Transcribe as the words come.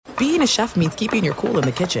being a chef means keeping your cool in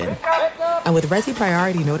the kitchen. And with Resi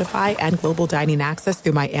Priority Notify and Global Dining Access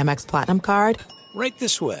through my Amex Platinum card, Right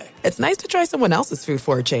this way. it's nice to try someone else's food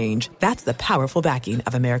for a change. That's the powerful backing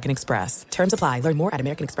of American Express. Terms apply. Learn more at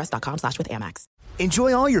americanexpress.com/withAmex.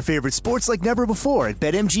 Enjoy all your favorite sports like never before at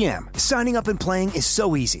BetMGM. Signing up and playing is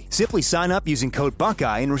so easy. Simply sign up using code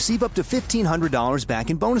Buckeye and receive up to $1,500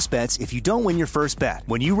 back in bonus bets if you don't win your first bet.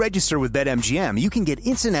 When you register with BetMGM, you can get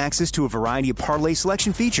instant access to a variety of parlay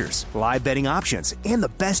selection features, live betting options, and the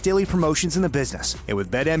best daily promotions in the business. And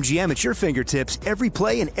with BetMGM at your fingertips, every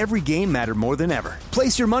play and every game matter more than ever.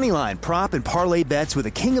 Place your moneyline, prop, and parlay bets with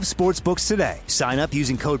the king of sportsbooks today. Sign up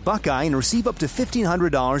using code Buckeye and receive up to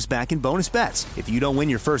 $1,500 back in bonus bets if you don't win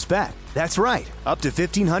your first bet. That's right, up to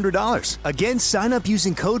 $1,500. Again, sign up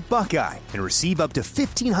using code Buckeye and receive up to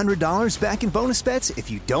 $1,500 back in bonus bets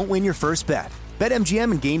if you don't win your first bet.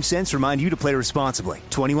 BetMGM and GameSense remind you to play responsibly.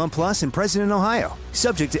 21 plus and present in Ohio.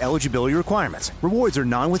 Subject to eligibility requirements. Rewards are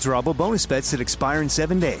non-withdrawable bonus bets that expire in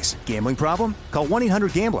 7 days. Gambling problem? Call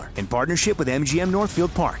 1-800-GAMBLER in partnership with MGM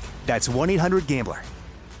Northfield Park. That's 1-800-GAMBLER.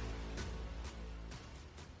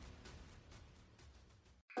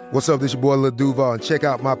 What's up, this your boy Lil Duval, and check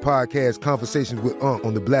out my podcast, Conversations with Unc,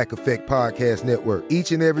 on the Black Effect Podcast Network.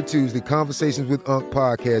 Each and every Tuesday, Conversations with Unc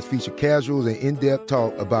podcast feature casuals and in-depth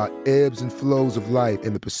talk about ebbs and flows of life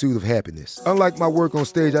and the pursuit of happiness. Unlike my work on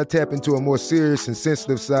stage, I tap into a more serious and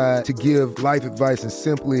sensitive side to give life advice and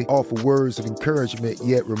simply offer words of encouragement,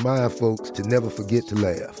 yet remind folks to never forget to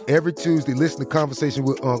laugh. Every Tuesday, listen to Conversation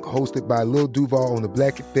with Unc, hosted by Lil Duval on the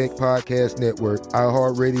Black Effect Podcast Network,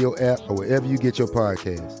 iHeartRadio app, or wherever you get your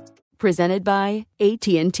podcasts. Presented by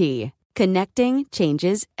AT&T. Connecting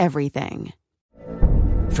changes everything.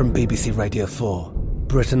 From BBC Radio 4,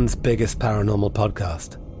 Britain's biggest paranormal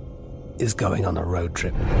podcast is going on a road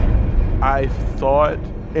trip. I thought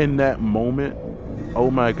in that moment, oh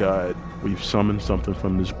my God, we've summoned something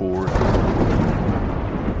from this board.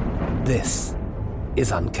 This is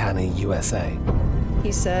Uncanny USA.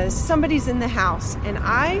 He says, somebody's in the house, and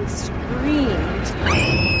I screamed.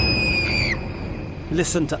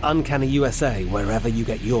 Listen to Uncanny USA wherever you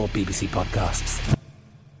get your BBC podcasts,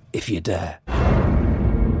 if you dare.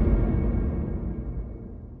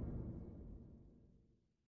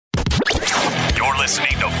 You're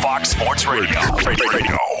listening to Fox Sports Radio.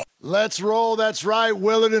 Let's roll. That's right.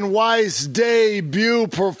 Willard and Weiss debut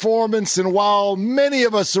performance. And while many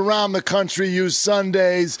of us around the country use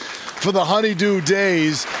Sundays for the honeydew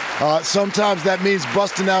days, sometimes that means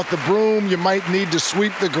busting out the broom. You might need to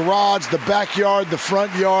sweep the garage, the backyard, the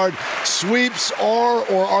front yard. Sweeps are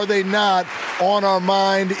or are they not on our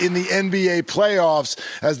mind in the NBA playoffs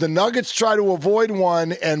as the Nuggets try to avoid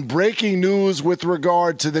one, and breaking news with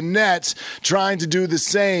regard to the Nets trying to do the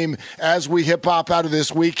same as we hip-hop out of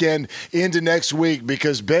this weekend into next week,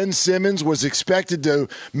 because Ben Simmons was expected to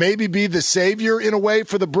maybe be the savior in a way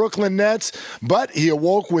for the Brooklyn Nets, but he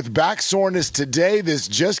awoke with back soreness today. This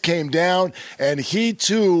just came down, and he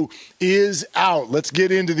too is out. Let's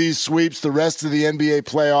get into these sweeps, the rest of the NBA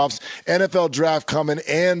playoffs, NFL draft coming,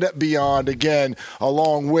 and beyond. Again,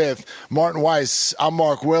 along with Martin Weiss, I'm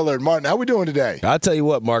Mark Willard. Martin, how we doing today? I'll tell you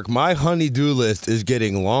what, Mark, my honey-do list is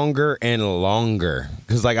getting longer and longer.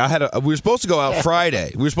 Because, like, we were supposed to go out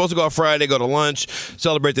Friday. Go to lunch,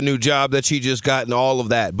 celebrate the new job that she just got and all of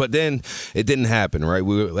that. But then it didn't happen, right?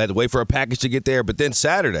 We had to wait for a package to get there. But then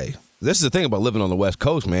Saturday, this is the thing about living on the West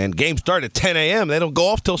Coast, man. Games start at 10 a.m. They don't go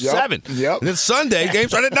off till 7. Yep. And then Sunday, games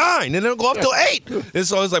start at 9. And they don't go off till 8. And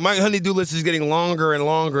so it's like my honey-do list is getting longer and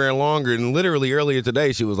longer and longer. And literally earlier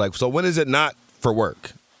today, she was like, so when is it not for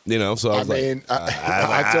work? You know, so I was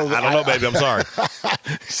I don't know, baby. I'm sorry.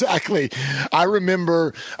 Exactly. I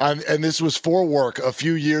remember, and this was for work a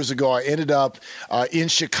few years ago, I ended up in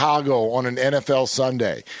Chicago on an NFL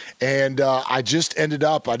Sunday. And I just ended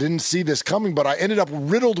up, I didn't see this coming, but I ended up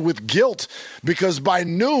riddled with guilt because by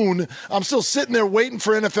noon, I'm still sitting there waiting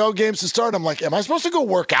for NFL games to start. I'm like, am I supposed to go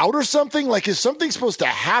work out or something? Like, is something supposed to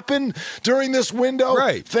happen during this window?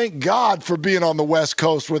 Right. Thank God for being on the West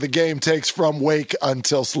Coast where the game takes from wake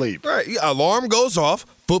until sleep. Right. Alarm goes off.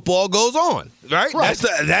 Football goes on, right?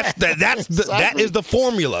 That is the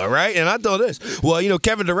formula, right? And I know this. Well, you know,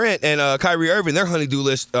 Kevin Durant and Kyrie Irving, their honey-do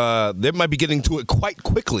list, they might be getting to it quite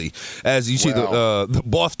quickly as you see the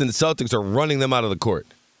Boston Celtics are running them out of the court.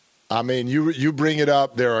 I mean, you bring it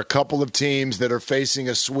up. There are a couple of teams that are facing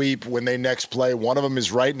a sweep when they next play. One of them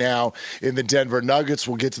is right now in the Denver Nuggets.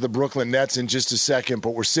 We'll get to the Brooklyn Nets in just a second.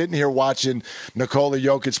 But we're sitting here watching Nikola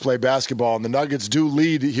Jokic play basketball, and the Nuggets do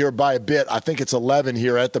lead here by a bit. I think it's 11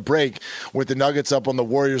 here at the break with the Nuggets up on the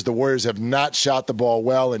Warriors. The Warriors have not shot the ball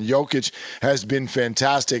well, and Jokic has been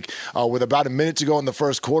fantastic. With about a minute to go in the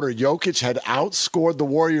first quarter, Jokic had outscored the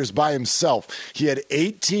Warriors by himself. He had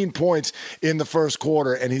 18 points in the first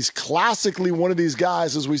quarter, and he's classically one of these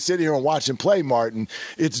guys, as we sit here and watch him play, Martin,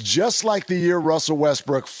 it's just like the year Russell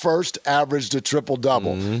Westbrook first averaged a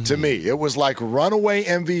triple-double to me. It was like runaway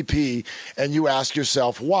MVP, and you ask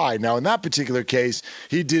yourself why. Now, in that particular case,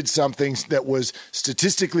 he did something that was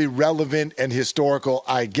statistically relevant and historical.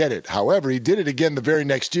 I get it. However, he did it again the very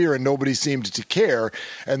next year, and nobody seemed to care.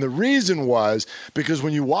 And the reason was because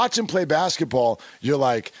when you watch him play basketball, you're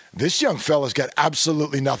like, this young fella's got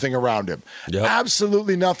absolutely nothing around him. Yep.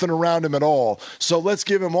 Absolutely nothing around him at all. So let's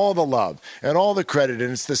give him all the love and all the credit.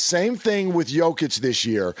 And it's the same thing with Jokic this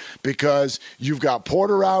year because you've got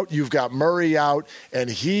Porter out, you've got Murray out, and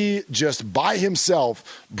he just by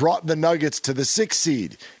himself brought the Nuggets to the 6th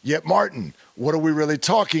seed. Yet, Martin, what are we really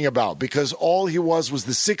talking about? Because all he was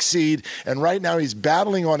the 6th seed, and right now he's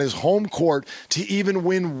battling on his home court to even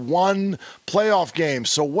win one playoff game.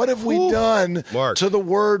 So what have we done to the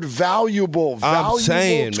word valuable?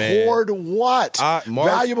 Valuable toward what?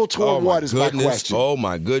 Valuable toward what is my question. Oh,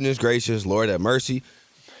 my goodness gracious. Lord have mercy.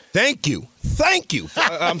 Thank you.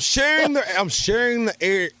 I'm sharing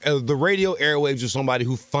the radio airwaves with somebody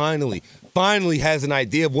who finally has an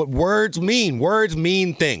idea of what words mean. Words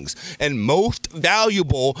mean things. And most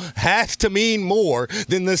valuable has to mean more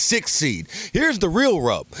than the 6th seed. Here's the real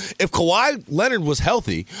rub. If Kawhi Leonard was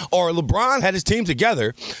healthy or LeBron had his team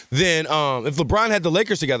together, then if LeBron had the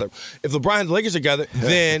Lakers together,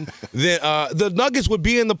 then the Nuggets would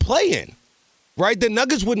be in the play-in. Right? The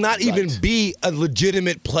Nuggets would not even be a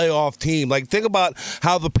legitimate playoff team. Like, think about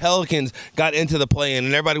how the Pelicans got into the play-in,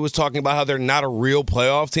 and everybody was talking about how they're not a real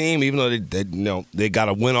playoff team, even though they got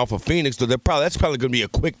a win off of Phoenix. So that's probably going to be a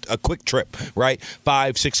quick trip, right?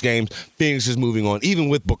 5-6 games. Phoenix is moving on, even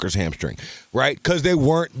with Booker's hamstring, right? Because they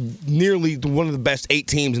weren't nearly one of the best 8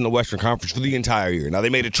 teams in the Western Conference for the entire year. Now, they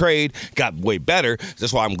made a trade, got way better.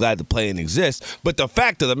 That's why I'm glad the play-in exists. But the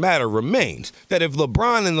fact of the matter remains that if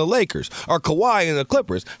LeBron and the Lakers or Kawhi and the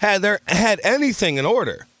Clippers had anything in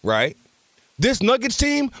order, right? This Nuggets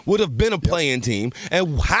team would have been a play-in team.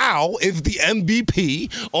 And how is the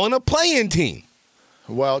MVP on a play-in team?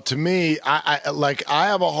 Well, to me, I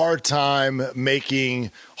have a hard time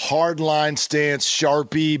making hardline stance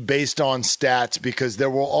Sharpie based on stats because there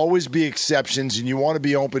will always be exceptions and you want to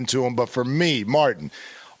be open to them. But for me, Martin,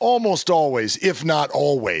 almost always, if not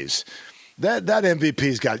always, that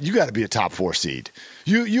MVP's got to be a top 4 seed.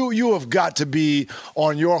 You have got to be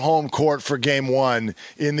on your home court for game 1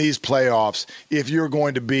 in these playoffs if you're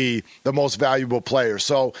going to be the most valuable player.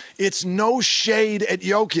 So it's no shade at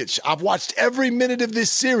Jokic. I've watched every minute of this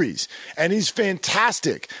series, and he's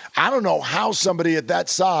fantastic. I don't know how somebody at that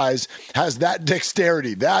size has that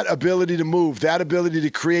dexterity, that ability to move, that ability to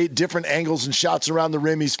create different angles and shots around the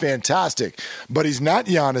rim. He's fantastic. But he's not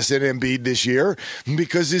Giannis and Embiid this year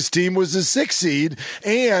because his team was the 6th seed,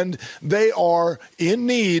 and they are in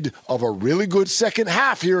need of a really good second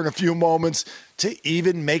half here in a few moments to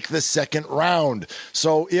even make the second round.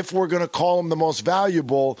 So if we're going to call him the most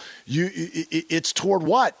valuable, it's toward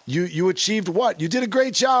what? You achieved what? You did a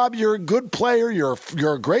great job. You're a good player. You're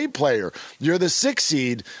a great player. You're the 6th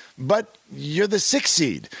seed, but you're the 6th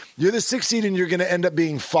seed. You're the 6th seed, and you're going to end up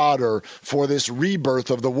being fodder for this rebirth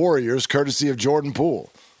of the Warriors, courtesy of Jordan Poole.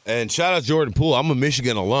 And shout out Jordan Poole. I'm a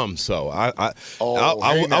Michigan alum, so I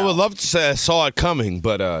would love to say I saw it coming,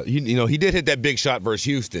 but he did hit that big shot versus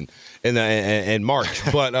Houston in March.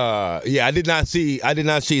 But I did not see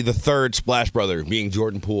the third splash brother being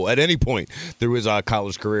Jordan Poole at any point through his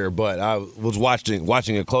college career. But I was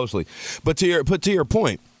watching it closely. But to your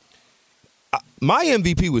point, my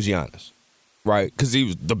MVP was Giannis, right? Because he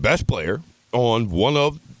was the best player on one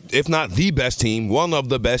of, if not the best team, one of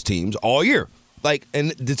the best teams all year.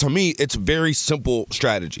 And to me, it's a very simple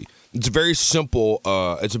strategy. It's a very simple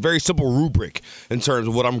rubric in terms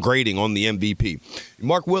of what I'm grading on the MVP.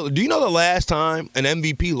 Mark Willard, do you know the last time an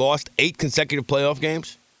MVP lost 8 consecutive playoff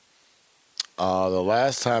games? The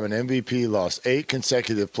last time an MVP lost 8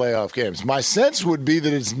 consecutive playoff games. My sense would be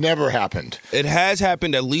that it's never happened. It has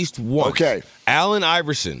happened at least once. Okay. Allen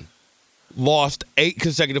Iverson lost 8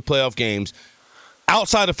 consecutive playoff games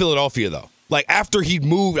outside of Philadelphia, though. After he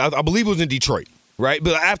moved, I believe it was in Detroit, right?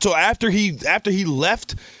 But after he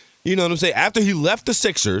left, you know what I'm saying? After he left the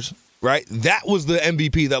Sixers right? That was the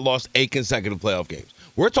MVP that lost 8 consecutive playoff games.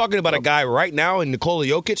 We're talking about a guy right now in Nikola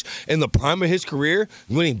Jokic in the prime of his career,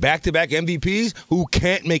 winning back-to-back MVPs, who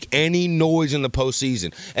can't make any noise in the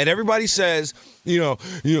postseason. And everybody says,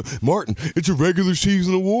 Martin, it's a regular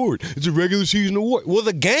season award. It's a regular season award. Well,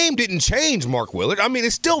 the game didn't change, Mark Willard. I mean,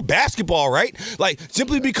 it's still basketball, right? Like,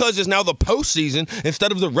 simply because it's now the postseason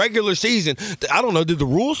instead of the regular season, I don't know, did the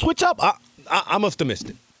rules switch up? I must have missed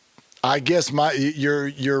it. I guess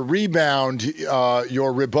your rebound,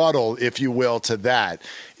 your rebuttal, if you will, to that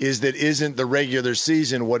is that isn't the regular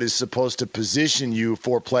season what is supposed to position you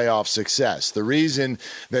for playoff success? The reason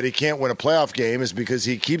that he can't win a playoff game is because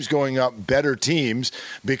he keeps going up better teams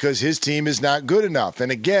because his team is not good enough.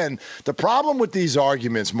 And again, the problem with these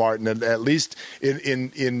arguments, Martin, at least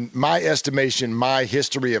in my estimation, my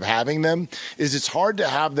history of having them, is it's hard to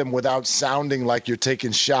have them without sounding like you're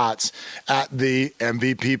taking shots at the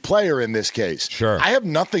MVP player in this case. Sure. I have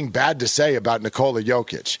nothing bad to say about Nikola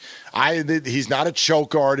Jokic. He's not a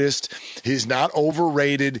choke artist. He's not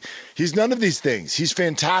overrated. He's none of these things. He's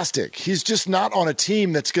fantastic. He's just not on a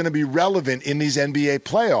team that's going to be relevant in these NBA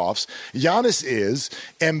playoffs. Giannis is,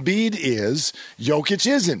 Embiid is, Jokic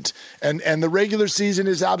isn't. And the regular season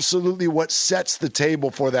is absolutely what sets the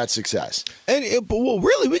table for that success. Well,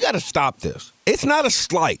 really, we got to stop this. It's not a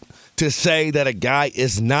slight to say that a guy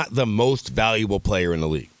is not the most valuable player in the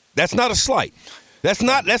league. That's not a slight. That's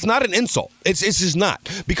not an insult. It's just not,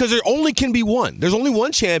 because there only can be one. There's only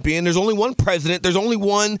one champion. There's only one president. There's only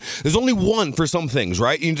one for some things,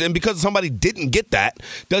 right? And because somebody didn't get that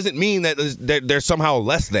doesn't mean that they're somehow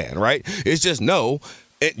less than, right? It's just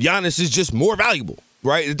Giannis is just more valuable.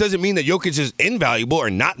 Right? It doesn't mean that Jokic is invaluable or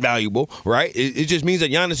not valuable, right? It just means that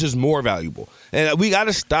Giannis is more valuable. And we got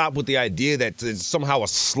to stop with the idea that it's somehow a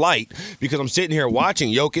slight because I'm sitting here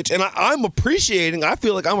watching Jokic and I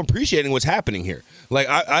feel like I'm appreciating what's happening here. Like,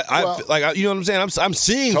 you know what I'm saying? I'm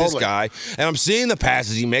seeing this guy and I'm seeing the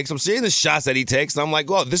passes he makes. I'm seeing the shots that he takes. And I'm like,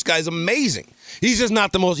 well, this guy's amazing. He's just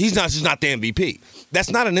not the MVP. That's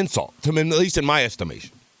not an insult, at least in my estimation.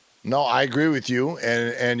 No, I agree with you,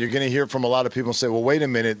 and you're going to hear from a lot of people say, well, wait a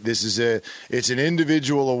minute, it's an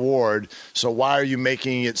individual award, so why are you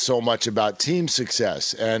making it so much about team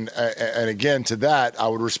success? And again, to that, I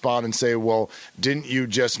would respond and say, well, didn't you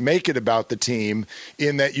just make it about the team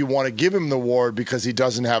in that you want to give him the award because he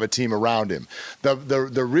doesn't have a team around him?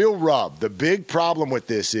 The real rub, the big problem with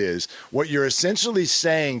this is what you're essentially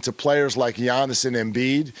saying to players like Giannis and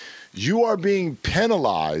Embiid, you are being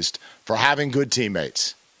penalized for having good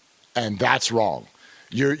teammates. And that's wrong.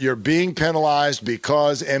 You're being penalized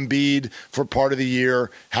because Embiid for part of the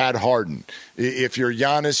year had Harden. If you're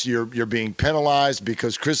Giannis, you're being penalized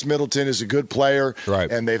because Chris Middleton is a good player,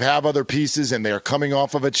 right, and they have other pieces, and they're coming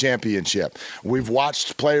off of a championship. We've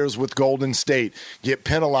watched players with Golden State get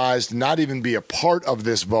penalized, not even be a part of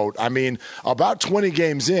this vote. I mean, about 20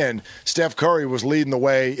 games in, Steph Curry was leading the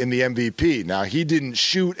way in the MVP. Now, he didn't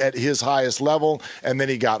shoot at his highest level, and then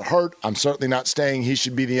he got hurt. I'm certainly not saying he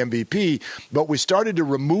should be the MVP, but we started to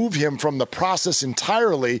remove him from the process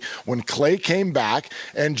entirely when Clay came back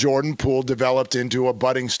and Jordan Poole developed into a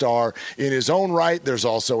budding star in his own right. There's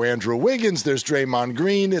also Andrew Wiggins. There's Draymond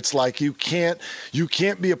Green. It's like you can't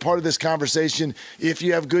be a part of this conversation if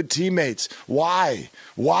you have good teammates. Why?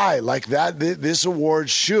 Like that, this award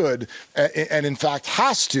should, and in fact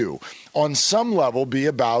has to, on some level be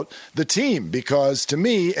about the team, because to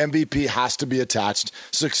me, MVP has to be attached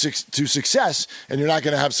to success, and you're not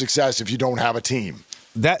going to have success if you don't have a team.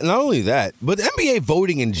 That not only that, but NBA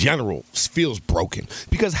voting in general feels broken,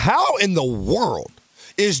 because how in the world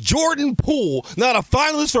is Jordan Poole not a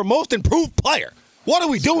finalist for most improved player? What are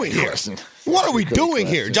we doing here? What are we doing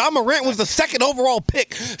here? John Morant was the second overall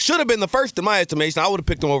pick. Should have been the first in my estimation. I would have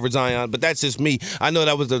picked him over Zion, but that's just me. I know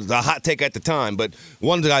that was the hot take at the time, but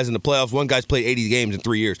one of the guys in the playoffs, one guy's played 80 games in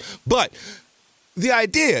 3 years. But the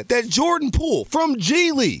idea that Jordan Poole from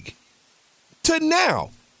G League to now,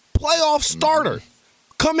 playoff starter,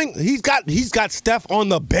 he's got Steph on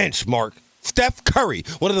the bench, Mark. Steph Curry,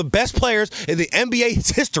 one of the best players in the NBA's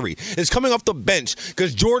history, is coming off the bench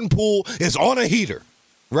because Jordan Poole is on a heater,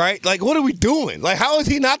 right? Like, what are we doing? Like, how is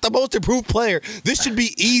he not the most improved player? This should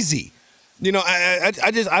be easy. You know, I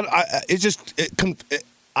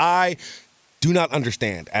do not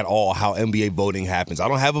understand at all how NBA voting happens. I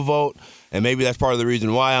don't have a vote, and maybe that's part of the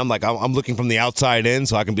reason why I'm looking from the outside in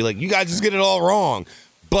so I can be like, you guys just get it all wrong.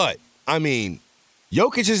 But, I mean,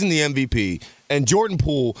 Jokic isn't the MVP, and Jordan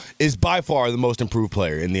Poole is by far the most improved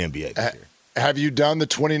player in the NBA this year. Have you done the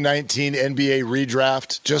 2019 NBA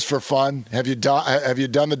redraft just for fun? Have you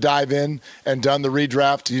done the dive in and done the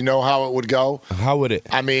redraft? Do you know how it would go? How would it?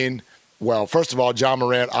 I mean, Well, first of all, John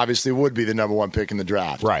Morant obviously would be the number one pick in the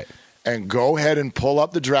draft. Right. And go ahead and pull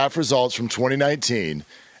up the draft results from 2019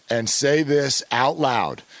 and say this out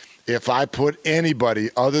loud. If I put anybody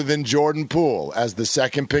other than Jordan Poole as the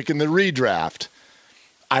second pick in the redraft,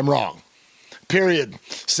 I'm wrong. Period.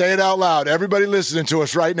 Say it out loud. Everybody listening to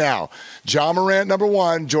us right now. John Morant, number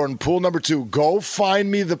one. Jordan Poole, number two. Go find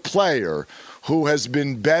me the player who has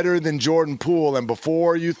been better than Jordan Poole. And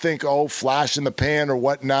before you think, flash in the pan or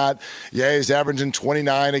whatnot, yeah, he's averaging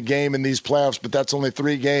 29 a game in these playoffs, but that's only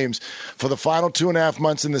 3 games. For the final 2.5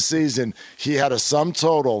 months in the season, he had a sum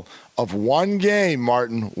total of 1 game,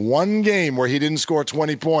 Martin, 1 game where he didn't score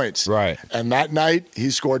 20 points. Right. And that night,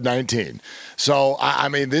 he scored 19. So, I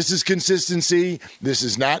mean, this is consistency. This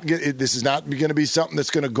is not going to be something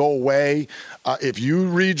that's going to go away. If you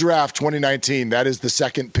redraft 2019, that is the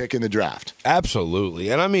second pick in the draft. Absolutely.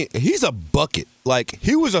 And, I mean, he's a bucket. Like,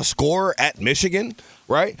 he was a scorer at Michigan,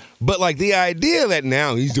 right? But, like, the idea that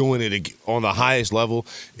now he's doing it on the highest level,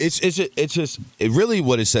 it's just really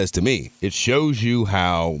what it says to me. It shows you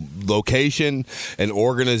how location and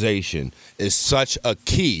organization is such a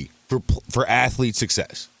key for athlete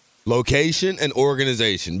success. Location and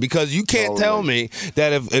organization. Because you can't tell me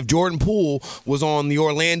that if Jordan Poole was on the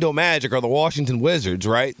Orlando Magic or the Washington Wizards,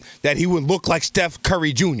 right, that he would look like Steph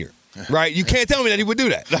Curry Jr., right? You can't tell me that he would do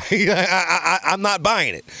that. I'm not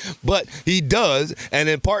buying it. But he does, and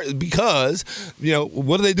in part because,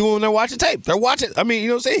 what are they doing when they're watching tape? They're watching. I mean, you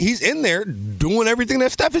know what I'm saying? He's in there doing everything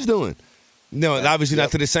that Steph is doing. No, obviously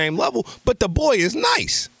not to the same level, but the boy is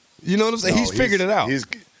nice. You know what I'm saying? He's figured it out.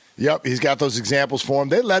 He's got those examples for him.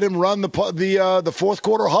 They let him run the fourth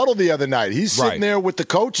quarter huddle the other night. He's sitting there with the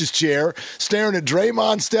coach's chair, staring at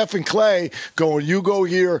Draymond, Steph, and Clay, going, you go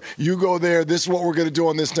here, you go there. This is what we're going to do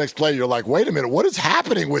on this next play. You're like, wait a minute, what is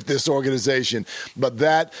happening with this organization? But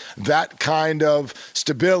that kind of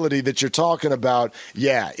stability that you're talking about,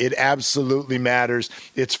 yeah, it absolutely matters.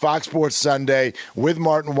 It's Fox Sports Sunday with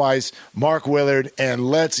Martin Weiss, Mark Willard, and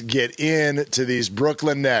let's get into these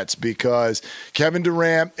Brooklyn Nets because Kevin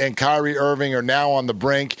Durant and Kyrie Irving are now on the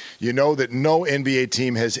brink. You know that no NBA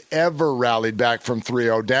team has ever rallied back from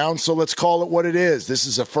 3-0 down, so let's call it what it is. This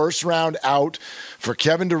is a first-round out for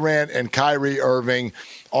Kevin Durant and Kyrie Irving.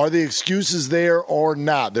 Are the excuses there or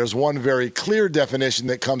not? There's one very clear definition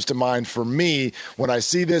that comes to mind for me when I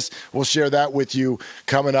see this. We'll share that with you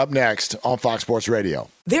coming up next on Fox Sports Radio.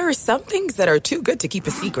 There are some things that are too good to keep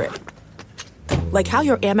a secret. Like how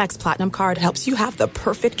your Amex Platinum card helps you have the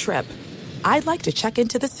perfect trip. I'd like to check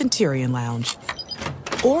into the Centurion Lounge.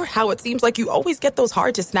 Or how it seems like you always get those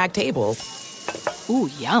hard-to-snag tables. Ooh,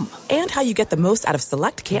 yum. And how you get the most out of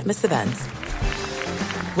select can't-miss events.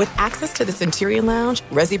 With access to the Centurion Lounge,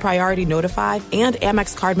 Resi Priority Notified, and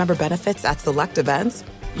Amex card member benefits at select events,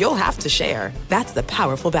 you'll have to share. That's the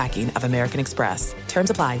powerful backing of American Express. Terms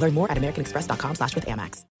apply. Learn more at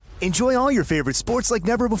americanexpress.com/withAmex. Enjoy all your favorite sports like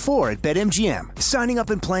never before at BetMGM. Signing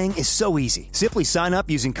up and playing is so easy. Simply sign up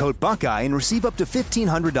using code Buckeye and receive up to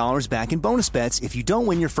 $1,500 back in bonus bets if you don't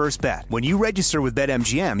win your first bet. When you register with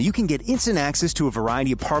BetMGM, you can get instant access to a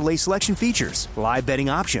variety of parlay selection features, live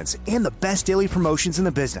betting options, and the best daily promotions in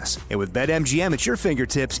the business. And with BetMGM at your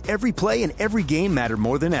fingertips, every play and every game matter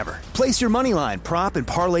more than ever. Place your moneyline, prop, and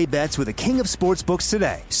parlay bets with the king of sportsbooks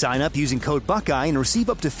today. Sign up using code Buckeye and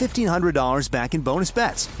receive up to $1,500 back in bonus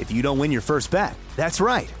bets if you don't win your first bet. That's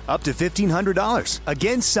right, up to $1,500.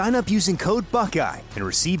 Again, sign up using code Buckeye and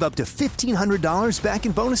receive up to $1,500 back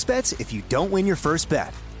in bonus bets if you don't win your first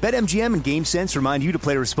bet. BetMGM and GameSense remind you to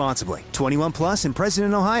play responsibly. 21 plus and present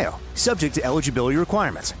in Ohio. Subject to eligibility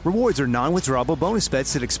requirements. Rewards are non-withdrawable bonus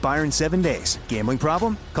bets that expire in 7 days. Gambling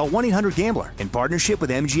problem? Call 1-800-GAMBLER in partnership with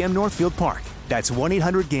MGM Northfield Park. That's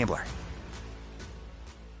 1-800-GAMBLER.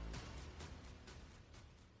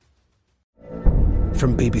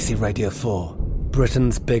 From BBC Radio 4,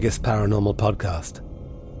 Britain's biggest paranormal podcast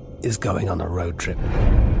is going on a road trip.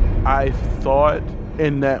 I thought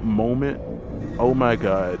in that moment, oh my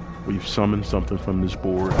God, we've summoned something from this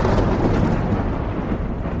board.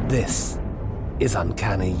 This is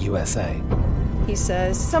Uncanny USA. He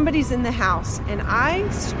says, somebody's in the house, and I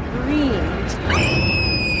screamed.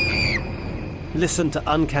 Listen to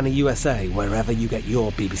Uncanny USA wherever you get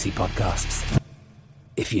your BBC podcasts,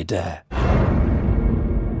 if you dare.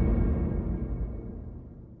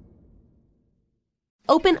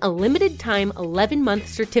 Open a limited-time 11-month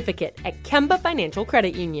certificate at Kemba Financial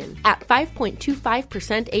Credit Union. At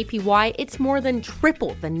 5.25% APY, it's more than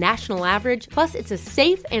triple the national average, plus it's a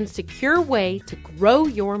safe and secure way to grow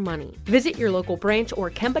your money. Visit your local branch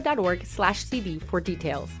or kemba.org/CD for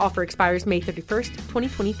details. Offer expires May 31st,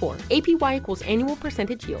 2024. APY equals annual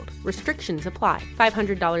percentage yield. Restrictions apply.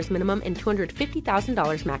 $500 minimum and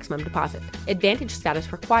 $250,000 maximum deposit. Advantage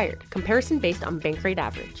status required. Comparison based on bank rate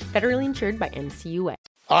average. Federally insured by NCUA.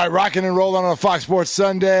 All right, rocking and rolling on a Fox Sports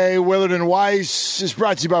Sunday. Willard and Weiss is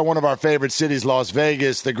brought to you by one of our favorite cities, Las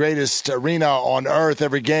Vegas, the greatest arena on earth.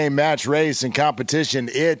 Every game, match, race, and competition,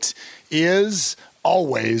 it is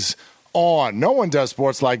always on. No one does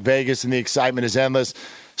sports like Vegas, and the excitement is endless.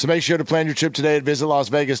 So make sure to plan your trip today at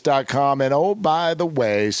visitlasvegas.com. And oh, by the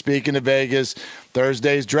way, speaking of Vegas,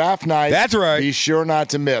 Thursday's draft night. That's right. Be sure not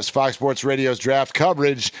to miss Fox Sports Radio's draft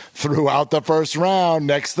coverage throughout the first round.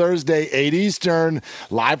 Next Thursday, 8 Eastern,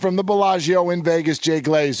 live from the Bellagio in Vegas, Jay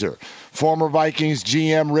Glazer, former Vikings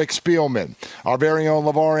GM Rick Spielman, our very own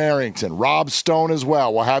LeVar Arrington, Rob Stone as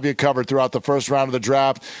well. We'll have you covered throughout the first round of the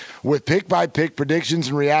draft with pick-by-pick predictions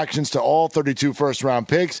and reactions to all 32 first-round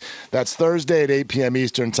picks. That's Thursday at 8 p.m.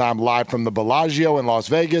 Eastern Time, live from the Bellagio in Las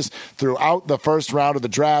Vegas throughout the first round of the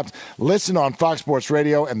draft. Listen on Fox Sports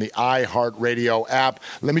Radio and the iHeartRadio app.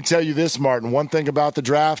 Let me tell you this, Martin. One thing about the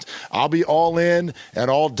draft, I'll be all in and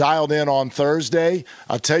all dialed in on Thursday.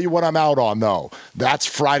 I'll tell you what I'm out on, though. That's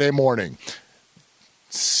Friday morning.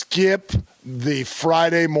 Skip the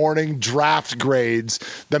Friday morning draft grades.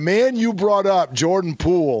 The man you brought up, Jordan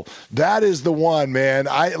Poole, that is the one, man.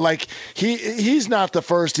 He's not the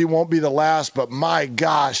first, he won't be the last, but my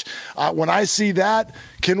gosh, when I see that,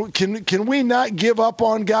 can we not give up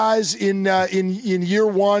on guys in year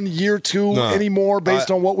one, year two anymore based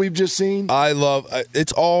on what we've just seen? I love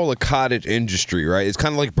it's all a cottage industry, right? It's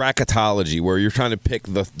kind of like bracketology where you're trying to pick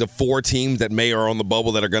the 4 teams that are on the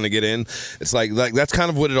bubble that are going to get in. It's like that's kind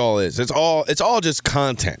of what it all is. It's all just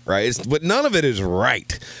content, right? But none of it is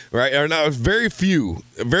right? Or no, very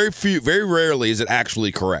rarely is it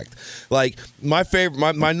actually correct. Like my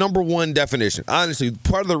favorite, my number one definition, honestly,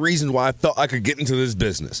 part of the reason why I felt I could get into this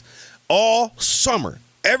business all summer,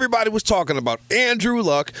 everybody was talking about Andrew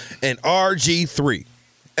Luck and RG3.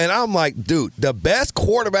 And I'm like, dude, the best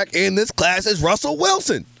quarterback in this class is Russell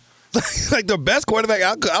Wilson. Like the best quarterback.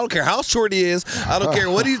 I don't care how short he is. I don't care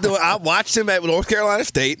what he's doing. I watched him at North Carolina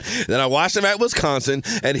State. Then I watched him at Wisconsin,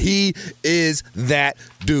 and he is that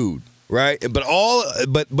dude, right? But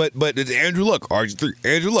it's Andrew Luck, RG3.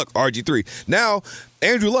 Andrew Luck, RG3. Now,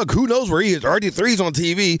 Andrew Luck, who knows where he is? RG3's on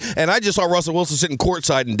TV, and I just saw Russell Wilson sitting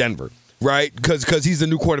courtside in Denver, right? Because he's the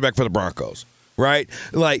new quarterback for the Broncos, right?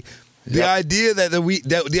 Like. The idea that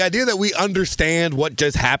we understand what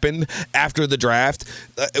just happened after the draft,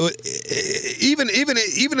 even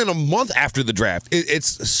in a month after the draft,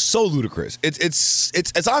 it's so ludicrous.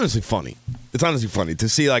 It's honestly funny. It's honestly funny to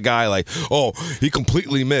see that guy like, oh, he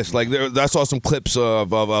completely missed. Like I saw some clips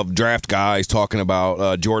of draft guys talking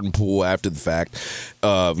about Jordan Poole after the fact,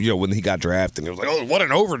 when he got drafted. And it was like, oh, what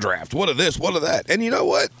an overdraft. What of this, what of that. And you know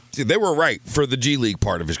what? They were right for the G League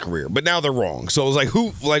part of his career, but now they're wrong. So it was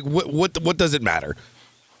like, what does it matter?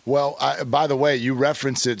 Well, by the way, you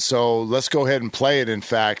referenced it, so let's go ahead and play it, in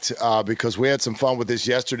fact, because we had some fun with this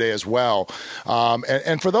yesterday as well.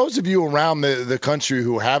 And for those of you around the country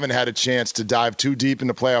who haven't had a chance to dive too deep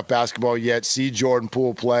into playoff basketball yet, see Jordan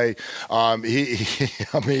Poole play, he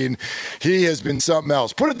has been something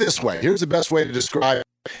else. Put it this way. Here's the best way to describe it.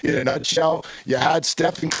 In a nutshell, you had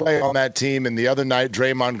Stephen Clay on that team, and the other night,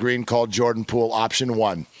 Draymond Green called Jordan Poole option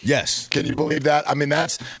 1. Yes. Can you believe that? I mean,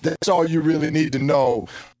 that's all you really need to know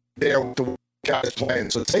there with the guys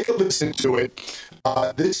playing. So take a listen to it.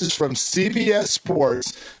 This is from CBS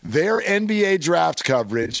Sports, their NBA draft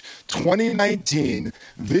coverage, 2019.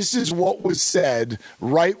 This is what was said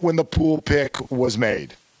right when the Poole pick was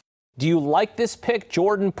made. Do you like this pick,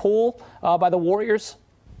 Jordan Poole, by the Warriors?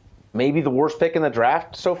 Maybe the worst pick in the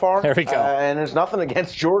draft so far. There we go. And there's nothing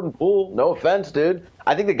against Jordan Poole. No offense, dude.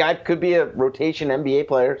 I think the guy could be a rotation NBA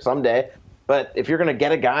player someday. But if you're going to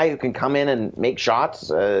get a guy who can come in and make shots,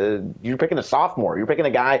 you're picking a sophomore. You're picking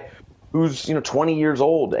a guy who's 20 years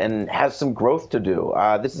old and has some growth to do.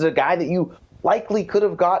 This is a guy that you likely could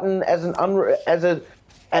have gotten as an undrafted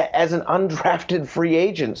free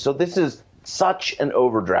agent. So this is such an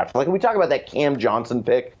overdraft. Like we talk about that Cam Johnson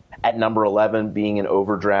pick at number 11 being an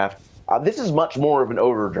overdraft. This is much more of an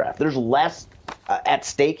overdraft. There's less at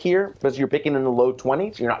stake here because you're picking in the low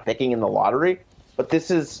 20s. You're not picking in the lottery. But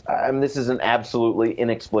this is an absolutely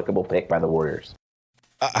inexplicable pick by the Warriors.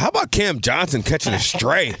 How about Cam Johnson catching a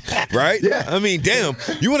stray, right? Yeah. I mean, damn.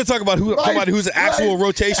 You want to talk about somebody who's an actual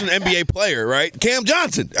rotational NBA player, right? Cam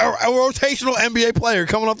Johnson, a rotational NBA player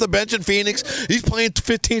coming off the bench in Phoenix. He's playing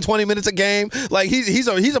 15, 20 minutes a game. Like he's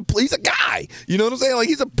a guy. You know what I'm saying? Like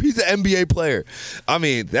he's an NBA player. I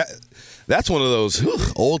mean, that's one of those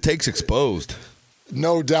old takes exposed.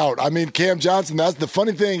 No doubt. I mean, Cam Johnson, that's the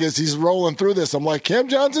funny thing is he's rolling through this. I'm like, Cam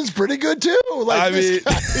Johnson's pretty good too. Like this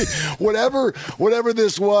guy, whatever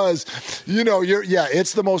this was,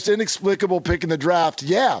 it's the most inexplicable pick in the draft.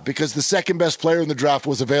 Yeah, because the second best player in the draft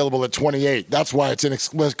was available at 28. That's why it's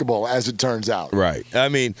inexplicable, as it turns out. Right. I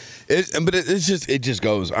mean, it just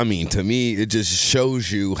goes. I mean, to me, it just shows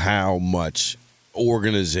you how much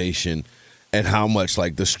organization and how much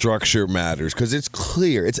like the structure matters, because it's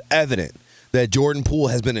clear, it's evident that Jordan Poole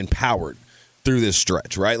has been empowered through this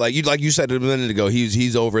stretch, right? Like you said a minute ago,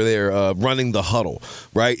 he's over there running the huddle,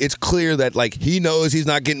 right? It's clear that like he knows he's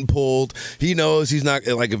not getting pulled. He knows he's not,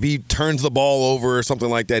 like, if he turns the ball over or something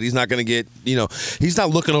like that, he's not going to get, he's not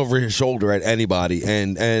looking over his shoulder at anybody,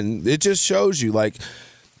 and it just shows you like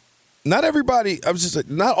not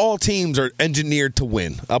all teams are engineered to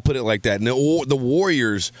win. I'll put it like that. And the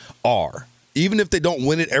Warriors are, even if they don't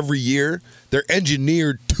win it every year, they're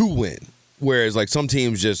engineered to win. Whereas, like, some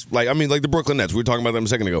teams just, like the Brooklyn Nets, we were talking about them a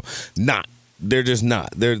second ago, they're just not.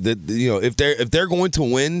 If they're going to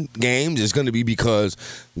win games, it's going to be because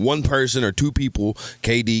one person or two people,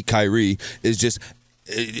 KD, Kyrie, is just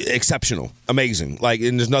exceptional, amazing. Like,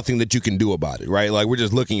 and there's nothing that you can do about it, right? Like, we're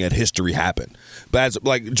just looking at history happen. But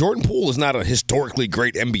Jordan Poole is not a historically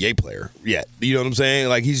great NBA player yet. You know what I'm saying?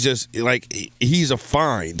 Like, he's just he's a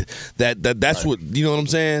find. That's right. What, you know what I'm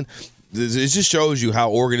saying? It just shows you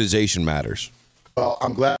how organization matters. Well,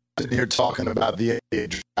 I'm glad you're talking about the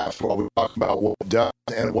NBA draft while we talk about what does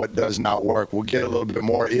and what does not work. We'll get a little bit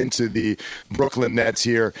more into the Brooklyn Nets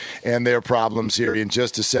here and their problems here in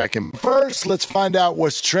just a second. First, let's find out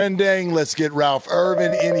what's trending. Let's get Ralph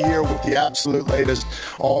Irvin in here with the absolute latest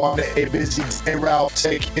on a busy day. Ralph,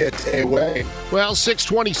 take it away. Well,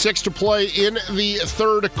 6:26 to play in the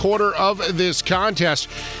third quarter of this contest,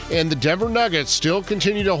 and the Denver Nuggets still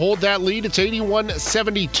continue to hold that lead. It's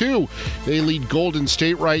 81-72. They lead Golden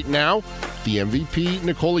State right now. The MVP,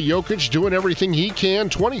 Nikola Jokic, doing everything he can.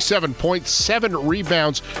 27 points, 7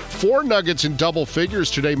 rebounds, 4 Nuggets in double figures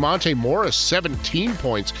today. Monte Morris, 17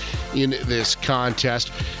 points in this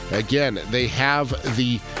contest. Again, they have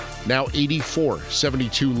the now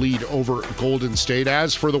 84-72 lead over Golden State.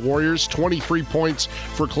 As for the Warriors, 23 points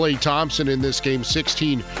for Klay Thompson in this game,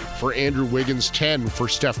 16 for Andrew Wiggins, 10 for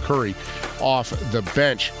Steph Curry off the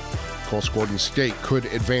bench. Of course, Golden State could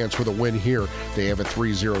advance with a win here. They have a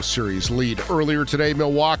 3-0 series lead. Earlier today,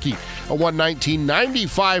 Milwaukee, a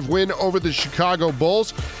 119-95 win over the Chicago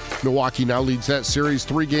Bulls. Milwaukee now leads that series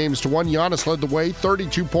 3-1. Giannis led the way,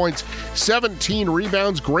 32 points, 17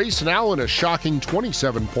 rebounds. Grayson Allen, a shocking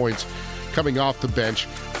 27 points coming off the bench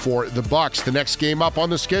for the Bucks. The next game up on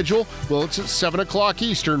the schedule, well, it's at 7 o'clock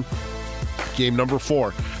Eastern. Game number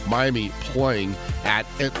 4, Miami playing at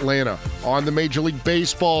Atlanta. On the Major League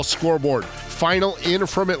Baseball scoreboard, final in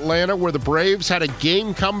from Atlanta where the Braves had a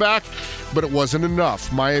game comeback, but it wasn't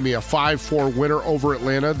enough. Miami, a 5-4 winner over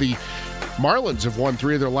Atlanta. The Marlins have won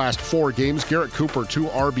 3 of their last 4 games. Garrett Cooper, 2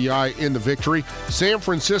 RBI in the victory. San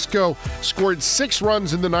Francisco scored 6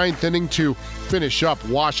 runs in the 9th inning to finish up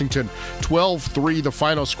Washington. 12-3 the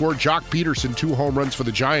final score. Jock Peterson, 2 home runs for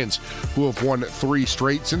the Giants, who have won 3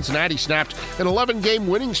 straight. Cincinnati snapped an 11-game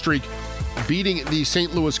winning streak, beating the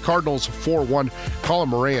St. Louis Cardinals 4-1. Colin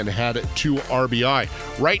Moran had 2 RBI.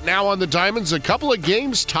 Right now on the Diamonds, a couple of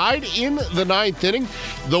games tied in the 9th inning.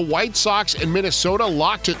 The White Sox and Minnesota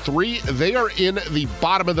locked at 3. They are in the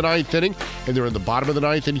bottom of the 9th inning, and they're in the bottom of the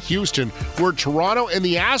 9th in Houston, where Toronto and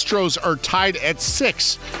the Astros are tied at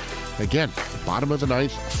 6. Again, bottom of the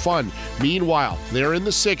 9th, fun. Meanwhile, they're in the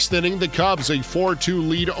 6th inning. The Cubs, a 4-2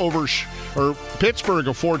 lead over Pittsburgh,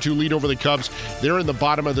 a 4-2 lead over the Cubs. They're in the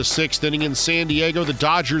bottom of the 6th inning. In San Diego, the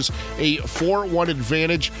Dodgers, a 4-1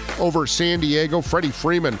 advantage over San Diego. Freddie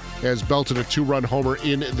Freeman has belted a 2-run homer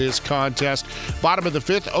in this contest. Bottom of the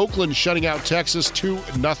 5th, Oakland shutting out Texas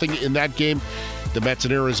 2-0 in that game. The Mets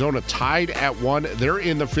in Arizona tied at 1. They're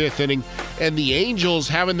in the 5th inning. And the Angels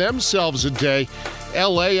having themselves a day.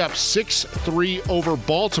 LA up 6-3 over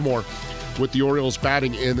Baltimore, with the Orioles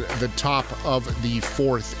batting in the top of the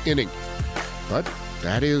 4th inning. But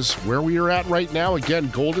that is where we are at right now. Again,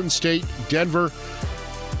 Golden State, Denver,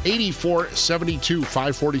 84-72,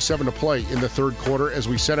 5:47 to play in the third quarter. As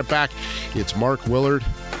we set it back, it's Mark Willard.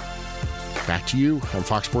 Back to you on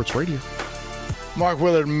Fox Sports Radio. Mark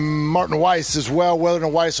Willard, Martin Weiss as well. Willard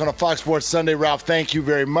and Weiss on a Fox Sports Sunday. Ralph, thank you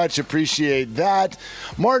very much. Appreciate that.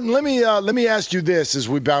 Martin, let me ask you this as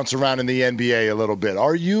we bounce around in the NBA a little bit.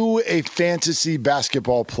 Are you a fantasy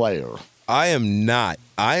basketball player? I am not.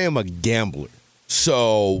 I am a gambler.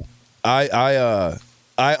 So I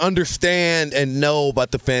understand and know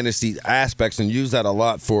about the fantasy aspects and use that a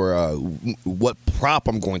lot for what prop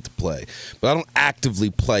I'm going to play. But I don't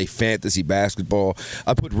actively play fantasy basketball.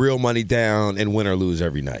 I put real money down and win or lose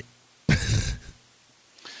every night.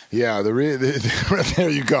 Yeah, there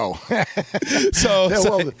you go.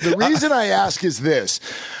 The reason I ask is this.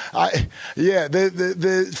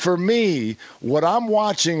 For me, what I'm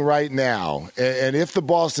watching right now, and if the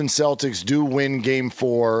Boston Celtics do win Game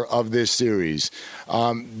 4 of this series,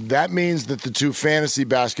 that means that the two fantasy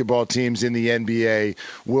basketball teams in the NBA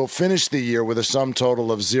will finish the year with a sum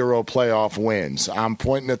total of 0 playoff wins. I'm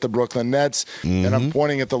pointing at the Brooklyn Nets, and I'm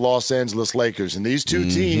pointing at the Los Angeles Lakers. And these two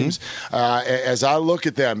teams, as I look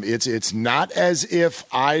at them, it's not as if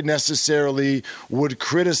I necessarily would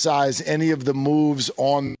criticize any of the moves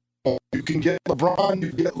on. You can get LeBron,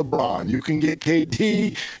 you get LeBron. You can get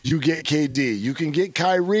KD, you get KD. You can get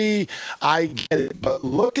Kyrie, I get it. But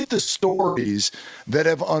look at the stories that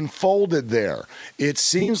have unfolded there. It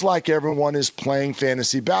seems like everyone is playing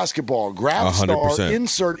fantasy basketball. Grab star, 100%.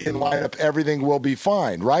 insert in lineup, everything will be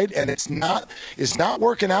fine, right? And it's not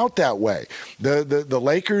working out that way. The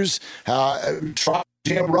Lakers tried to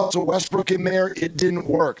jam Russell Westbrook in there. It didn't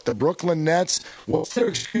work. The Brooklyn Nets, what's their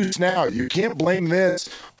excuse now? You can't blame this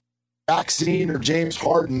Vaccine or James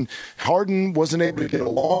Harden. Harden wasn't able to get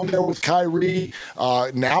along there with Kyrie.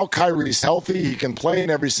 Now Kyrie's healthy. He can play in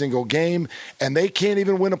every single game, and they can't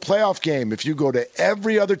even win a playoff game. If you go to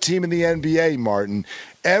every other team in the NBA, Martin,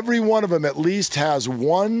 every one of them at least has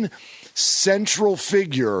one central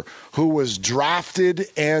figure who was drafted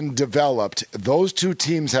and developed. Those two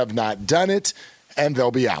teams have not done it, and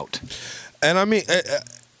they'll be out. And I mean,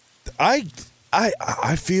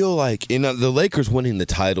 I feel like the Lakers winning the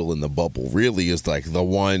title in the bubble really is like the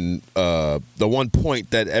one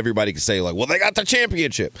point that everybody can say like, well, they got the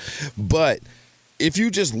championship. But if you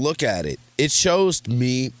just look at it, it shows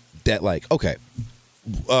me that like, okay,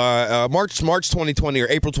 March 2020 or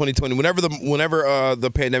April 2020, whenever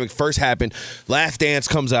the pandemic first happened, Last Dance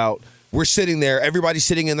comes out. We're sitting there, everybody's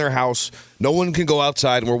sitting in their house. No one can go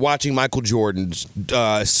outside, and we're watching Michael Jordan's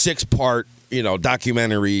 6-part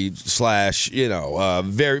documentary /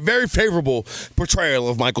 very, very favorable portrayal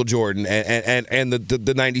of Michael Jordan and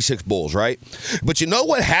the 96 Bulls, right? But you know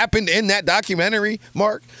what happened in that documentary,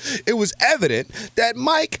 Mark? It was evident that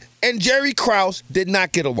Mike and Jerry Krause did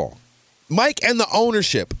not get along. Mike and the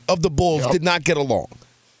ownership of the Bulls did not get along.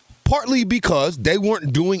 Partly because they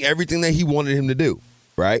weren't doing everything that he wanted him to do,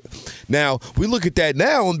 right? Now, we look at that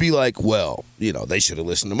now and be like, well, they should have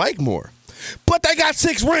listened to Mike more. But they got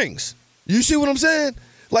 6 rings. You see what I'm saying?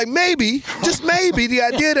 Like maybe, just maybe, the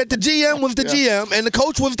idea that the GM was the GM and the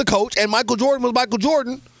coach was the coach and Michael Jordan was Michael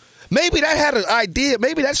Jordan, maybe that had an idea,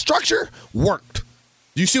 maybe that structure worked.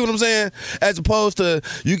 You see what I'm saying? As opposed to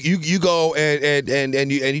you go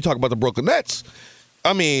and you talk about the Brooklyn Nets.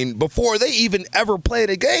 I mean, before they even ever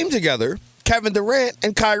played a game together, Kevin Durant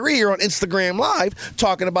and Kyrie are on Instagram Live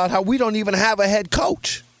talking about how we don't even have a head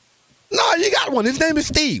coach. No, you got one. His name is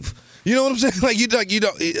Steve. You know what I'm saying?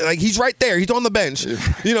 Like he's right there. He's on the bench.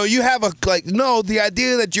 You have the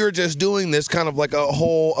idea that you're just doing this kind of like a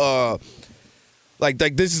whole like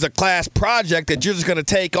this is a class project that you're just going to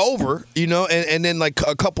take over, and then like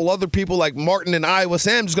a couple other people like Martin and Iowa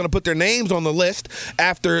Sam just going to put their names on the list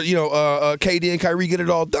after KD and Kyrie get it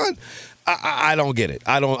all done. I don't get it.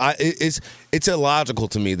 It's illogical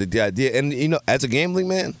to me, the idea. And as a gambling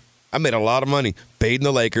man, I made a lot of money fading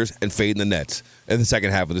the Lakers and fading the Nets in the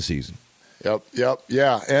second half of the season. Yep,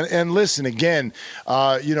 yeah. And listen, again,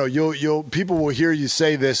 you'll people will hear you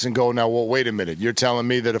say this and go, now, well, wait a minute. You're telling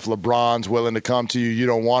me that if LeBron's willing to come to you, you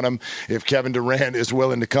don't want him. If Kevin Durant is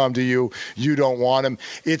willing to come to you, you don't want him.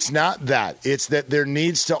 It's not that. It's that there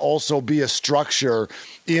needs to also be a structure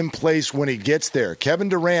in place when he gets there. Kevin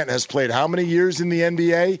Durant has played how many years in the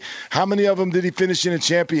NBA? How many of them did he finish in a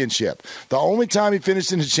championship? The only time he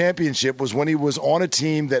finished in a championship was when he was on a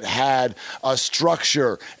team that had a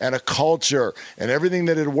structure and a culture and everything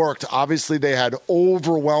that had worked. Obviously, they had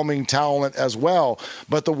overwhelming talent as well.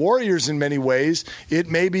 But the Warriors, in many ways,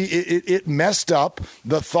 it messed up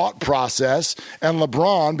the thought process. And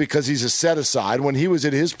LeBron, because he's a set-aside, when he was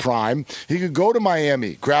at his prime, he could go to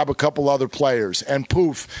Miami, grab a couple other players, and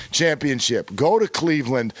poof, championship. Go to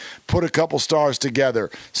Cleveland, put a couple stars together,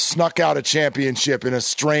 snuck out a championship in a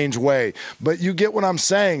strange way. But you get what I'm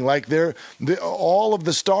saying. Like all of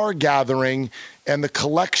the star gathering and the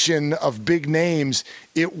collection of big names,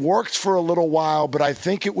 it worked for a little while, but I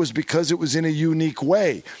think it was because it was in a unique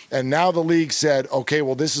way. And now the league said, okay,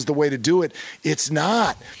 well, this is the way to do it. It's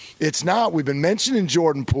not. It's not. We've been mentioning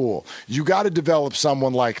Jordan Poole. You got to develop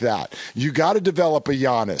someone like that. You got to develop a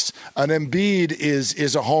Giannis. An Embiid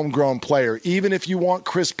is a homegrown player. Even if you want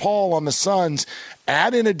Chris Paul on the Suns,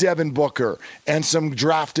 add in a Devin Booker and some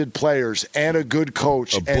drafted players and a good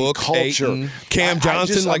coach and Book, culture. Ayton, Cam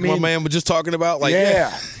Johnson, my man was just talking about.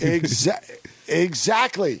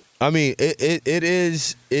 Exactly. I mean,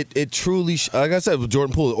 it truly, like I said, with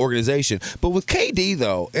Jordan Poole, the organization. But with KD,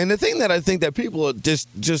 though, and the thing that I think that people just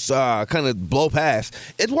kind of blow past,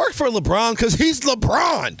 it worked for LeBron because he's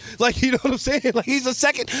LeBron. Like, you know what I'm saying? Like, he's the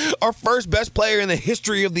second or first best player in the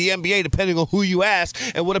history of the NBA, depending on who you ask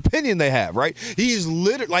and what opinion they have, right? He's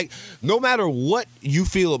literally, like, no matter what you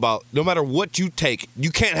feel about, no matter what you take,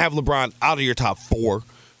 you can't have LeBron out of your top 4.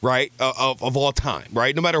 Right, of all time,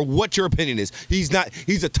 right? No matter what your opinion is, he's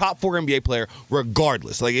a top 4 NBA player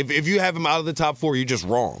regardless. Like, if you have him out of the top 4, you're just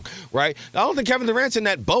wrong, right? I don't think Kevin Durant's in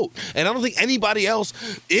that boat, and I don't think anybody else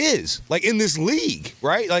is, like, in this league,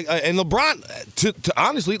 right? Like, and LeBron,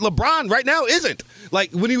 honestly, LeBron right now isn't.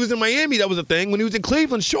 Like, when he was in Miami, that was a thing. When he was in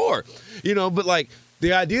Cleveland, sure, but like,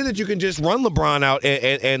 the idea that you can just run LeBron out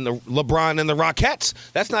and LeBron and the Rockettes,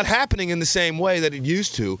 that's not happening in the same way that it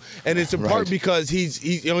used to. And it's in part because he's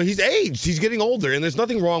aged. He's getting older, and there's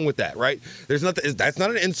nothing wrong with that, right? There's nothing. That's not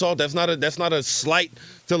an insult. That's not a slight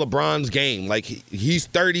to LeBron's game. Like, he's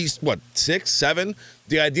 30, 6, 7?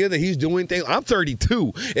 The idea that he's doing things. I'm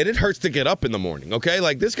 32, and it hurts to get up in the morning, okay?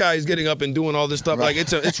 Like, this guy is getting up and doing all this stuff. Like,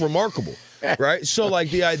 it's remarkable, right? So, like,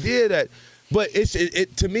 the idea that – but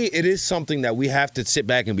to me, it is something that we have to sit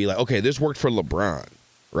back and be like, okay, this worked for LeBron,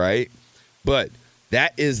 right? But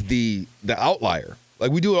that is the outlier.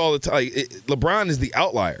 Like, we do it all the time. Like, LeBron is the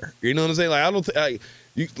outlier. You know what I'm saying? Like, I don't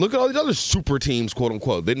you look at all these other super teams, quote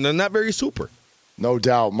unquote. They're not very super. No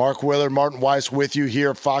doubt. Mark Willard, Martin Weiss with you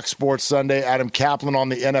here, Fox Sports Sunday. Adam Kaplan on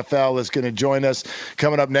the NFL is going to join us.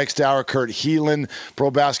 Coming up next hour, Kurt Heelan,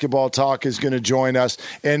 Pro Basketball Talk, is going to join us.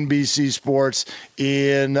 NBC Sports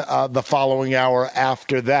in the following hour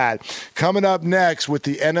after that. Coming up next with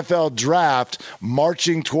the NFL Draft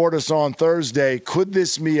marching toward us on Thursday, could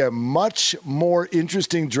this be a much more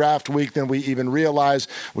interesting draft week than we even realize?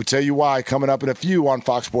 We'll tell you why coming up in a few on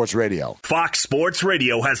Fox Sports Radio. Fox Sports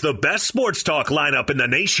Radio has the best sports talk lineup in the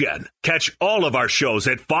nation. Catch all of our shows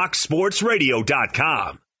at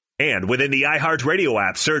foxsportsradio.com. And within the iHeartRadio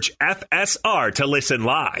app, search FSR to listen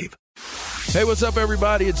live. Hey, what's up,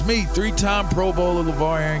 everybody? It's me, 3-time Pro Bowler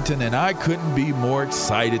LeVar Arrington, and I couldn't be more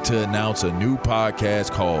excited to announce a new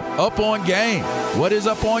podcast called Up On Game. What is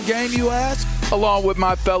Up On Game, you ask? Along with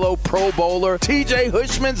my fellow Pro Bowler, TJ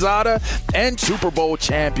Houshmandzadeh, and Super Bowl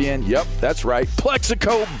champion, yep, that's right,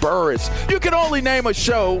 Plexico Burress. You can only name a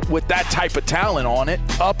show with that type of talent on it.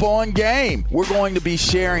 Up On Game. We're going to be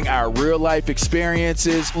sharing our real-life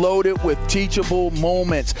experiences loaded with teachable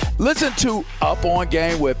moments. Listen to Up On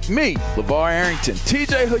Game with me, LeVar Arrington,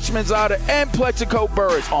 TJ Houshmandzadeh, and Plexico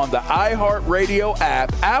Burress on the iHeartRadio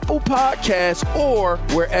app, Apple Podcasts, or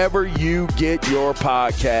wherever you get your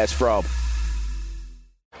podcasts from.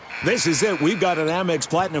 This is it. We've got an Amex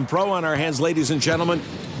Platinum Pro on our hands, ladies and gentlemen.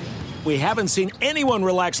 We haven't seen anyone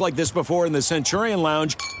relax like this before in the Centurion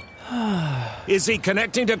Lounge. Is he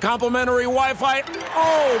connecting to complimentary Wi-Fi?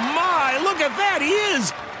 Oh, my. Look at that. He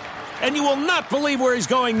is. And you will not believe where he's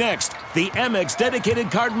going next. The Amex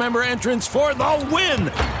dedicated card member entrance for the win.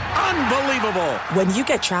 Unbelievable. When you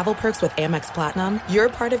get travel perks with Amex Platinum, you're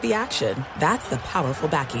part of the action. That's the powerful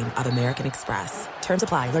backing of American Express. Terms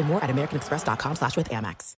apply. Learn more at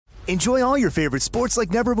americanexpress.com/withAmex. Enjoy all your favorite sports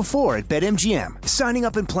like never before at BetMGM. Signing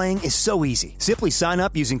up and playing is so easy. Simply sign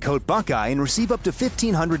up using code Buckeye and receive up to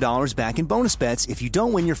 $1,500 back in bonus bets if you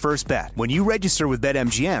don't win your first bet. When you register with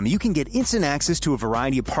BetMGM, you can get instant access to a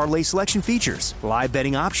variety of parlay selection features, live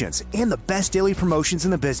betting options, and the best daily promotions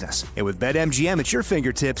in the business. And with BetMGM at your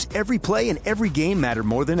fingertips, every play and every game matter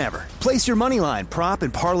more than ever. Place your moneyline, prop,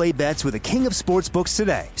 and parlay bets with the king of sportsbooks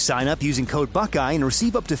today. Sign up using code Buckeye and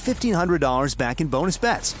receive up to $1,500 back in bonus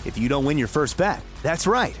bets if you don't win your first bet. That's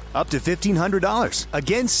right, up to $1,500.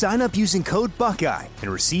 Again, sign up using code Buckeye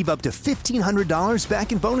and receive up to $1,500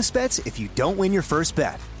 back in bonus bets if you don't win your first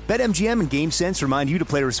bet. BetMGM and GameSense remind you to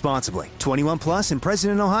play responsibly. 21 plus and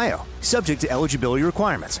present in Ohio. Subject to eligibility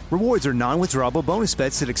requirements. Rewards are non-withdrawable bonus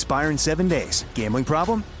bets that expire in 7 days. Gambling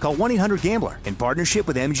problem? Call 1-800-GAMBLER in partnership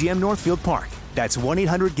with MGM Northfield Park. That's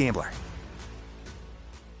 1-800-GAMBLER.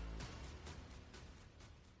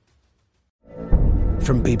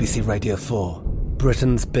 From BBC Radio 4,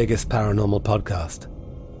 Britain's biggest paranormal podcast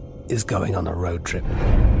is going on a road trip.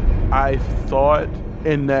 I thought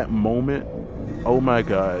in that moment, oh my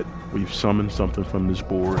God, we've summoned something from this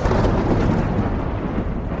board.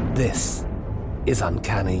 This is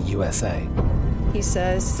Uncanny USA. He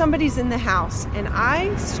says, somebody's in the house, and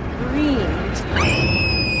I screamed.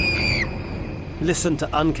 Listen to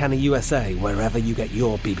Uncanny USA wherever you get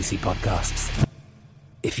your BBC podcasts,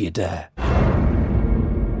 if you dare.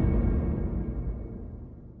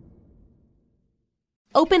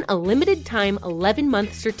 Open a limited-time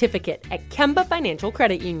 11-month certificate at Kemba Financial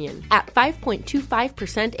Credit Union. At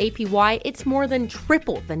 5.25% APY, it's more than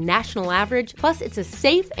triple the national average, plus it's a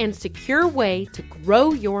safe and secure way to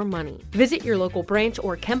grow your money. Visit your local branch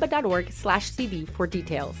or kemba.org/CD for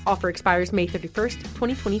details. Offer expires May 31st,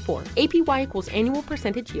 2024. APY equals annual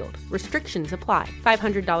percentage yield. Restrictions apply.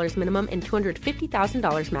 $500 minimum and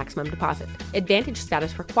 $250,000 maximum deposit. Advantage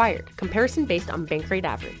status required. Comparison based on bank rate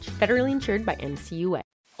average. Federally insured by NCUA.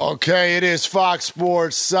 Okay, it is Fox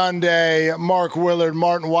Sports Sunday. Mark Willard,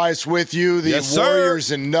 Martin Weiss with you. The Warriors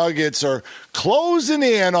and Nuggets are closing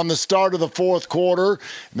in on the start of the fourth quarter.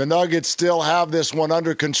 The Nuggets still have this one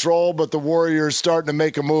under control, but the Warriors starting to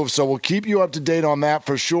make a move, so we'll keep you up to date on that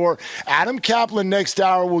for sure. Adam Kaplan next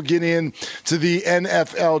hour will get in to the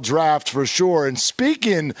NFL draft for sure. And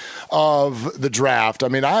speaking of the draft, I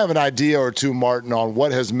mean, I have an idea or two, Martin, on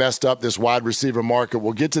what has messed up this wide receiver market.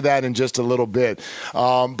 We'll get to that in just a little bit.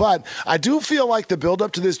 But I do feel like the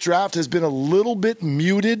build-up to this draft has been a little bit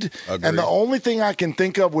muted. Agreed. And the only thing I can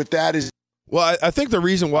think of with that is Well, I think the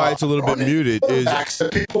reason why it's a little bit muted is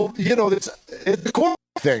people, it's the core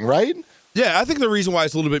thing, right? Yeah, I think the reason why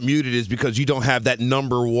it's a little bit muted is because you don't have that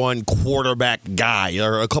number one quarterback guy,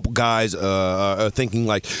 or a couple guys thinking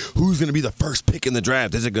like, who's going to be the first pick in the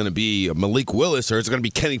draft? Is it going to be Malik Willis or is it going to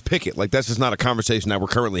be Kenny Pickett? Like, that's just not a conversation that we're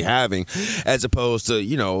currently having, as opposed to,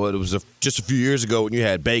 it was just a few years ago when you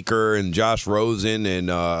had Baker and Josh Rosen and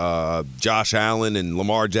Josh Allen and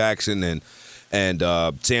Lamar Jackson and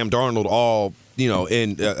Sam Darnold all,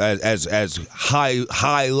 as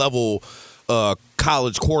high level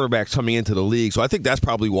college quarterbacks coming into the league. So I think that's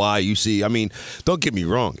probably why you see, don't get me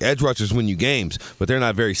wrong, edge rushers win you games, but they're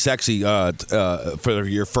not very sexy for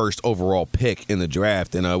your first overall pick in the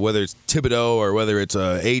draft. And whether it's Thibodeau or whether it's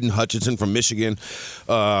Aiden Hutchinson from Michigan,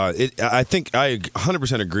 I think I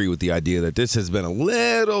 100% agree with the idea that this has been a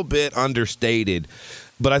little bit understated,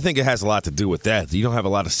 but I think it has a lot to do with that. You don't have a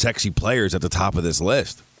lot of sexy players at the top of this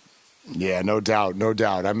list. Yeah, no doubt.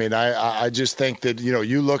 I mean, I just think that,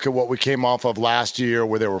 you look at what we came off of last year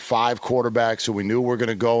where there were 5 quarterbacks who we knew were going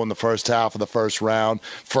to go in the first half of the first round,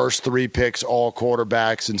 first 3 picks, all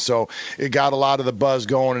quarterbacks. And so it got a lot of the buzz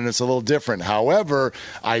going, and it's a little different. However,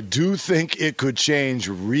 I do think it could change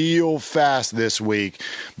real fast this week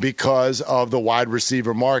because of the wide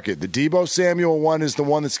receiver market. The Deebo Samuel one is the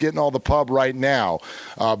one that's getting all the pub right now.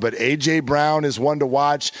 But A.J. Brown is one to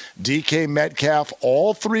watch. DK Metcalf,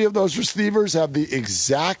 all 3 of those receivers have the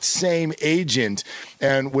exact same agent,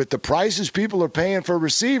 and with the prices people are paying for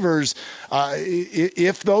receivers,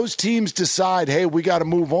 if those teams decide, hey, we got to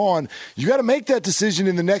move on, you got to make that decision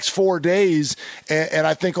in the next 4 days, and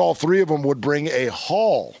I think all 3 of them would bring a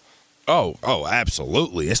haul. Oh,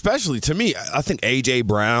 absolutely. Especially to me, I think A.J.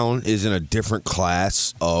 Brown is in a different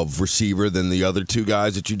class of receiver than the other 2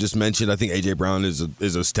 guys that you just mentioned. I think A.J. Brown is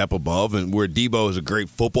a step above, and where Deebo is a great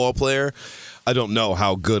football player, I don't know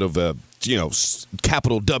how good of a,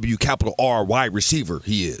 capital W, capital R wide receiver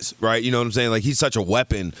he is, right? You know what I'm saying? Like, he's such a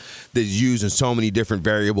weapon that's used in so many different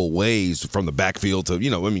variable ways, from the backfield to,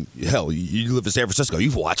 hell, you live in San Francisco.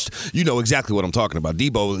 You've watched. You know exactly what I'm talking about.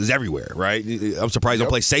 Deebo is everywhere, right? I'm surprised he don't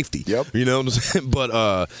play safety. Yep. You know what I'm saying? But,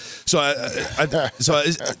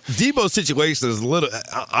 Deebo's situation is a little,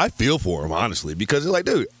 I feel for him, honestly, because it's like,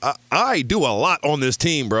 dude, I do a lot on this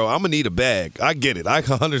team, bro. I'm going to need a bag. I get it. I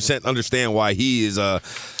 100% understand why he is,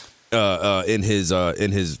 in his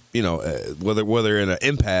whether in an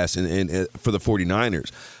impasse in for the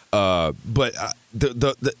 49ers, but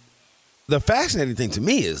the fascinating thing to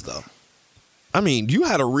me is, though, you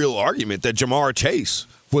had a real argument that Jamar Chase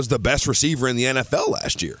was the best receiver in the NFL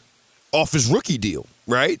last year off his rookie deal,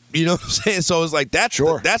 right? You know what I'm saying? So it's like that's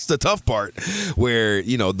the tough part, where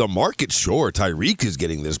the market, Tyreek is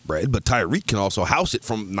getting this bread, but Tyreek can also house it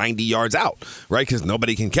from 90 yards out, right? Because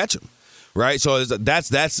nobody can catch him. Right, so that's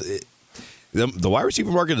the wide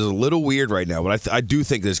receiver market is a little weird right now, but I do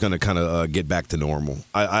think it's going to kind of get back to normal.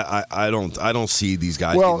 I don't see these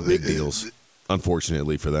guys getting big deals,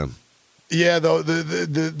 unfortunately for them. Yeah, though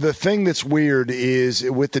the thing that's weird is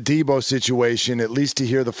with the Debo situation, at least to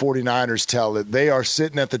hear the 49ers tell it, they are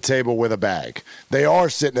sitting at the table with a bag. They are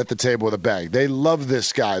sitting at the table with a bag. They love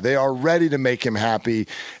this guy. They are ready to make him happy.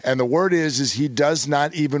 And the word is he does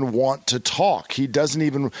not even want to talk. He doesn't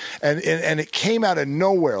even and it came out of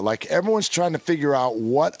nowhere. Like everyone's trying to figure out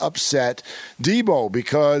what upset Debo,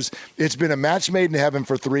 because it's been a match made in heaven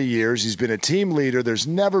for 3 years. He's been a team leader. There's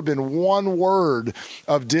never been one word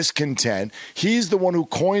of discontent. He's the one who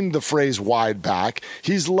coined the phrase wide back.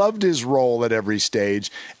 He's loved his role at every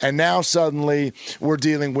stage. And now suddenly we're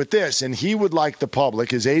dealing with this. And he would like the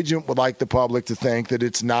public, his agent would like the public to think that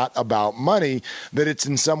it's not about money, that it's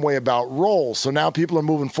in some way about role. So now people are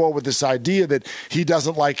moving forward with this idea that he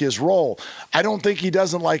doesn't like his role. I don't think he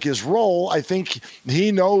doesn't like his role. I think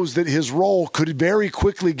he knows that his role could very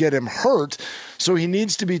quickly get him hurt. So he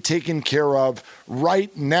needs to be taken care of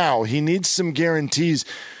right now. He needs some guarantees.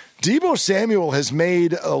 Debo Samuel has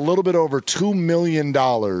made a little bit over $2 million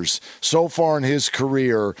so far in his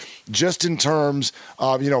career, just in terms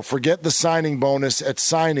of, forget the signing bonus at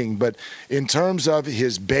signing, but in terms of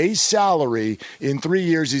his base salary, in 3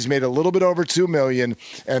 years he's made a little bit over $2 million,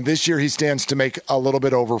 and this year he stands to make a little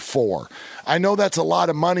bit over $4 million. I know that's a lot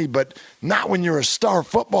of money, but not when you're a star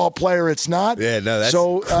football player. It's not. Yeah, no, that's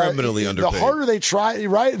criminally underpaid. The harder they try,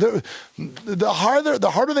 right? The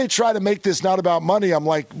harder they try to make this not about money. I'm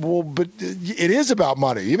like, well, but it is about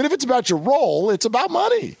money. Even if it's about your role, it's about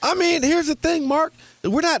money. I mean, here's the thing, Mark.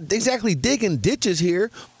 We're not exactly digging ditches here,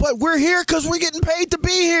 but we're here because we're getting paid to be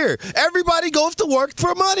here. Everybody goes to work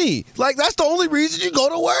for money. Like, that's the only reason you go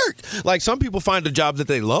to work. Like, some people find a job that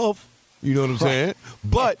they love. You know what I'm saying?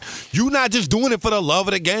 But you're not just doing it for the love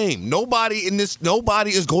of the game. Nobody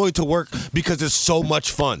is going to work because it's so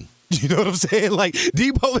much fun. You know what I'm saying? Like,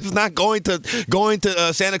 Debo is not going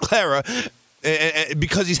to Santa Clara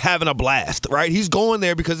because he's having a blast, right? He's going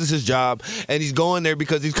there because it's his job, and he's going there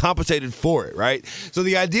because he's compensated for it, right? So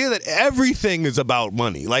the idea that everything is about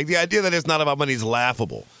money, like the idea that it's not about money, is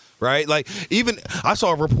laughable. Right? Like, even I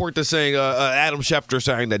saw a report that's saying Adam Schefter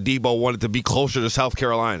saying that Debo wanted to be closer to South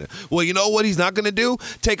Carolina. Well, you know what he's not going to do?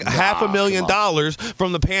 Take $500,000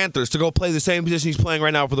 from the Panthers to go play the same position he's playing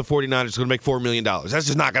right now for the 49ers. He's going to make $4 million. That's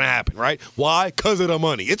just not going to happen, right? Why? Because of the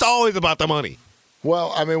money. It's always about the money.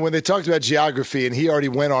 Well, I mean, when they talked about geography, and he already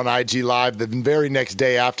went on IG Live the very next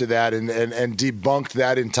day after that and debunked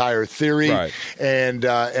that entire theory. Right. And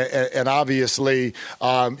obviously,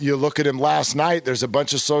 you look at him last night, there's a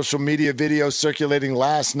bunch of social media videos circulating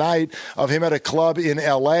last night of him at a club in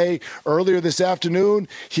L.A. Earlier this afternoon,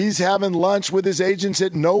 he's having lunch with his agents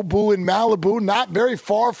at Nobu in Malibu, not very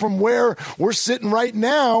far from where we're sitting right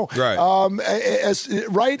now. Right.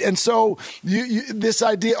 Right? And so this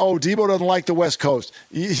idea, Debo doesn't like the West Coast.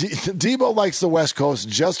 Debo likes the West Coast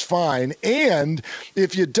just fine. And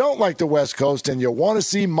if you don't like the West Coast and you want to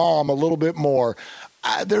see mom a little bit more,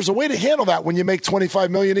 there's a way to handle that when you make $25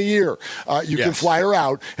 million a year. You can fly her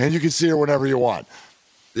out and you can see her whenever you want.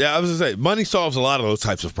 Yeah, I was going to say, money solves a lot of those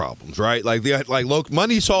types of problems, right?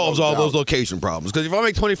 Money solves all those location problems. Because if I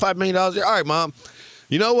make $25 million a year, all right, mom,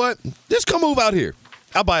 you know what? Just come move out here.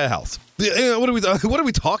 I'll buy a house. What are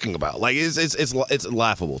we talking about? Like, it's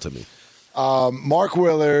laughable to me. Mark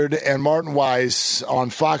Willard and Martin Weiss on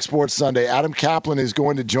Fox Sports Sunday. Adam Kaplan is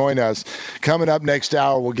going to join us. Coming up next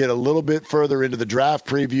hour, we'll get a little bit further into the draft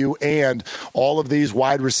preview and all of these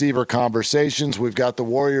wide receiver conversations. We've got the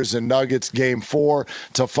Warriors and Nuggets Game 4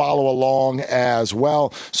 to follow along as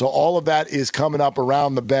well. So all of that is coming up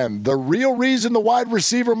around the bend. The real reason the wide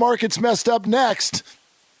receiver market's messed up next.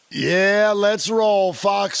 Yeah, let's roll.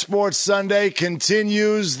 Fox Sports Sunday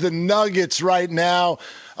continues. The Nuggets right now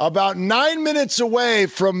about 9 minutes away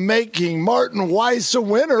from making Martin Weiss a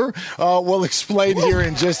winner. We'll explain here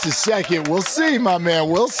in just a second. We'll see, my man.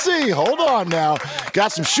 We'll see. Hold on now.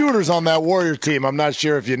 Got some shooters on that Warrior team. I'm not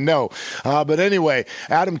sure if you know. But anyway,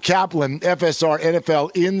 Adam Kaplan, FSR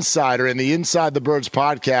NFL Insider and the Inside the Birds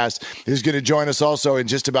podcast, is going to join us also in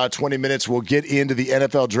just about 20 minutes. We'll get into the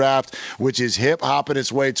NFL draft, which is hip-hopping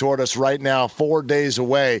its way toward us right now, 4 days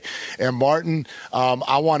away. And Martin,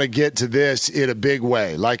 I want to get to this in a big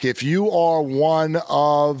way. Like, if you are one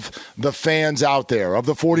of the fans out there of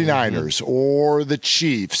the 49ers or the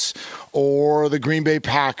Chiefs or the Green Bay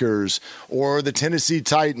Packers or the Tennessee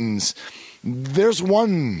Titans, there's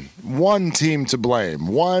one team to blame,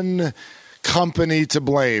 one company to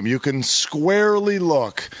blame. You can squarely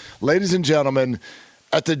look, ladies and gentlemen,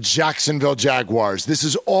 at the Jacksonville Jaguars. This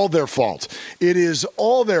is all their fault. It is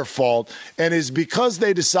all their fault, and is because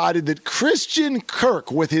they decided that Christian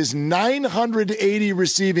Kirk, with his 980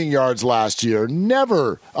 receiving yards last year,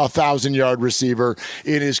 never a 1,000-yard receiver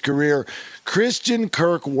in his career, Christian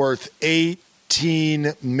Kirk worth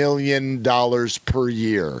 $18 million per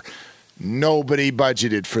year. Nobody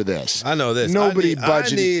budgeted for this. I know this. Nobody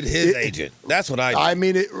budgeted. I need his agent. That's what I need. I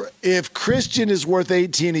mean, if Christian is worth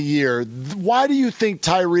 $18 a year, why do you think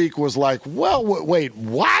Tyreek was like, well, wait,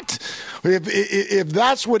 what? If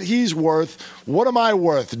that's what he's worth, what am I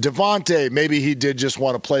worth? Devontae, maybe he did just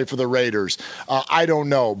want to play for the Raiders. I don't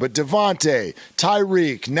know. But Devontae,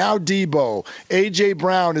 Tyreek, now Debo, A.J.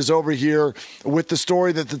 Brown is over here with the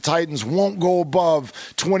story that the Titans won't go above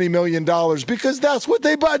 $20 million because that's what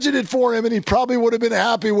they budgeted for him, and he probably would have been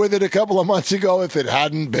happy with it a couple of months ago if it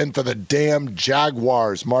hadn't been for the damn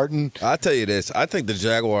Jaguars, Martin. I'll tell you this. I think the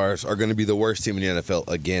Jaguars are going to be the worst team in the NFL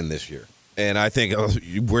again this year. And I think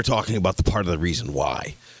we're talking about the part of the reason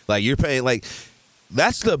why. Like, you're paying, like,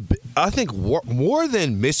 that's I think more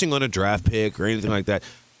than missing on a draft pick or anything like that,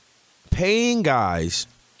 paying guys,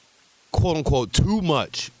 quote unquote, too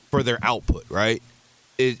much for their output, right?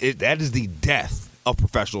 That is the death of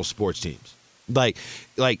professional sports teams. Like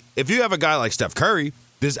if you have a guy like Steph Curry,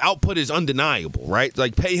 this output is undeniable, right?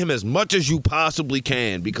 Like, pay him as much as you possibly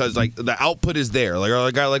can because, like, the output is there. Like, or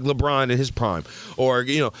a guy like LeBron in his prime, or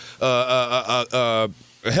hell,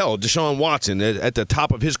 Deshaun Watson at the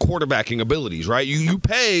top of his quarterbacking abilities, right? You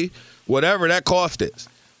pay whatever that cost is,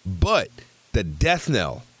 but the death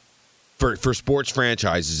knell for sports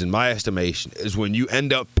franchises, in my estimation, is when you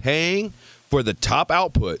end up paying for the top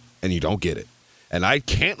output and you don't get it. And I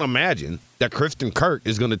can't imagine that Christian Kirk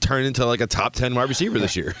is going to turn into like a top 10 wide receiver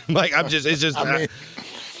this year. I mean,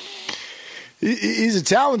 he's a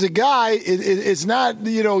talented guy. It's not,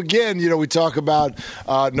 again, we talk about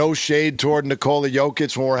no shade toward Nikola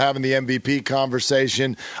Jokic when we're having the MVP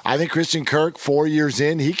conversation. I think Christian Kirk, 4 years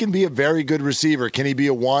in, he can be a very good receiver. Can he be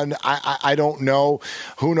a one? I don't know.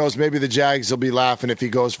 Who knows? Maybe the Jags will be laughing if he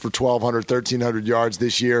goes for 1,200, 1,300 yards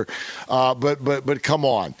this year. But come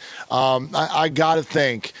on. I got to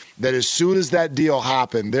think that as soon as that deal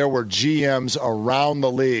happened, there were GMs around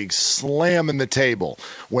the league slamming the table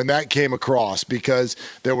when that came across, because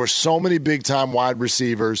there were so many big-time wide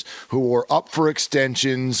receivers who were up for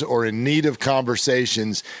extensions or in need of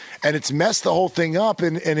conversations, and it's messed the whole thing up.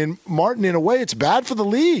 And in Martin, in a way, it's bad for the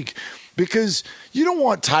league, because you don't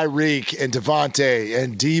want Tyreek and Devontae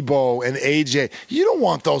and Debo and AJ. You don't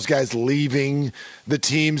want those guys leaving the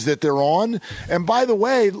teams that they're on. And by the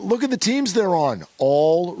way, look at the teams they're on.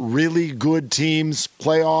 All really good teams,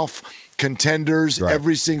 playoff contenders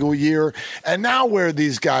every single year. And now where are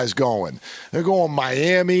these guys going? They're going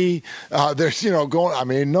Miami. They're going. I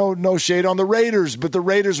mean, no shade on the Raiders, but the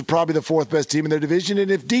Raiders are probably the fourth best team in their division.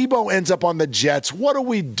 And if Debo ends up on the Jets, what are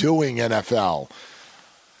we doing, NFL?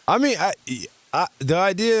 I mean, the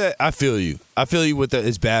idea, I feel you. I feel you with that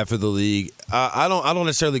is bad for the league. I don't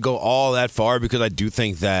necessarily go all that far, because I do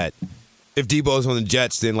think that if Debo's on the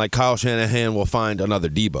Jets, then like Kyle Shanahan will find another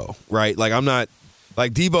Debo, right? Like, I'm not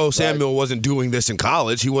like Debo Samuel wasn't doing this in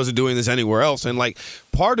college. He wasn't doing this anywhere else. And like,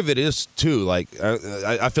 part of it is too, like,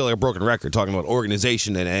 I feel like a broken record talking about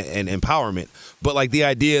organization and empowerment. But like, the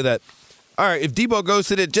idea that, all right, if Debo goes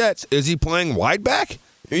to the Jets, is he playing wide back?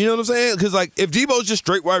 You know what I'm saying? Because like, if Debo's just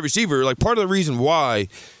straight wide receiver, like, part of the reason why,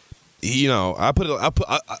 I put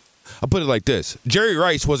it like this: Jerry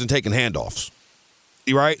Rice wasn't taking handoffs,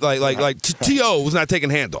 right? Like T.O. was not taking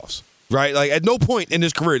handoffs, right? Like, at no point in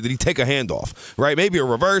his career did he take a handoff, right? Maybe a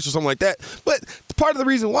reverse or something like that. But part of the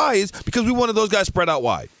reason why is because we wanted those guys spread out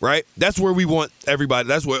wide, right? That's where we want everybody.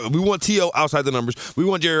 That's where we want T.O. outside the numbers. We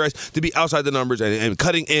want Jerry Rice to be outside the numbers and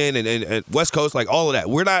cutting in and West Coast, like all of that.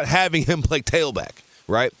 We're not having him play tailback.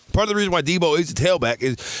 Right? Part of the reason why Debo is a tailback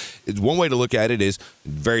is one way to look at it is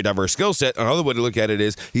very diverse skill set. Another way to look at it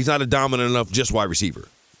is he's not a dominant enough just wide receiver,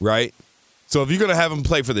 right? So if you're going to have him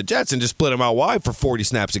play for the Jets and just split him out wide for 40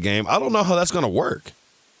 snaps a game, I don't know how that's going to work.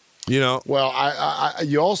 Well,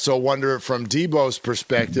 you also wonder from Debo's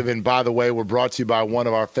perspective, and by the way, we're brought to you by one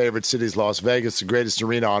of our favorite cities, Las Vegas, the greatest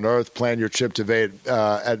arena on earth. Plan your trip to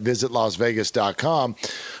at visitlasvegas.com.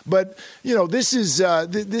 But, this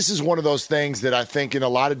is one of those things that I think in a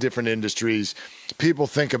lot of different industries people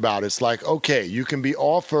think about. It's like, okay, you can be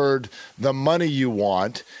offered the money you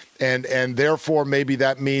want, and therefore maybe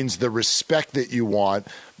that means the respect that you want,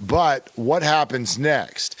 but what happens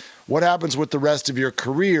next? What happens with the rest of your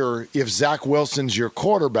career if Zach Wilson's your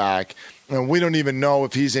quarterback and we don't even know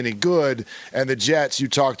if he's any good? And the Jets, you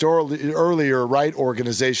talked earlier, right?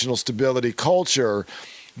 Organizational stability, culture.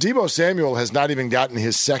 Deebo Samuel has not even gotten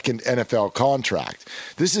his second NFL contract.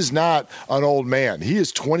 This is not an old man. He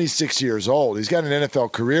is 26 years old. He's got an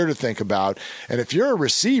NFL career to think about. And if you're a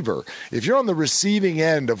receiver, if you're on the receiving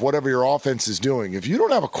end of whatever your offense is doing, if you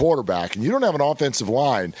don't have a quarterback and you don't have an offensive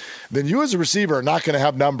line, then you as a receiver are not going to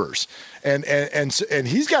have numbers. And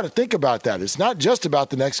he's got to think about that. It's not just about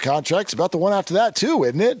the next contract. It's about the one after that too,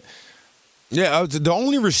 isn't it? Yeah, the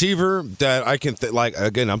only receiver that I can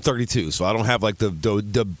again, I'm 32, so I don't have like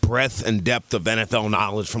the breadth and depth of NFL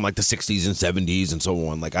knowledge from like the 60s and 70s and so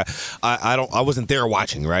on. Like I wasn't there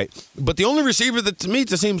watching, right? But the only receiver that to me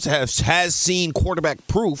just seems to has seen quarterback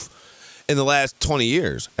proof in the last 20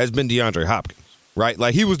 years has been DeAndre Hopkins, right?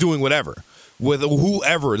 Like he was doing whatever with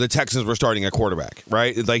whoever the Texans were starting at quarterback,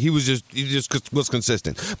 right? Like he just was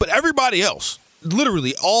consistent. But everybody else,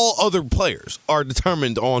 literally all other players, are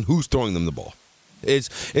determined on who's throwing them the ball.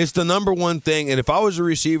 It's the number one thing. And if I was a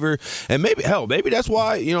receiver, and maybe that's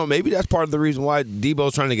why, maybe that's part of the reason why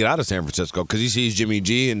Debo's trying to get out of San Francisco, because he sees Jimmy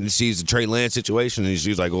G and he sees the Trey Lance situation, and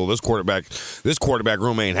he's like, well, this quarterback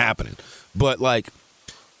room ain't happening. But like,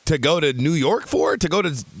 to go to New York for it, to go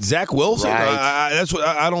to Zach Wilson, right. That's what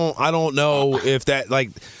I don't know if that, like,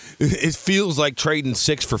 it feels like trading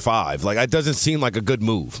 6 for 5. Like, it doesn't seem like a good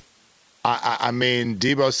move. I mean,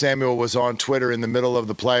 Deebo Samuel was on Twitter in the middle of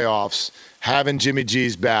the playoffs, having Jimmy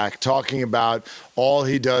G's back, talking about all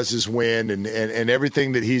he does is win and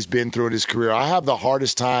everything that he's been through in his career. I have the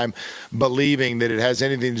hardest time believing that it has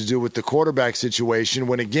anything to do with the quarterback situation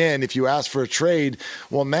when, again, if you ask for a trade,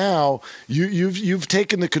 well, now you've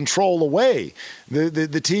taken the control away.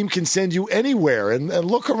 The team can send you anywhere. And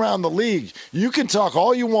look around the league. You can talk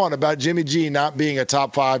all you want about Jimmy G not being a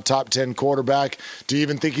top 5, top 10 quarterback. Do you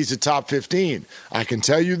even think he's a top 15? I can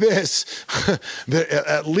tell you this, that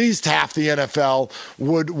at least half the NFL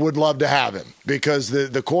would love to have him, because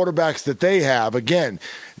the quarterbacks that they have, again,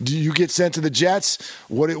 do you get sent to the Jets?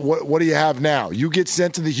 What do you have now? You get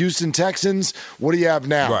sent to the Houston Texans? What do you have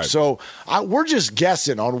now? Right. So we're just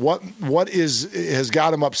guessing on what has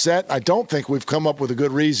got him upset. I don't think we've come up with a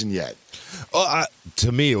good reason yet.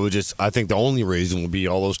 To me, it was just, I think the only reason would be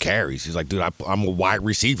all those carries. He's like, dude, I'm a wide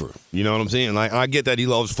receiver. You know what I'm saying? Like, I get that he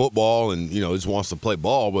loves football and, just wants to play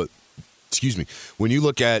ball, but excuse me, when you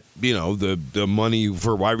look at, the money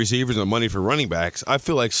for wide receivers and the money for running backs, I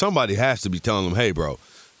feel like somebody has to be telling them, hey, bro,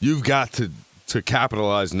 you've got to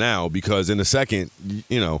capitalize now, because in a second,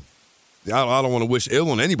 I don't want to wish ill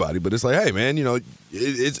on anybody, but it's like, hey, man,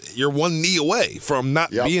 you're one knee away from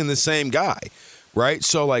not being the same guy, right?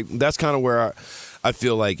 So, like, that's kind of where I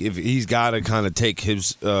feel like if he's got to kind of take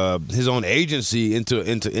his own agency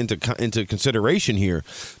into consideration here,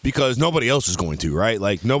 because nobody else is going to, right?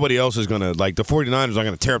 Like, nobody else is going to, like, the 49ers are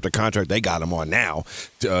going to tear up the contract they got him on now,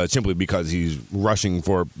 simply because he's rushing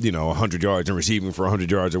for 100 yards and receiving for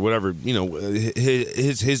 100 yards or whatever.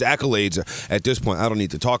 His accolades at this point, I don't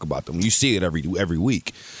need to talk about them. You see it every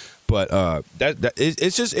week. But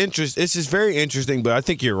it's just interesting. It's just very interesting. But I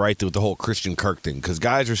think you're right with the whole Christian Kirk thing, because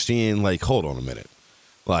guys are seeing, like, hold on a minute,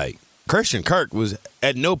 like, Christian Kirk was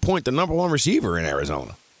at no point the number one receiver in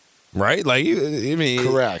Arizona, right? Like,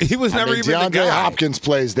 correct. He was never even the guy. DeAndre Hopkins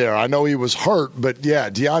plays there. I know he was hurt, but yeah,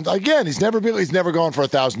 again, he's never gone for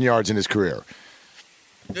 1,000 yards in his career.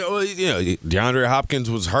 DeAndre Hopkins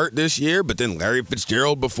was hurt this year, but then Larry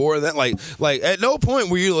Fitzgerald before that. Like at no point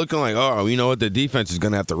were you looking like, oh, you know what, the defense is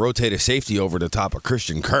going to have to rotate a safety over the top of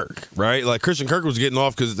Christian Kirk, right? Like, Christian Kirk was getting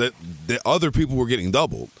off because the other people were getting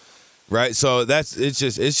doubled, right? So it's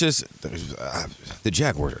just the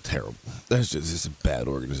Jaguars are terrible. It's a bad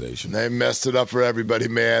organization. They messed it up for everybody,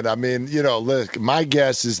 man. I mean, look, my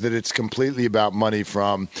guess is that it's completely about money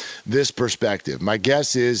from this perspective. My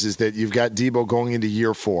guess is that you've got Deebo going into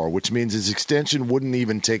year 4, which means his extension wouldn't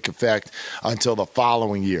even take effect until the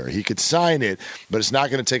following year. He could sign it, but it's not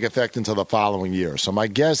going to take effect until the following year. So my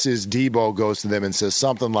guess is Deebo goes to them and says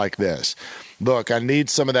something like this: look, I need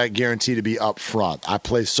some of that guarantee to be up front. I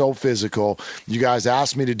play so physical. You guys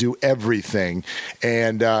asked me to do everything,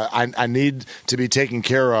 and I need to be taken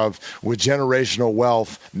care of with generational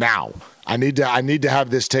wealth now. I need to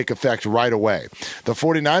have this take effect right away. The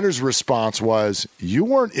 49ers' response was, you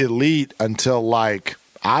weren't elite until, like,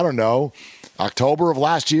 I don't know, October of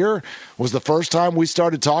last year was the first time we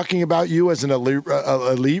started talking about you as an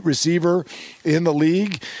elite receiver in the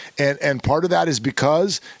league. And part of that is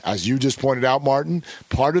because, as you just pointed out, Martin,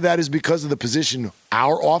 part of that is because of the position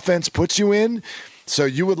our offense puts you in. So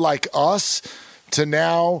you would like us to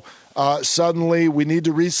now suddenly we need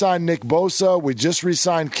to re-sign Nick Bosa. We just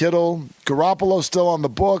re-signed Kittle. Garoppolo's still on the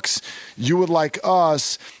books. You would like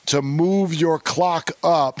us to move your clock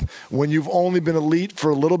up when you've only been elite for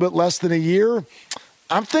a little bit less than a year?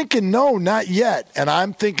 I'm thinking, no, not yet. And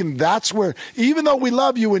I'm thinking that's where, even though we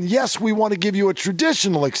love you and yes, we want to give you a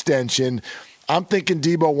traditional extension, I'm thinking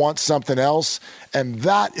Debo wants something else, and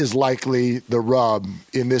that is likely the rub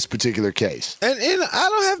in this particular case. And I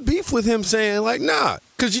don't have beef with him saying, like, nah,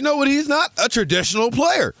 because you know what? He's not a traditional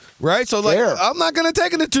player, right? So, like, I'm not going to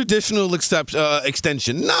take a traditional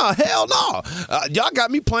extension. Nah, hell no. Y'all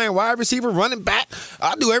got me playing wide receiver, running back.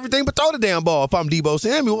 I'll do everything but throw the damn ball if I'm Debo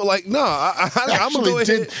Samuel. Like, no, I'm going to go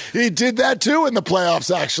ahead. He did that, too, in the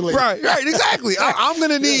playoffs, actually. Right, exactly. I'm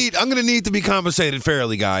going to need to be compensated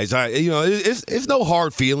fairly, guys. It's no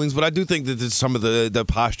hard feelings, but I do think that there's some of the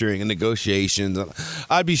posturing and negotiations.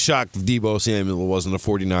 I'd be shocked if Debo Samuel wasn't a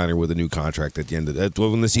 49er with a new contract at the end of that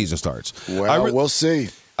when the season starts. Well, we'll see.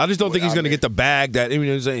 I just don't think he's going to get the bag that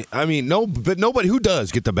but nobody who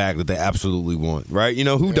does get the bag that they absolutely want, right? You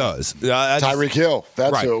know who does? Tyreek Hill.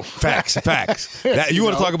 That's right. Who. Facts. You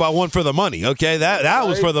want to talk about one for the money? Okay, that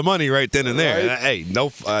was for the money right then and there. Right. Hey,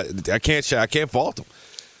 no, I can't fault him.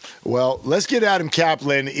 Well, let's get Adam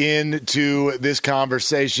Kaplan into this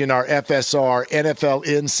conversation, our FSR NFL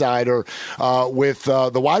Insider, with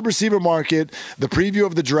the wide receiver market, the preview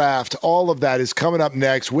of the draft. All of that is coming up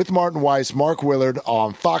next with Martin Weiss, Mark Willard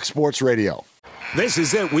on Fox Sports Radio. This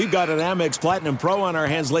is it. We've got an Amex Platinum Pro on our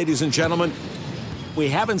hands, ladies and gentlemen. We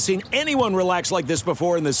haven't seen anyone relax like this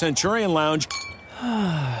before in the Centurion Lounge.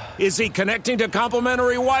 Is he connecting to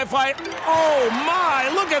complimentary Wi-Fi? Oh,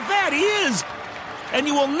 my. Look at that. He is. And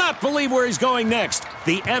you will not believe where he's going next.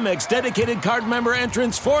 The Amex dedicated card member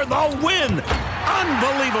entrance for the win.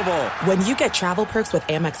 Unbelievable. When you get travel perks with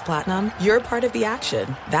Amex Platinum, you're part of the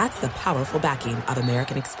action. That's the powerful backing of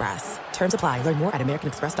American Express. Terms apply. Learn more at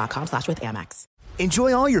americanexpress.com/withAmex.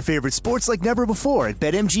 Enjoy all your favorite sports like never before at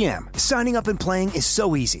BetMGM. Signing up and playing is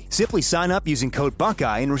so easy. Simply sign up using code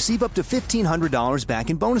Buckeye and receive up to $1,500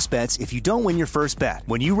 back in bonus bets if you don't win your first bet.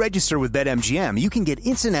 When you register with BetMGM, you can get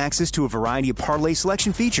instant access to a variety of parlay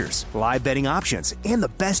selection features, live betting options, and the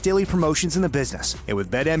best daily promotions in the business. And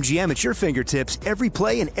with BetMGM at your fingertips, every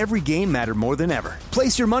play and every game matter more than ever.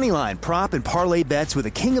 Place your moneyline, prop, and parlay bets with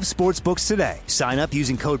the king of sportsbooks today. Sign up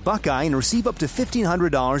using code Buckeye and receive up to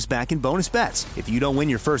 $1,500 back in bonus bets if you don't win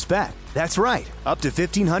your first bet. That's right, up to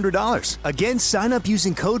 $1,500. Again, sign up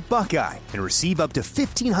using code Buckeye and receive up to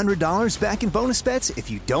 $1,500 back in bonus bets if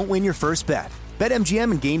you don't win your first bet.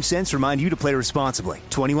 BetMGM and GameSense remind you to play responsibly.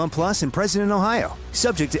 21 plus and present in Ohio.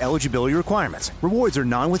 Subject to eligibility requirements. Rewards are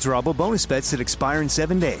non-withdrawable bonus bets that expire in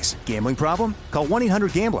 7 days. Gambling problem? Call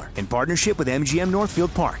 1-800-GAMBLER in partnership with MGM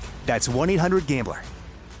Northfield Park. That's 1-800-GAMBLER.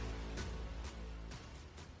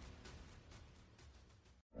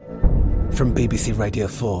 From BBC Radio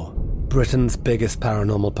 4, Britain's biggest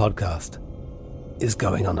paranormal podcast is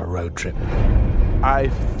going on a road trip. I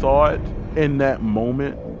thought in that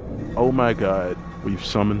moment, oh my God, we've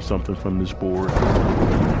summoned something from this board.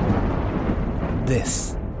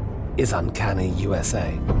 This is Uncanny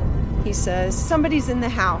USA. He says, somebody's in the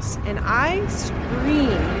house, and I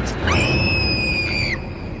screamed.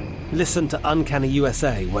 Listen to Uncanny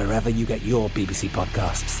USA wherever you get your BBC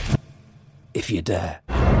podcasts, if you dare.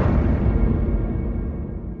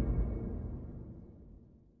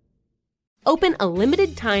 Open a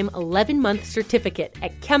limited-time 11-month certificate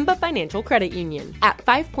at Kemba Financial Credit Union. At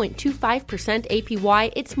 5.25%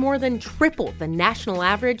 APY, it's more than triple the national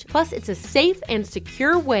average, plus it's a safe and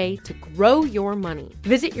secure way to grow your money.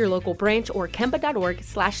 Visit your local branch or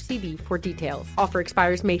kemba.org/CD for details. Offer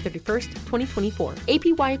expires May 31st, 2024.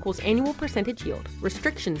 APY equals annual percentage yield.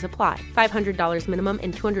 Restrictions apply. $500 minimum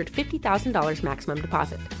and $250,000 maximum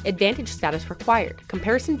deposit. Advantage status required.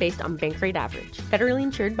 Comparison based on bank rate average. Federally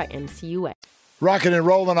insured by NCUA. Rocking and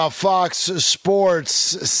rolling on Fox Sports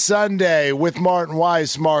Sunday with Martin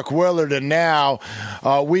Weiss, Mark Willard, and now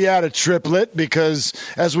we had a triplet because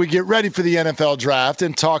as we get ready for the NFL draft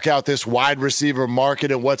and talk out this wide receiver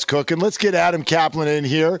market and what's cooking, let's get Adam Kaplan in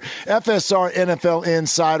here, FSR NFL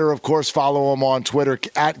Insider. Of course, follow him on Twitter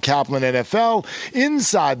at Kaplan NFL,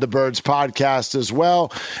 Inside the Birds podcast as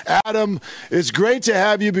well. Adam, it's great to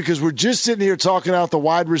have you because we're just sitting here talking out the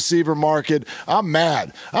wide receiver market. I'm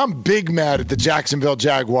mad. I'm big mad at the Jacksonville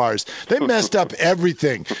Jaguars. They messed up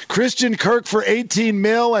everything. Christian Kirk for $18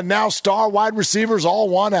 million, and now star wide receivers all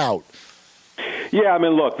one out. Yeah, I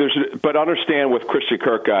mean, look, but understand with Christian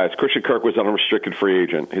Kirk, guys, Christian Kirk was an unrestricted free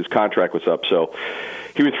agent. His contract was up, so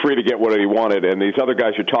he was free to get what he wanted. And these other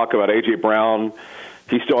guys you talk about, A.J. Brown,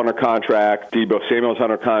 he's still under contract. Debo Samuel's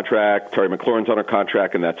under contract. Terry McLaurin's under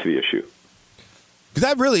contract, and that's the issue. Because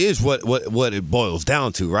that really is what it boils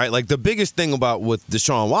down to, right? Like the biggest thing about with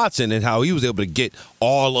Deshaun Watson and how he was able to get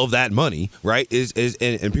all of that money, right? Is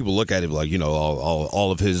and people look at it like, you know,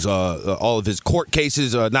 all of his court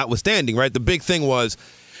cases notwithstanding, right? The big thing was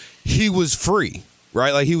he was free.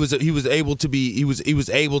 Right, like he was able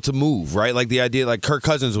to move. Right, like the idea, like Kirk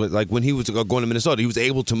Cousins, like when he was going to Minnesota, he was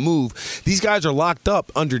able to move. These guys are locked up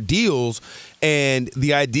under deals, and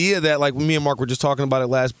the idea that, like me and Mark were just talking about it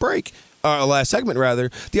last segment rather,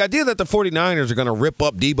 the idea that the 49ers are going to rip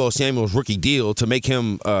up Deebo Samuel's rookie deal to make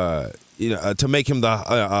him a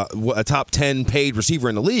top 10 paid receiver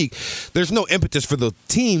in the league, there's no impetus for the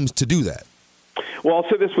teams to do that. Well, I'll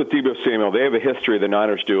say this with Deebo Samuel. They have a history, the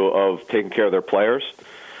Niners do, of taking care of their players.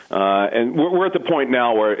 And we're at the point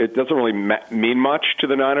now where it doesn't really mean much to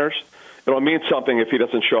the Niners. It'll mean something if he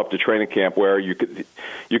doesn't show up to training camp where you could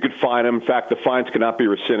fine him. In fact, the fines cannot be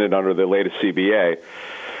rescinded under the latest CBA.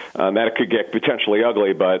 That could get potentially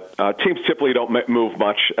ugly, but teams typically don't move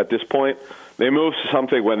much at this point. They move to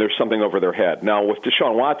something when there's something over their head. Now, with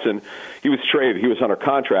Deshaun Watson, he was traded. He was under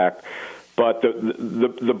contract. But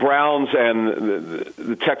the Browns and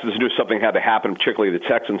the Texans knew something had to happen, particularly the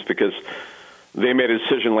Texans, because they made a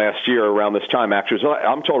decision last year around this time. Actually,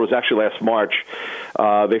 I'm told it was actually last March.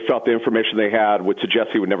 They felt the information they had would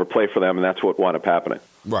suggest he would never play for them, and that's what wound up happening.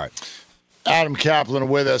 Right. Adam Kaplan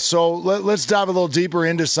with us. So let's dive a little deeper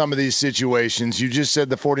into some of these situations. You just said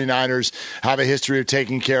the 49ers have a history of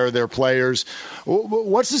taking care of their players.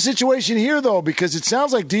 What's the situation here, though? Because it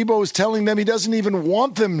sounds like Deebo is telling them he doesn't even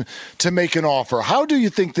want them to make an offer. How do you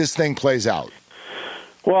think this thing plays out?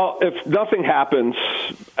 Well, if nothing happens,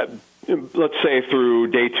 let's say through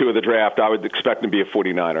day 2 of the draft, I would expect him to be a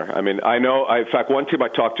 49er. I mean, in fact, one team I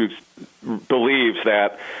talked to believes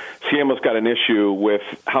that Samuel's got an issue with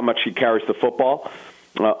how much he carries the football.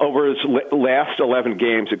 Over his last 11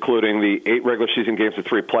 games, including the 8 regular season games and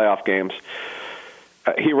 3 playoff games,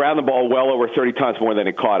 he ran the ball well over 30 times more than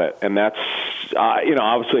he caught it. And that's,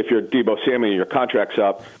 obviously if you're Deebo Samuel and your contract's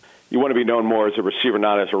up, you want to be known more as a receiver,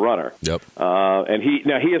 not as a runner. Yep. And he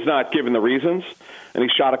has not given the reasons, and he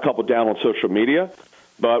shot a couple down on social media.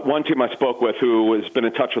 But one team I spoke with who has been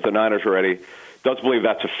in touch with the Niners already does believe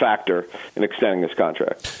that's a factor in extending his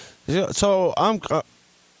contract. Yeah, so I'm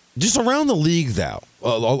just around the league, though.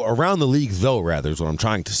 Rather, is what I'm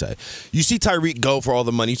trying to say. You see Tyreek go for all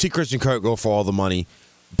the money. You see Christian Kirk go for all the money.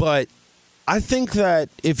 But I think that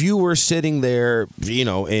if you were sitting there,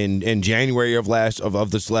 in January of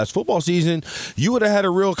this last football season, you would have had a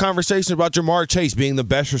real conversation about Jamar Chase being the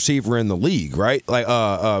best receiver in the league, right? Like,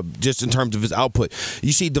 just in terms of his output.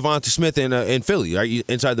 You see Devonta Smith in Philly, right?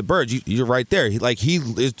 Inside the Birds, you're right there. He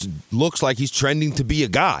looks like he's trending to be a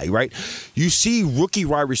guy, right? You see rookie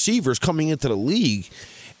wide receivers coming into the league.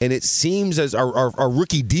 And it seems as our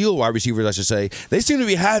rookie deal wide receivers, I should say, they seem to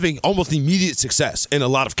be having almost immediate success in a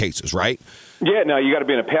lot of cases, right? Yeah, now you got to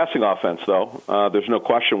be in a passing offense, though. There's no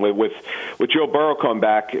question. With Joe Burrow coming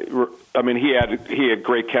back, I mean, he had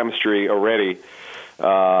great chemistry already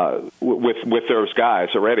with those guys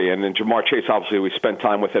already. And then Jamar Chase, obviously, we spent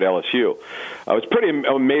time with at LSU. It was a pretty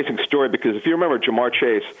amazing story because if you remember, Jamar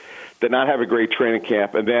Chase did not have a great training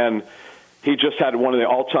camp, and then he just had one of the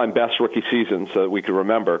all-time best rookie seasons that we could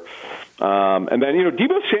remember. And then,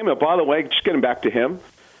 Deebo Samuel, by the way, just getting back to him,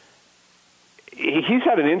 he's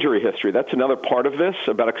had an injury history. That's another part of this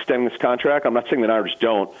about extending this contract. I'm not saying the Niners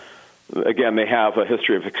don't. Again, they have a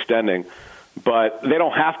history of extending, but they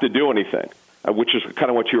don't have to do anything, which is kind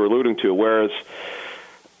of what you were alluding to, whereas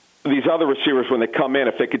these other receivers, when they come in,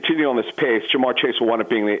 if they continue on this pace, Jamar Chase will wind up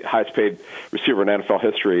being the highest-paid receiver in NFL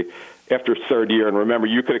history after his 3rd year. And remember,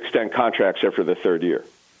 you could extend contracts after the 3rd year.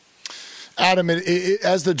 Adam,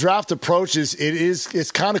 as the draft approaches,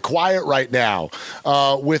 it's kind of quiet right now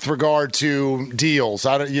with regard to deals.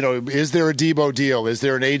 Is there a Deebo deal? Is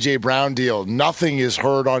there an A.J. Brown deal? Nothing is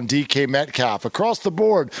heard on DK Metcalf. Across the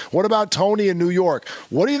board, what about Tony in New York?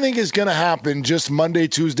 What do you think is going to happen just Monday,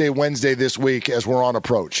 Tuesday, Wednesday this week as we're on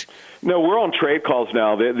approach? No, we're on trade calls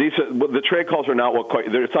now. The trade calls are not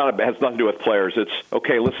it has nothing to do with players. It's,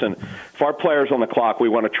 okay, listen, if our player's on the clock, we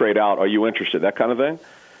want to trade out. Are you interested? That kind of thing.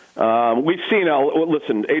 We've seen,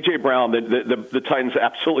 listen, A.J. Brown, the Titans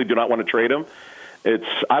absolutely do not want to trade him.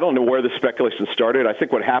 I don't know where the speculation started. I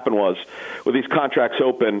think what happened was, with these contracts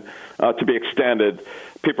open to be extended,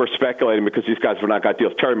 people are speculating because these guys have not got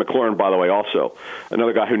deals. Terry McLaurin, by the way, also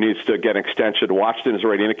another guy who needs to get an extension. Washington has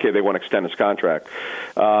already indicated they want to extend his contract.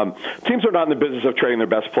 Teams are not in the business of trading their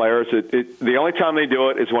best players. The only time they do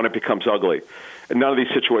it is when it becomes ugly. And none of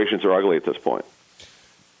these situations are ugly at this point.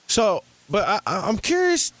 So, but I'm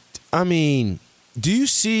curious, I mean, do you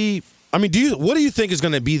see I mean, what do you think is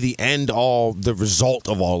going to be the result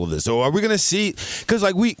of all of this? So are we going to see? Because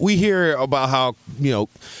like we hear about how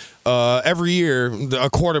every year a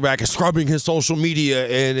quarterback is scrubbing his social media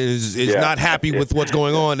and is not happy with what's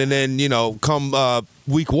going on, and then come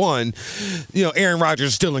week one, Aaron Rodgers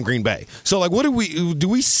is still in Green Bay. So like, what do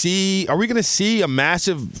we see? Are we going to see a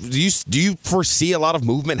massive? Do you foresee a lot of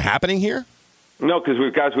movement happening here? No, because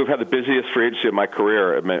we've had the busiest free agency of my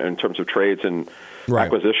career in terms of trades and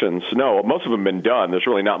acquisitions. No, most of them have been done. There's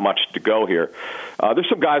really not much to go here. There's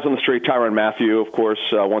some guys on the street. Tyrann Mathieu, of course,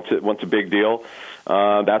 wants a big deal.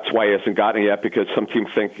 That's why he hasn't gotten it yet, because some teams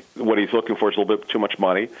think what he's looking for is a little bit too much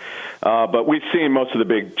money. But we've seen most of the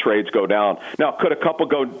big trades go down. Now, could a couple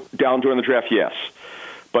go down during the draft? Yes.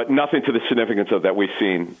 But nothing to the significance of that we've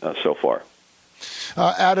seen so far.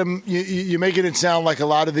 Adam, you're making it sound like a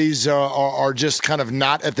lot of these are just kind of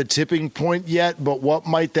not at the tipping point yet, but what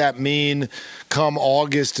might that mean come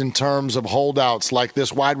August in terms of holdouts? Like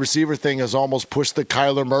this wide receiver thing has almost pushed the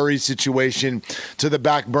Kyler Murray situation to the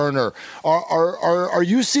back burner. Are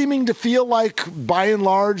you seeming to feel like, by and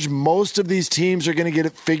large, most of these teams are going to get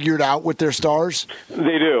it figured out with their stars?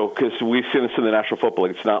 They do, because we've seen this in the National Football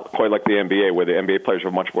League. It's not quite like the NBA, where the NBA players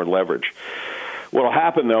have much more leverage. What will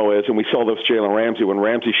happen, though, is, and we saw this Jalen Ramsey, when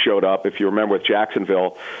Ramsey showed up, if you remember, with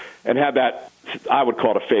Jacksonville, and had that, I would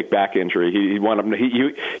call it a fake back injury. He wound up,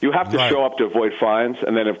 you have to show up to avoid fines,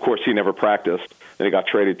 and then, of course, he never practiced, and he got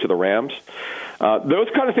traded to the Rams. Those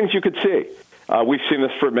kind of things you could see. We've seen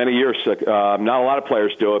this for many years. Not a lot of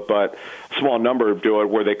players do it, but a small number do it,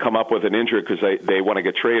 where they come up with an injury because they want to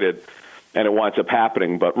get traded, and it winds up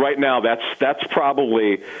happening. But right now, that's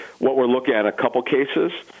probably what we're looking at in a couple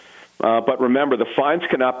cases. But remember, the fines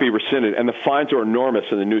cannot be rescinded, and the fines are enormous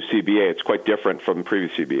in the new CBA. It's quite different from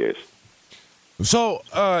previous CBAs. So,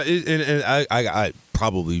 and I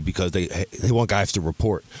probably because they want guys to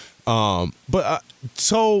report.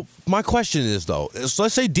 So my question is, though,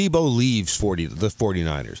 let's say Debo leaves the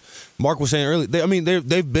 49ers. Mark was saying earlier,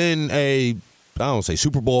 they've been I don't say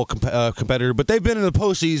Super Bowl competitor, but they've been in the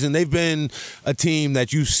postseason. They've been a team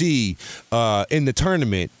that you see in the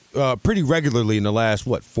tournament pretty regularly in the last,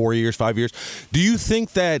 5 years? Do you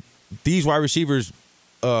think that these wide receivers,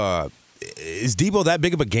 is Debo that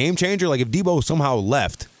big of a game changer? Like, if Debo somehow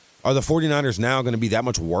left, are the 49ers now going to be that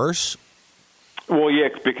much worse? Well, yeah,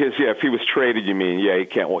 because, if he was traded, you mean, he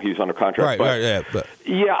can't. Well, he's under contract.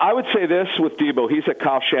 Yeah, I would say this with Debo. He's a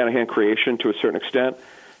Kyle Shanahan creation to a certain extent.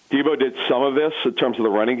 Debo did some of this in terms of the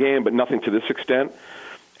running game, but nothing to this extent.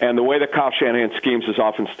 And the way that Kyle Shanahan schemes his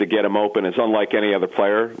offense to get him open is unlike any other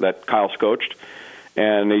player that Kyle's coached.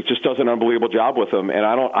 And he just does an unbelievable job with him. And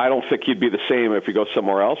I don't think he'd be the same if he goes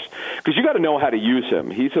somewhere else, because you got to know how to use him.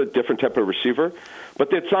 He's a different type of receiver,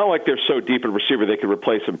 but it's not like they're so deep in receiver they could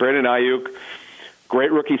replace him. Brandon Ayuk,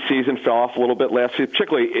 great rookie season, fell off a little bit last season,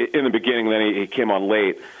 particularly in the beginning. Then he came on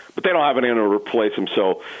late, but they don't have anyone to replace him.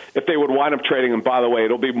 So if they would wind up trading him, by the way,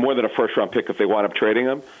 it'll be more than a first-round pick if they wind up trading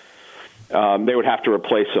him. They would have to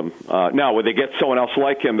replace him. Now, would they get someone else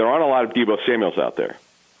like him? There aren't a lot of Deebo Samuels out there.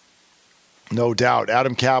 No doubt.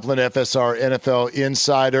 Adam Kaplan, FSR NFL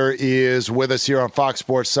Insider, is with us here on Fox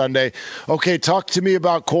Sports Sunday. Okay, talk to me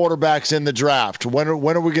about quarterbacks in the draft. When are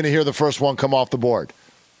we going to hear the first one come off the board?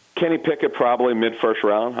 Kenny Pickett, probably mid-first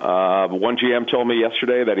round. One GM told me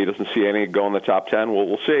yesterday that he doesn't see any go in the top 10.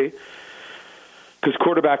 We'll see. Because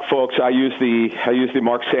quarterback folks, I use the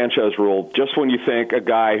Mark Sanchez rule. Just when you think a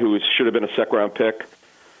guy who should have been a second-round pick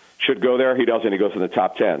should go there, he doesn't. He goes in the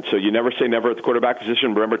top 10. So you never say never at the quarterback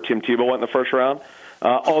position. Remember, Tim Tebow went in the first round.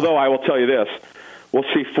 Although I will tell you this, we'll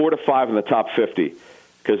see 4 to 5 in the top 50,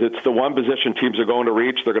 because it's the one position teams are going to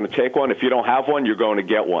reach. They're going to take one. If you don't have one, you're going to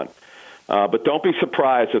get one. But don't be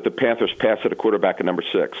surprised if the Panthers pass at a quarterback at number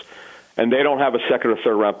 6, and they don't have a second or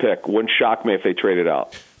third round pick. Wouldn't shock me if they traded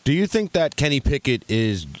out. Do you think that Kenny Pickett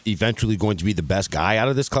is eventually going to be the best guy out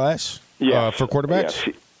of this class for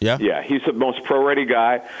quarterbacks? Yes. Yeah, he's the most pro-ready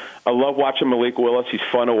guy. I love watching Malik Willis. He's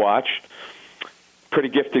fun to watch. Pretty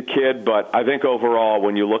gifted kid, but I think overall,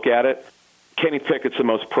 when you look at it, Kenny Pickett's the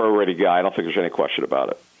most pro-ready guy. I don't think there's any question about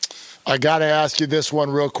it. I got to ask you this one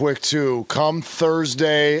real quick, too. Come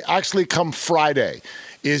Friday,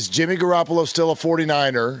 is Jimmy Garoppolo still a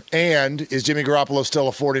 49er, and is Jimmy Garoppolo still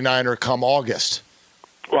a 49er come August?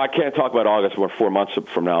 Well, I can't talk about August. We're 4 months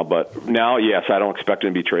from now. But now, yes, I don't expect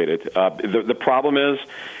him to be traded. The problem is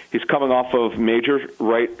he's coming off of major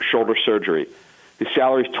right shoulder surgery. His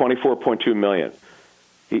salary is $24.2 million.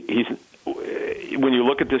 When you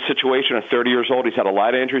look at this situation at 30 years old, he's had a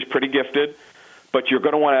lot of injuries, pretty gifted. But you're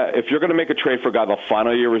going to want to, if you're going to make a trade for a guy the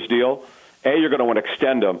final year of his deal, you're going to want to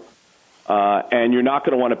extend him. and you're not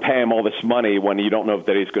going to want to pay him all this money when you don't know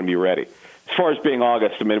that he's going to be ready. As far as being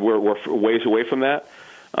August, I mean, we're ways away from that.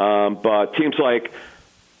 But teams like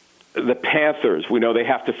the Panthers, we know they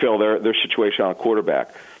have to fill their situation on a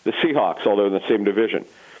quarterback. The Seahawks, although in the same division,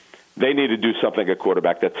 they need to do something at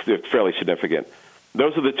quarterback that's fairly significant.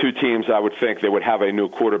 Those are the two teams I would think they would have a new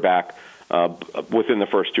quarterback within the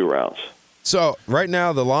first 2 rounds. So right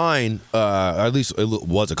now the line, at least it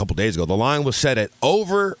was a couple days ago, the line was set at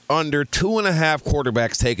under 2.5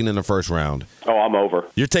 quarterbacks taken in the first round. Oh, I'm over.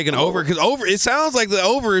 You're taking over because over. It sounds like the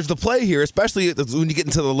over is the play here, especially when you get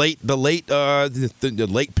into the late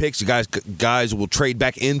picks. You guys will trade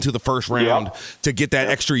back into the first round to get that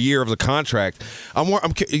extra year of the contract.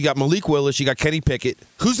 You got Malik Willis, you got Kenny Pickett.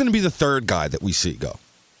 Who's going to be the third guy that we see go?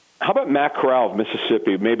 How about Matt Corral of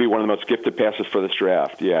Mississippi? Maybe one of the most gifted passes for this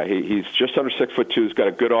draft. Yeah, he's just under 6'2". He's got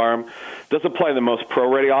a good arm. Doesn't play the most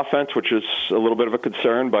pro-ready offense, which is a little bit of a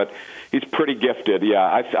concern, but he's pretty gifted.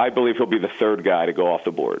 Yeah, I believe he'll be the third guy to go off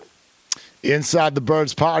the board. Inside the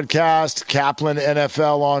Birds podcast, Kaplan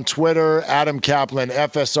NFL on Twitter, Adam Kaplan,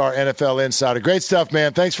 FSR NFL Insider. Great stuff,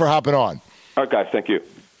 man. Thanks for hopping on. All right, guys. Thank you.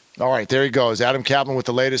 All right, there he goes. Adam Kaplan with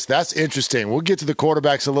the latest. That's interesting. We'll get to the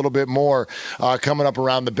quarterbacks a little bit more coming up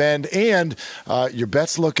around the bend. And your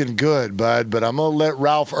bet's looking good, bud. But I'm going to let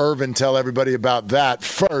Ralph Irvin tell everybody about that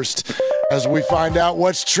first as we find out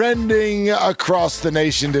what's trending across the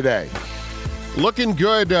nation today. Looking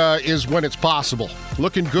good is when it's possible.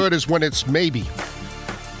 Looking good is when it's maybe.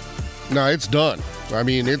 No, it's done. I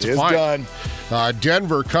mean, it's fine. Done.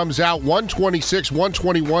 Denver comes out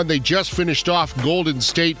 126-121. They just finished off Golden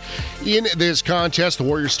State in this contest. The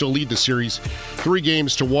Warriors still lead the series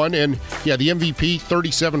 3-1. And, yeah, the MVP,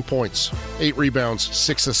 37 points, 8 rebounds,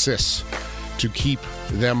 6 assists to keep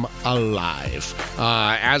them alive.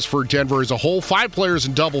 As for Denver as a whole, 5 players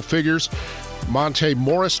in double figures. Monte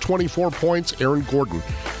Morris, 24 points. Aaron Gordon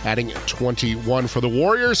adding 21 for the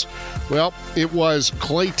Warriors. Well, it was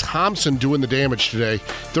Klay Thompson doing the damage today.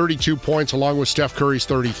 32 points along with Steph Curry's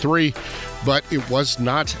 33. But it was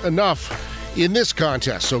not enough in this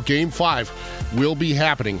contest. So Game 5 will be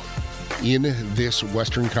happening in this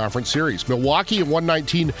Western Conference Series. Milwaukee, a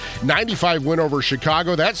 119-95 win over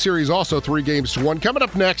Chicago. That series also 3-1. Coming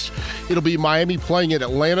up next, it'll be Miami playing at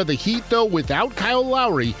Atlanta. The Heat, though, without Kyle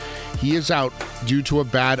Lowry, he is out due to a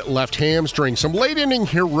bad left hamstring. Some late-inning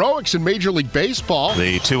heroics in Major League Baseball.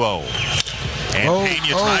 The 2-0. And Pena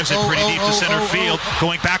drives it pretty deep to center field.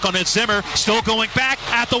 Going back on it, Zimmer. Still going back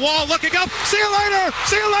at the wall. Looking up. See you later.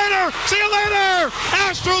 See you later. See you later.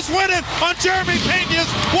 Astros win it on Jeremy Pena's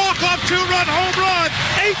walk-off 2-run home run.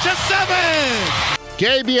 8-7.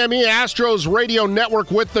 KBME Astros Radio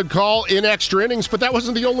Network with the call in extra innings, but that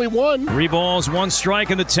wasn't the only one. 3 balls, 1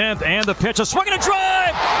 strike in the 10th, and the pitch. A swing and a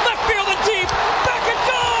drive. Left field and deep. Back it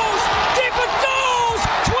goes. Deep it goes.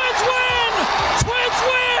 Twins win. Twins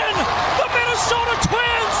win. The Minnesota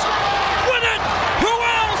Twins win it. Who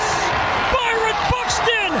else? Byron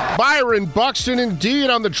Buxton. Byron Buxton indeed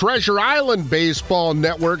on the Treasure Island Baseball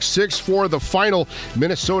Network. 6-4 the final.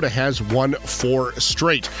 Minnesota has won 4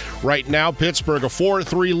 straight. Right now, Pittsburgh a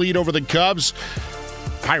 4-3 lead over the Cubs.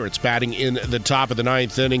 Pirates batting in the top of the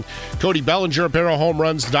 9th inning. Cody Bellinger, a pair of home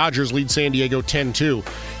runs. Dodgers lead San Diego 10-2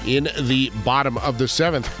 in the bottom of the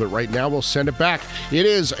 7th. But right now, we'll send it back. It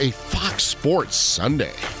is a Fox Sports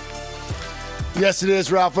Sunday. Yes, it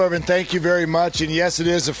is, Ralph Irvin. Thank you very much. And yes, it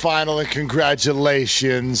is a final, and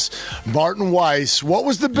congratulations. Martin Weiss, what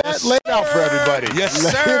was the bet? Yes, lay it out for everybody. Yes,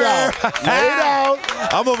 lay sir. It out. Lay it out.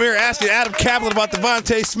 I'm over here asking Adam Kaplan about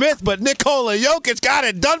Devontae Smith, but Nikola Jokic got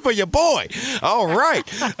it done for your boy. All right.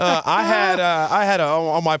 I had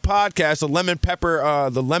on my podcast, the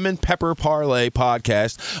Lemon Pepper Parlay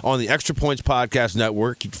podcast on the Extra Points Podcast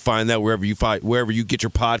Network. You can find that wherever you get your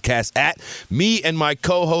podcast at. Me and my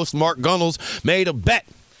co-host, Mark Gunnels, made a bet,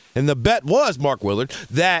 and the bet was, Mark Willard,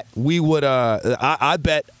 that we would I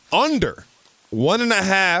bet under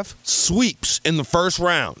 1.5 sweeps in the first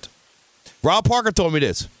round. Rob Parker told me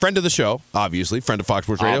this, friend of the show, obviously, friend of Fox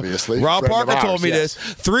Sports Radio. Obviously, Rob Parker told me yes.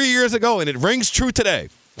 this 3 years ago, and it rings true today.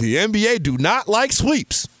 The NBA do not like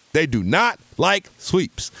sweeps. They do not like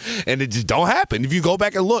sweeps. And it just don't happen if you go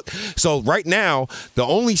back and look. So right now, the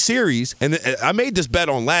only series, and I made this bet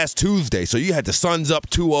on last Tuesday, so you had the Suns up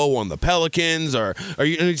 2-0 on the Pelicans, all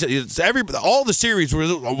the series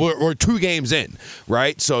were 2 games in,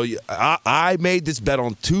 right? So I made this bet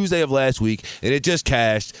on Tuesday of last week, and it just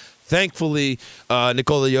cashed. Thankfully,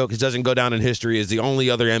 Nikola Jokic doesn't go down in history as the only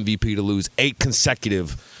other MVP to lose 8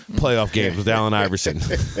 consecutive playoff games with Allen Iverson.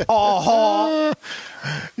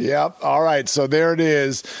 Yep. All right. So there it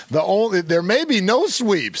is. There may be no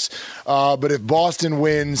sweeps, but if Boston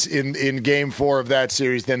wins in Game 4 of that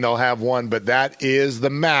series, then they'll have one. But that is the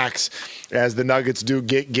max, as the Nuggets do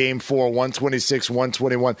get Game 4,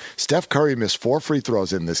 126-121. Steph Curry missed 4 free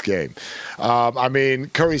throws in this game.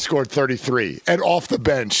 Curry scored 33, and off the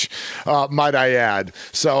bench, might I add.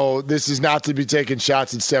 So this is not to be taking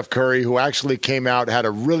shots at Steph Curry, who actually came out, had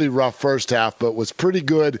a really rough first half, but was pretty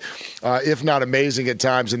good, if not amazing at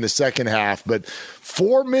times in the second half. But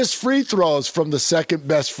 4 missed free throws from the second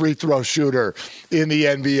best free throw shooter in the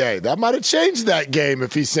NBA. That might have changed that game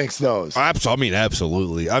if he sinks those. Absolutely.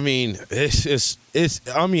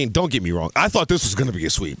 Don't get me wrong. I thought this was going to be a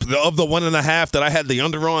sweep. Of the 1.5 that I had the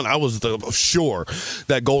under on, I was sure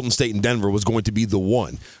that Golden State and Denver was going to be the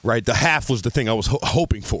one, right? The half was the thing I was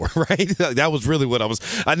hoping for, right? That was really what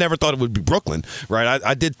I never thought it would be Brooklyn, right?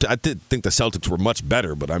 I did think the Celtics were much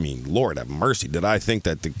better, but Lord have mercy. Did I think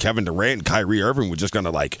that Kevin Durant and Kyrie Irving were just going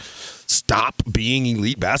to stop being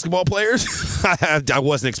elite basketball players? I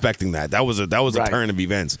wasn't expecting that. That was a turn of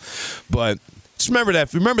events. But just remember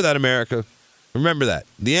that, America. Remember that.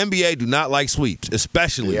 The NBA do not like sweeps,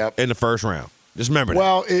 especially in the first round. Just remember that.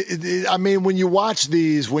 Well, when you watch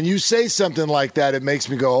these, when you say something like that, it makes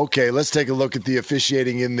me go, okay, let's take a look at the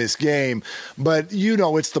officiating in this game. But,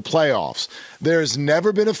 it's the playoffs. There's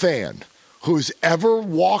never been a fan who's ever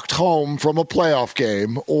walked home from a playoff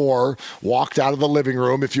game or walked out of the living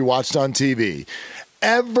room if you watched on TV,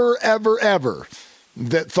 ever,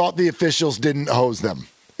 that thought the officials didn't hose them.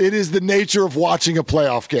 It is the nature of watching a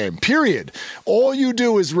playoff game, period. All you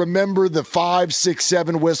do is remember the 5, 6,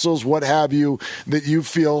 7 whistles, what have you, that you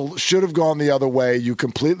feel should have gone the other way. You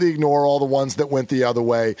completely ignore all the ones that went the other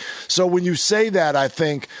way. So when you say that, I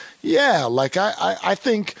think, I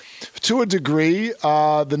think to a degree,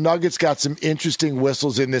 the Nuggets got some interesting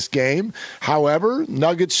whistles in this game. However,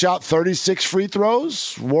 Nuggets shot 36 free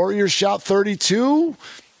throws. Warriors shot 32.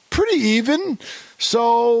 Pretty even.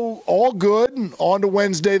 So all good. On to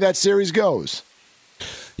Wednesday, that series goes.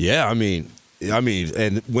 Yeah,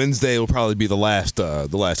 and Wednesday will probably be the last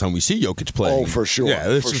time we see Jokic play. Oh, for sure. Yeah,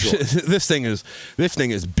 this thing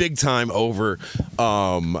is big time over.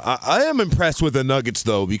 I am impressed with the Nuggets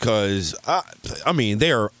though, because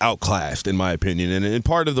they are outclassed in my opinion, and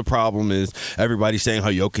part of the problem is everybody's saying how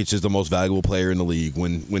Jokic is the most valuable player in the league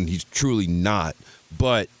when he's truly not.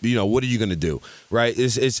 But, what are you going to do, right?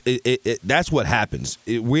 That's what happens.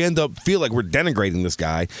 We end up feel like we're denigrating this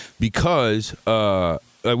guy because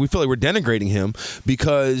we feel like we're denigrating him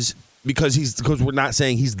because we're not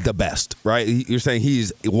saying he's the best, right? You're saying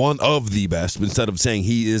he's one of the best instead of saying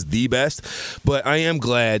he is the best. But I am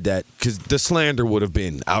glad that, because the slander would have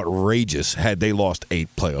been outrageous had they lost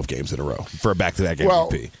 8 playoff games in a row for a back-to-back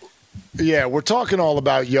MVP. Yeah, we're talking all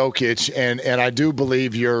about Jokic, and I do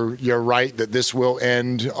believe you're right that this will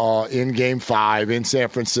end in Game 5 in San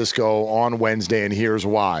Francisco on Wednesday, and here's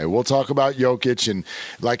why. We'll talk about Jokic, and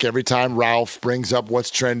like every time Ralph brings up what's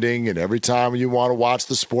trending, and every time you want to watch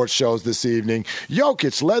the sports shows this evening,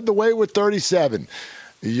 Jokic led the way with 37.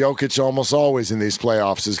 Jokic almost always in these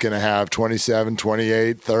playoffs is going to have 27,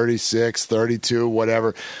 28, 36, 32,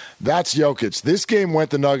 whatever. That's Jokic. This game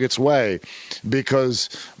went the Nuggets' way because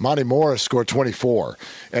Monty Morris scored 24,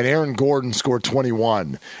 and Aaron Gordon scored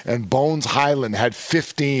 21, and Bones Highland had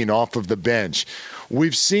 15 off of the bench.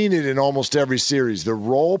 We've seen it in almost every series. The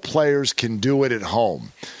role players can do it at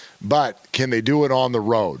home, but can they do it on the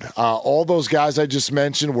road? All those guys I just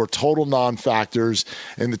mentioned were total non-factors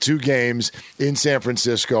in the 2 games in San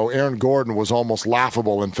Francisco. Aaron Gordon was almost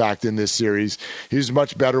laughable, in fact, in this series. He's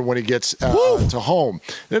much better when he gets to home.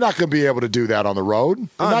 They're not going to be able to do that on the road.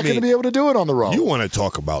 They're not going to be able to do it on the road. You want to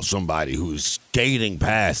talk about somebody who's skating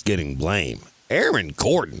past getting blame. Aaron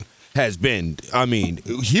Gordon has been,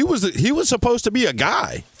 he was supposed to be a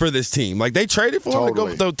guy for this team. Like, they traded for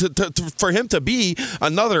him for him to be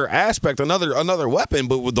another aspect, another weapon.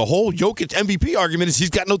 But with the whole Jokic MVP argument is he's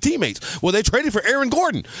got no teammates. Well, they traded for Aaron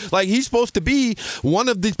Gordon. Like, he's supposed to be one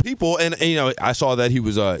of these people. And I saw that he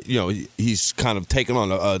was, he's kind of taken on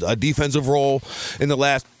a defensive role in the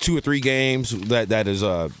last 2 or 3 games. That is,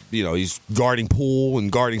 he's guarding Poole and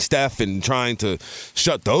guarding Steph and trying to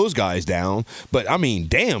shut those guys down. But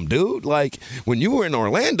damn, dude. Like, when you were in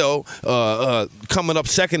Orlando, coming up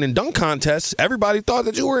second in dunk contests, everybody thought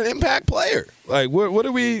that you were an impact player. Like,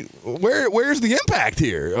 where's the impact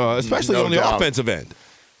here, especially on the offensive end?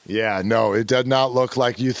 Yeah, no, it did not look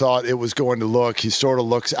like you thought it was going to look. He sort of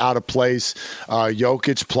looks out of place.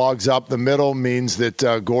 Jokic plugs up the middle, means that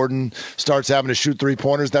Gordon starts having to shoot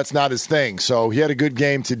three-pointers. That's not his thing. So he had a good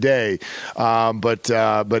game today, but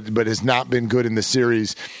has not been good in the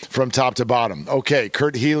series from top to bottom. Okay,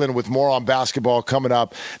 Kurt Helin with more on basketball coming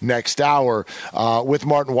up next hour with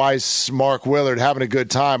Martin Weiss, Mark Willard, having a good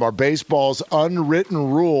time. Are baseball's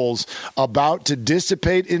unwritten rules about to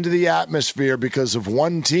dissipate into the atmosphere because of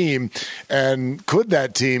one team, and could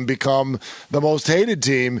that team become the most hated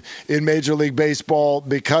team in Major League Baseball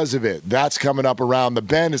because of it? That's coming up around the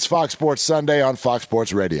bend. It's Fox Sports Sunday on Fox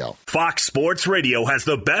Sports Radio. Fox Sports Radio has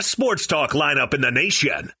the best sports talk lineup in the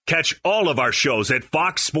nation. Catch all of our shows at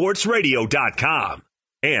foxsportsradio.com.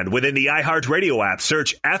 And within the iHeartRadio app,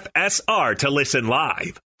 search FSR to listen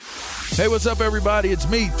live. Hey, what's up, everybody? It's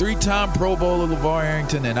me, three-time Pro Bowler LeVar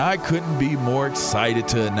Arrington, and I couldn't be more excited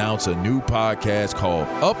to announce a new podcast called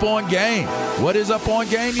Up On Game. What is Up On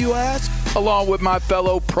Game, you ask? Along with my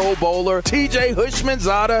fellow Pro Bowler, TJ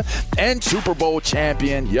Houshmandzadeh, and Super Bowl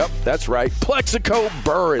champion, yep, that's right, Plexico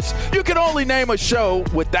Burress. You can only name a show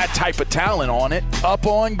with that type of talent on it. Up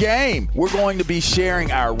On Game. We're going to be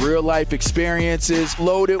sharing our real-life experiences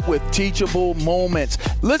loaded with teachable moments.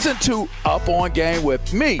 Listen to Up On Game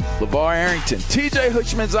with me, LeVar Arrington, TJ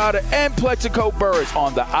Houshmandzadeh, and Plexico Burress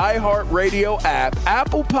on the iHeartRadio app,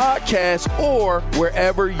 Apple Podcasts, or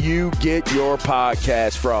wherever you get your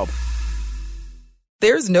podcasts from.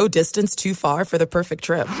 There's no distance too far for the perfect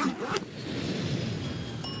trip.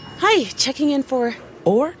 Hi, checking in for...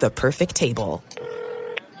 Or the perfect table.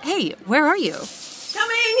 Hey, where are you?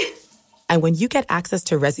 Coming! And when you get access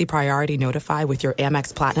to Resi Priority Notify with your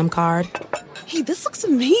Amex Platinum card... Hey, this looks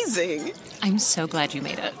amazing. I'm so glad you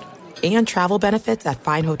made it. And travel benefits at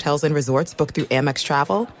fine hotels and resorts booked through Amex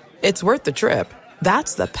Travel, it's worth the trip.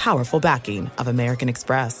 That's the powerful backing of American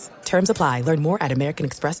Express. Terms apply. Learn more at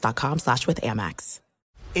americanexpress.com/withAmex.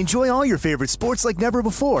 Enjoy all your favorite sports like never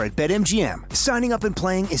before at BetMGM. Signing up and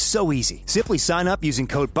playing is so easy. Simply sign up using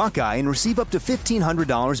code Buckeye and receive up to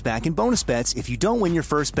 $1,500 back in bonus bets if you don't win your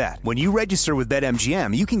first bet. When you register with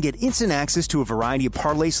BetMGM, you can get instant access to a variety of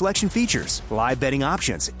parlay selection features, live betting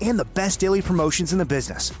options, and the best daily promotions in the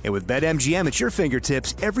business. And with BetMGM at your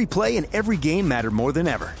fingertips, every play and every game matter more than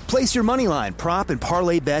ever. Place your moneyline, prop, and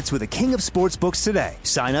parlay bets with the king of sportsbooks today.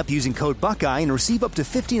 Sign up using code Buckeye and receive up to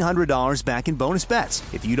 $1,500 back in bonus bets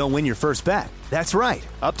if you don't win your first bet. That's right,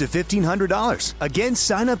 up to $1,500. Again,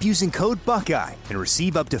 sign up using code Buckeye and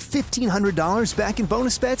receive up to $1,500 back in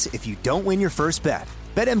bonus bets if you don't win your first bet.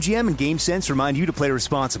 BetMGM and GameSense remind you to play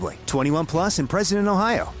responsibly. 21 plus and present in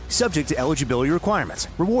Ohio. Subject to eligibility requirements.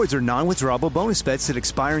 Rewards are non-withdrawable bonus bets that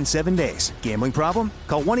expire in 7 days. Gambling problem?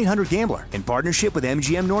 Call 1-800-GAMBLER in partnership with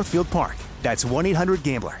MGM Northfield Park. That's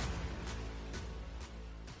 1-800-GAMBLER.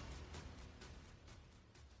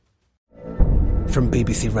 From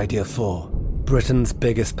BBC Radio 4, Britain's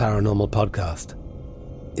biggest paranormal podcast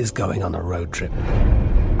is going on a road trip.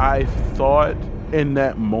 I thought in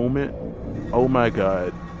that moment, oh my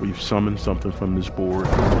God, we've summoned something from this board.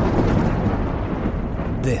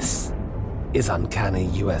 This is Uncanny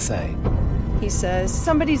USA. He says,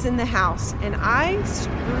 somebody's in the house, and I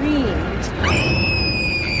screamed.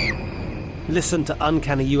 Listen to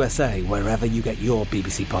Uncanny USA wherever you get your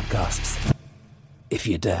BBC podcasts, if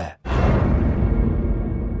you dare.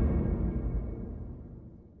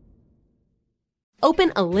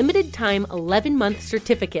 Open a limited-time 11-month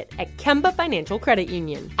certificate at Kemba Financial Credit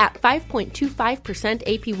Union. At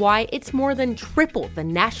 5.25% APY, it's more than triple the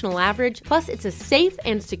national average, plus it's a safe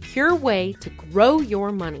and secure way to grow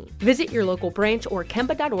your money. Visit your local branch or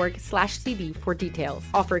kemba.org/cb for details.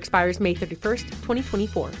 Offer expires May 31st,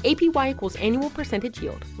 2024. APY equals annual percentage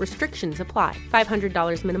yield. Restrictions apply.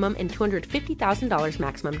 $500 minimum and $250,000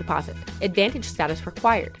 maximum deposit. Advantage status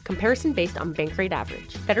required. Comparison based on bank rate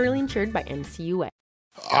average. Federally insured by NCUA.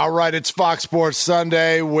 All right, it's Fox Sports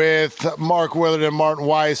Sunday with Mark Willard and Martin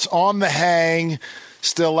Weiss on the hang.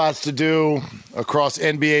 Still lots to do across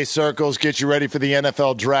NBA circles. Get you ready for the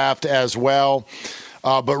NFL draft as well.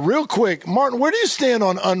 But real quick, Martin, where do you stand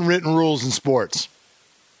on unwritten rules in sports?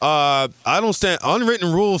 I don't stand.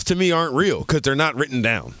 Unwritten rules to me aren't real because they're not written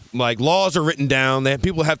down. Like, laws are written down.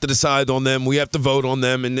 People have to decide on them. We have to vote on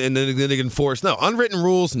them, and then they can enforce. No, unwritten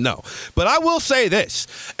rules, no. But I will say this.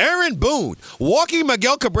 Aaron Boone walking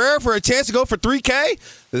Miguel Cabrera for a chance to go for $3K,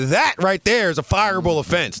 that right there is a fireable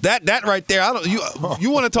offense. That right there,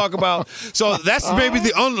 you want to talk about. So that's maybe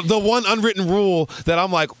the one unwritten rule that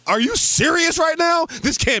I'm like, are you serious right now?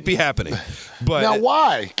 This can't be happening. But now,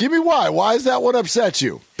 why? Give me why. Why is that what upsets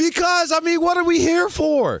you? Because, I mean, what are we here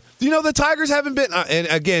for? You know, the Tigers haven't been, and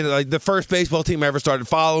again, saying, like, the first baseball team I ever started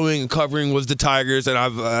following and covering was the Tigers, and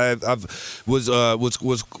was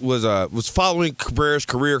following Cabrera's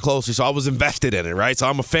career closely, so I was invested in it, right? So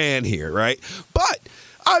I'm a fan here, right? But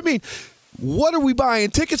I mean, what are we buying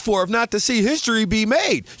tickets for if not to see history be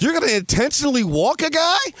made? You're going to intentionally walk a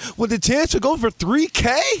guy with a chance to go for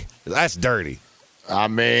 $3K? That's dirty. I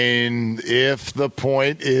mean, if the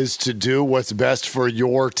point is to do what's best for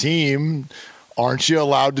your team, aren't you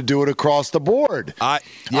allowed to do it across the board?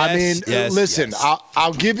 Listen,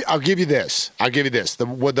 I'll give you this.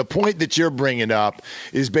 The point that you're bringing up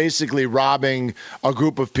is basically robbing a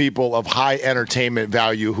group of people of high entertainment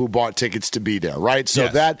value who bought tickets to be there, right? So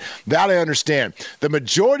that I understand. The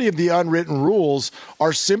majority of the unwritten rules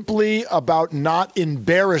are simply about not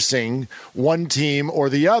embarrassing one team or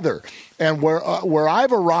the other. And where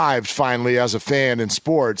I've arrived finally as a fan in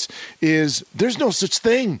sports is there's no such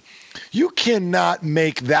thing. You cannot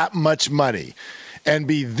make that much money and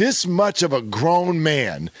be this much of a grown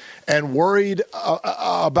man and worried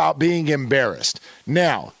about being embarrassed.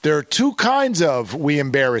 Now, there are two kinds of we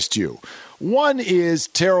embarrassed you. One is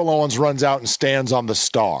Terrell Owens runs out and stands on the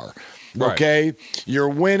star. Right. Okay? You're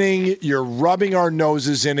winning. You're rubbing our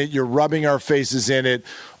noses in it. You're rubbing our faces in it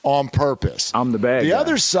on purpose. I'm the bad guy.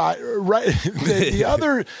 Other side, right?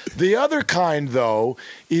 The other kind, though,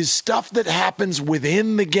 is stuff that happens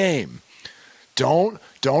within the game. Don't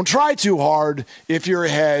try too hard if you're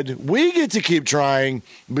ahead. We get to keep trying,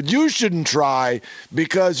 but you shouldn't try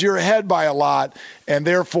because you're ahead by a lot, and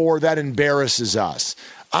therefore that embarrasses us.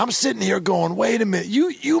 I'm sitting here going, wait a minute,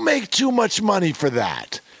 you make too much money for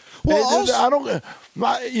that. Well,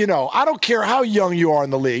 I don't care how young you are in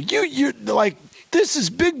the league. You're like, this is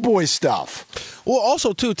big boy stuff. Well,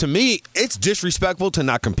 also, too, to me, it's disrespectful to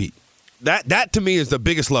not compete. That to me is the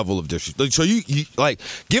biggest level of disrespect. So you like,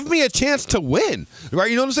 give me a chance to win,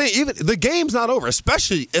 right? You know what I'm saying? Even the game's not over,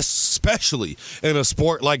 especially in a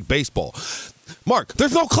sport like baseball. Mark,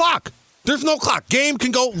 there's no clock. There's no clock. Game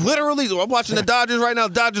can go literally. I'm watching the Dodgers right now.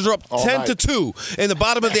 The Dodgers are up 10-2 in the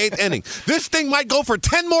bottom of the 8th inning. This thing might go for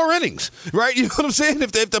 10 more innings, right? You know what I'm saying?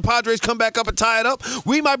 If the Padres come back up and tie it up,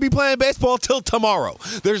 we might be playing baseball till tomorrow.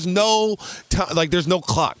 There's no there's no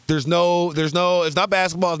clock. There's no. It's not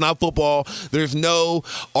basketball. It's not football. There's no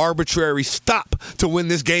arbitrary stop to when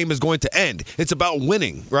this game is going to end. It's about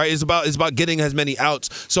winning, right? It's about getting as many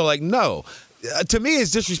outs. So no. To me,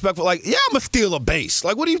 it's disrespectful. Like, yeah, I'm going to steal a base.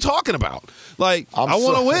 Like, what are you talking about? Like, I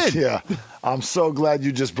want to win. Yeah. I'm so glad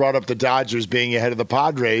you just brought up the Dodgers being ahead of the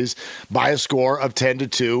Padres by a score of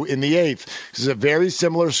 10-2 in the 8th. This is a very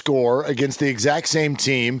similar score against the exact same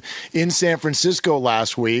team in San Francisco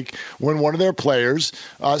last week when one of their players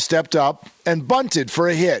stepped up and bunted for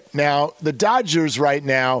a hit. Now, the Dodgers right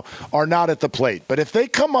now are not at the plate, but if they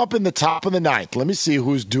come up in the top of the 9th, let me see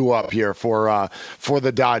who's due up here for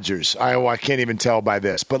the Dodgers. I can't even tell by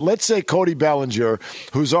this, but let's say Cody Bellinger,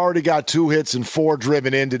 who's already got 2 hits and 4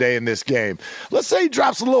 driven in today in this game. Let's say he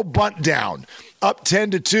drops a little bunt down, up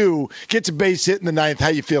 10-2, gets a base hit in the 9th. How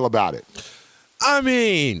you feel about it? I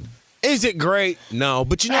mean, is it great? No,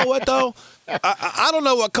 but you know what though? I don't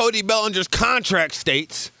know what Cody Bellinger's contract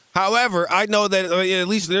states. However, I know that at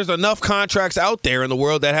least there's enough contracts out there in the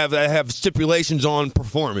world that have stipulations on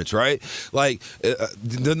performance, right? Like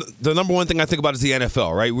the number one thing I think about is the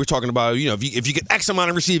NFL, right? We're talking about, if you get X amount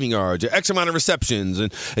of receiving yards or X amount of receptions,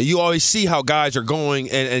 and you always see how guys are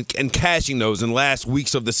going and cashing those in the last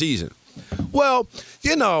weeks of the season. Well,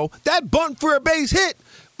 that bunt for a base hit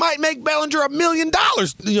might make Bellinger $1 million,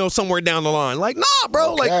 somewhere down the line. Like, nah,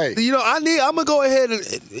 bro. Okay. Like, I'm gonna go ahead and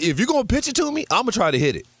if you're gonna pitch it to me, I'm gonna try to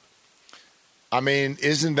hit it. I mean,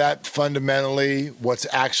 isn't that fundamentally what's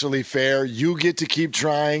actually fair? You get to keep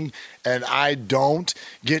trying, and I don't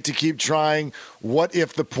get to keep trying. What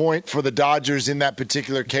if the point for the Dodgers in that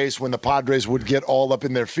particular case, when the Padres would get all up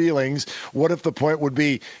in their feelings, what if the point would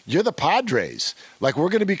be, you're the Padres. Like, we're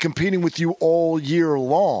going to be competing with you all year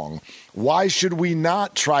long. Why should we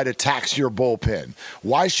not try to tax your bullpen?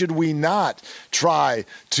 Why should we not try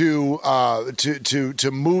to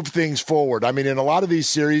move things forward? I mean, in a lot of these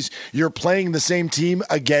series, you're playing the same team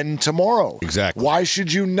again tomorrow. Exactly. Why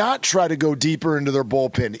should you not try to go deeper into their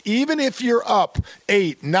bullpen, even if you're up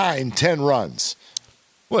 8, 9, 10 runs?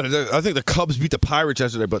 What, I think the Cubs beat the Pirates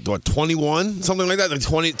yesterday, but 21? Something like that? Like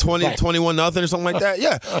 21 nothing or something like that?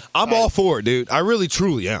 Yeah, I'm all for it, dude. I really,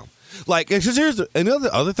 truly am. Like, here's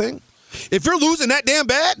another thing. If you're losing that damn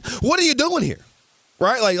bad, what are you doing here?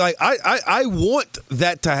 right? Like I want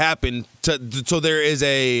that to happen. So there is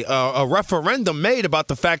a referendum made about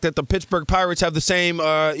the fact that the Pittsburgh Pirates have the same,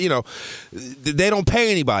 they don't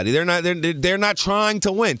pay anybody. They're not trying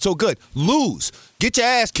to win. So good, lose, get your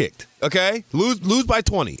ass kicked, okay? Lose by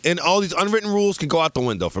 20, and all these unwritten rules can go out the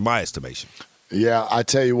window, for my estimation. Yeah, I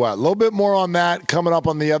tell you what, a little bit more on that coming up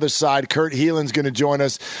on the other side. Kurt Heelan's going to join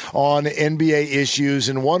us on NBA issues,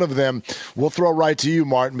 and one of them we'll throw right to you,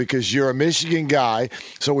 Martin, because you're a Michigan guy.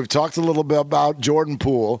 So we've talked a little bit about Jordan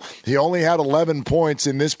Poole. He only had 11 points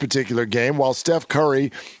in this particular game, while Steph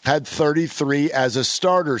Curry had 33 as a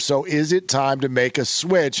starter. So is it time to make a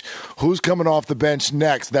switch? Who's coming off the bench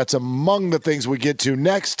next? That's among the things we get to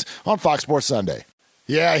next on Fox Sports Sunday.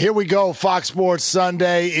 Yeah, here we go, Fox Sports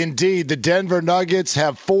Sunday. Indeed, the Denver Nuggets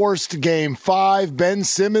have forced Game 5. Ben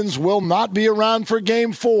Simmons will not be around for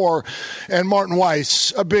Game 4. And Martin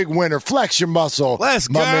Weiss, a big winner. Flex your muscle. Let's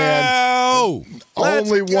go. Man.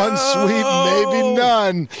 Only one sweep, maybe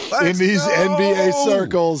none in these NBA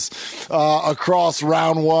circles across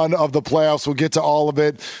round one of the playoffs. We'll get to all of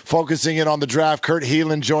it. Focusing in on the draft, Kurt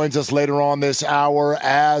Heelan joins us later on this hour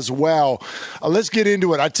as well. Let's get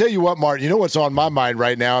into it. I tell you what, Martin, you know what's on my mind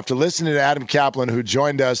right now? After listening to Adam Kaplan, who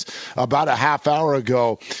joined us about a half hour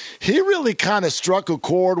ago, he really kind of struck a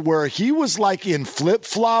chord where he was like in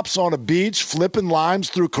flip-flops on a beach flipping limes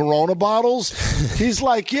through Corona bottles. He's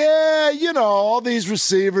like, yeah, you know, all these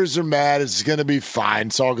receivers are mad. It's going to be fine.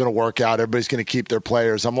 It's all going to work out. Everybody's going to keep their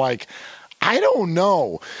players. I'm like, I don't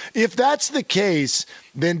know. If that's the case,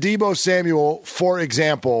 then Deebo Samuel, for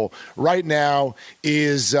example, right now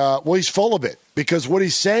is, he's full of it. Because what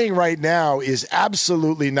he's saying right now is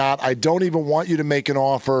absolutely not, I don't even want you to make an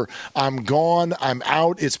offer. I'm gone. I'm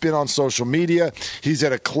out. It's been on social media. He's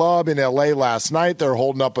at a club in L.A. last night. They're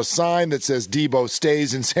holding up a sign that says Deebo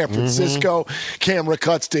stays in San Francisco. Camera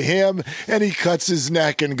cuts to him, and he cuts his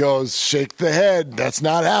neck and goes, shake the head. That's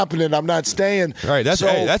not happening. I'm not staying. All right, that's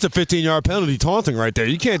a 15-yard penalty taunting right there.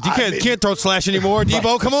 You can't throat slash anymore,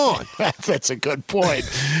 Deebo. Come on. That's a good point.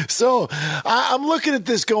 So I'm looking at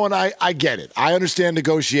this going, I get it. I understand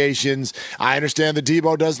negotiations. I understand that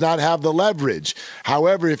Deebo does not have the leverage.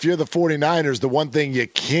 However, if you're the 49ers, the one thing you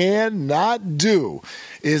cannot do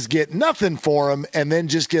is get nothing for him and then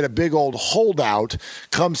just get a big old holdout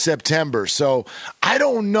come September. So I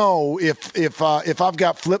don't know if I've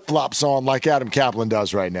got flip-flops on like Adam Kaplan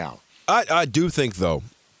does right now. I do think, though,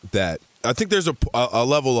 that I think there's a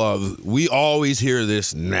level of we always hear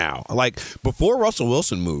this now. Like before Russell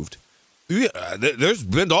Wilson moved, there's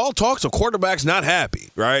been all talks of quarterbacks not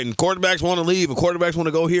happy, right? And quarterbacks want to leave, and quarterbacks want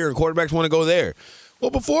to go here, and quarterbacks want to go there.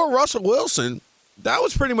 Well, before Russell Wilson, that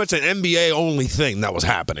was pretty much an NBA-only thing that was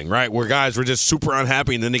happening, right? Where guys were just super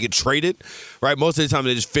unhappy, and then they get traded, right? Most of the time,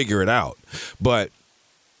 they just figure it out. But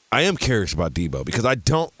I am curious about Deebo because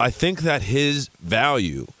I think that his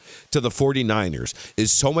value to the 49ers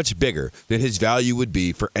is so much bigger than his value would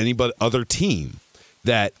be for any other team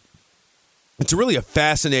that it's really a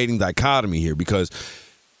fascinating dichotomy here because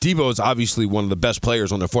Deebo is obviously one of the best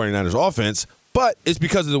players on the 49ers offense, but it's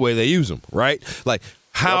because of the way they use him, right? Like,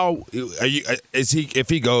 how is he if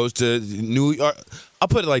he goes to New York? I'll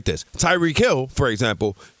put it like this. Tyreek Hill, for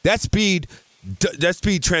example, that speed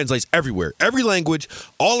translates everywhere. Every language,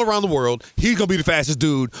 all around the world, he's going to be the fastest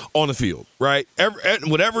dude on the field, right?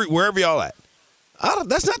 Wherever y'all at.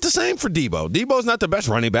 That's not the same for Deebo. Deebo's not the best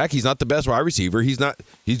running back. He's not the best wide receiver. He's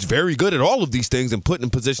very good at all of these things and put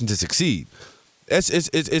in position to succeed. It's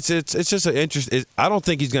just an interest. I don't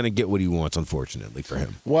think he's going to get what he wants, unfortunately, for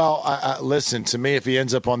him. Well, listen, to me, if he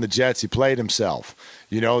ends up on the Jets, he played himself.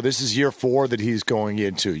 You know, this is year 4 that he's going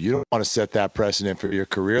into. You don't want to set that precedent for your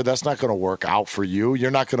career. That's not going to work out for you.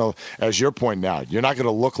 You're not going to, as you're pointing out, you're not going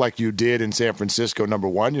to look like you did in San Francisco, number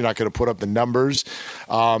one. You're not going to put up the numbers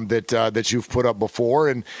that you've put up before.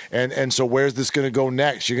 And so where's this going to go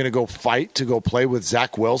next? You're going to go fight to go play with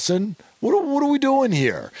Zach Wilson? What are we doing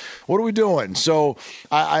here? What are we doing? So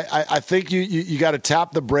I think you got to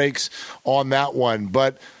tap the brakes on that one.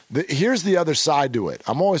 But here's the other side to it.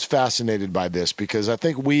 I'm always fascinated by this because I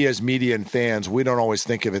think we as media and fans, we don't always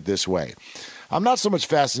think of it this way. I'm not so much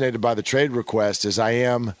fascinated by the trade request as I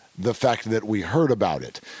am the fact that we heard about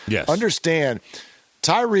it. Yes. Understand,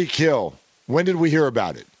 Tyreek Hill, when did we hear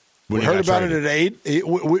about it? We heard about it at 8.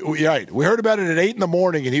 Right. We heard about it at 8 in the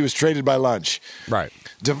morning, and he was traded by lunch. Right.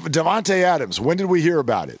 Davante Adams, when did we hear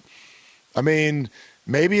about it? I mean,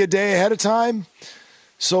 maybe a day ahead of time?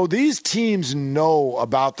 So these teams know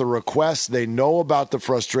about the requests. They know about the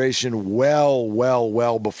frustration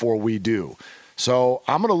well before we do. So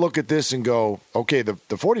I'm going to look at this and go, okay, the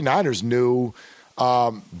 49ers knew.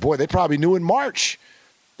 They probably knew in March.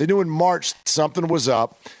 They knew in March something was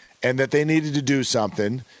up and that they needed to do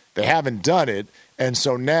something. They haven't done it. And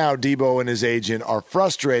so now Debo and his agent are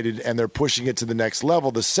frustrated, and they're pushing it to the next level.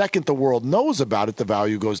 The second the world knows about it, the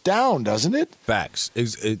value goes down, doesn't it? Facts.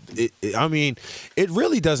 I mean, it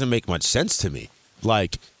really doesn't make much sense to me.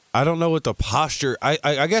 Like, I don't know what the posture.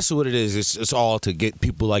 I guess what it is, it's all to get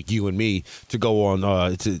people like you and me to go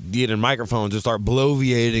on to get in microphones and start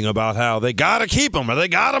bloviating about how they gotta keep them or they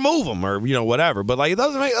gotta move them or whatever. But like, it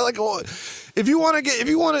doesn't make like if you want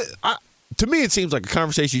to. To me, it seems like a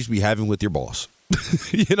conversation you should be having with your boss.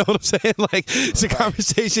 You know what I'm saying? Like, it's a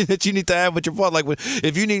conversation that you need to have with your boss. Like,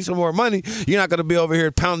 if you need some more money, you're not going to be over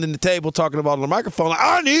here pounding the table talking about on the microphone like,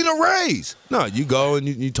 I need a raise. No, you go and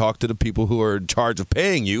you talk to the people who are in charge of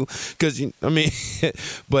paying you. Because, I mean,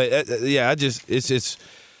 but,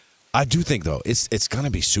 I do think, though, it's going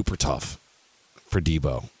to be super tough for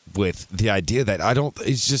Debo with the idea that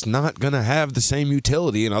he's just not going to have the same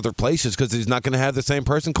utility in other places because he's not going to have the same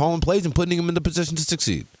person calling plays and putting him in the position to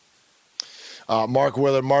succeed. Mark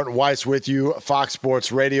Willard, Martin Weiss with you, Fox Sports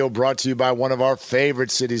Radio, brought to you by one of our favorite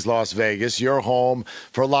cities, Las Vegas, your home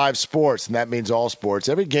for live sports, and that means all sports.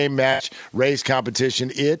 Every game, match, race, competition,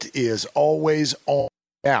 it is always on.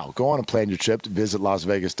 Now, go on and plan your trip to visit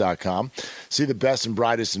LasVegas.com. See the best and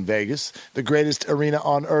brightest in Vegas, the greatest arena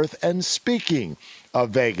on earth, and speaking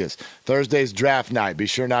of Vegas, Thursday's draft night. Be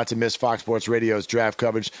sure not to miss Fox Sports Radio's draft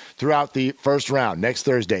coverage throughout the first round. Next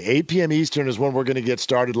Thursday, 8 p.m. Eastern is when we're going to get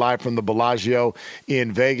started live from the Bellagio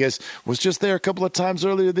in Vegas. Was just there a couple of times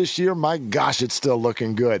earlier this year. My gosh, it's still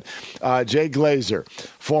looking good. Jay Glazer,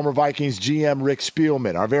 former Vikings GM Rick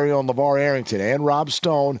Spielman, our very own LeVar Arrington, and Rob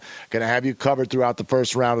Stone going to have you covered throughout the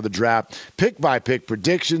first round of the draft. Pick-by-pick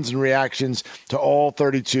predictions and reactions to all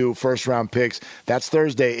 32 first-round picks. That's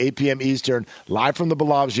Thursday, 8 p.m. Eastern, live from the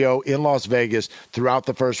Bellagio in Las Vegas throughout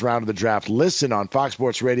the first round of the draft. Listen on Fox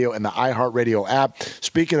Sports Radio and the iHeartRadio app.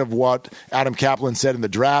 Speaking of what Adam Kaplan said in the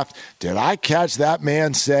draft, did I catch that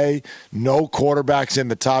man say no quarterbacks in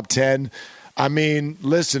the top 10? I mean,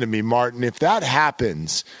 listen to me, Martin. If that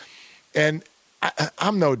happens, and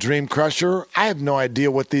I'm no dream crusher, I have no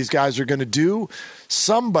idea what these guys are going to do.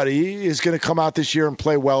 Somebody is going to come out this year and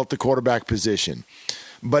play well at the quarterback position.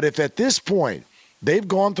 But if at this point they've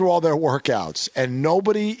gone through all their workouts and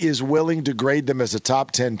nobody is willing to grade them as a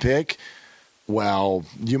top 10 pick, well,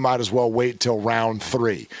 you might as well wait till round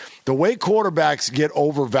 3. The way quarterbacks get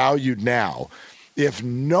overvalued now, if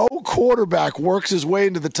no quarterback works his way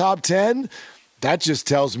into the top 10, that just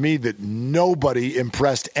tells me that nobody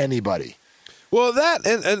impressed anybody. Well, that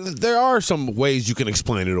and there are some ways you can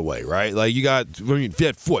explain it away, right? Like you had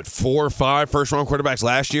 4 or 5 first-round quarterbacks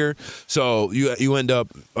last year, so you end up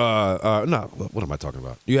no. What am I talking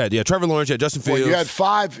about? You had Trevor Lawrence, you had Justin Fields. Well,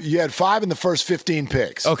 you had five in the first 15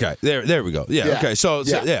 picks. Okay, there we go. Yeah. Okay. So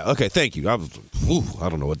okay. Thank you. I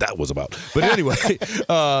don't know what that was about, but anyway,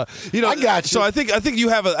 I got you. So I think you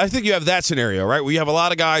have that scenario, right? Where you have a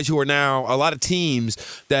lot of guys who are now a lot of teams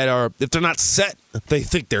that are, if they're not set, they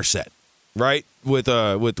think they're set. Right, with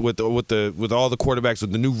all the quarterbacks,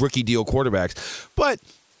 with the new rookie deal quarterbacks, but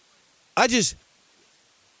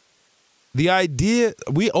the idea,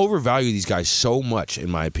 we overvalue these guys so much, in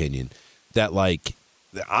my opinion, that like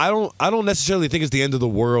I don't necessarily think it's the end of the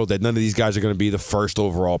world that none of these guys are going to be the first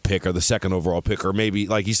overall pick or the second overall pick, or maybe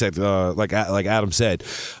like you said, like Adam said,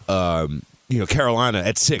 Carolina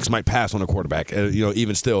at 6 might pass on a quarterback.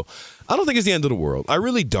 Even still, I don't think it's the end of the world. I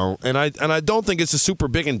really don't, and I don't think it's a super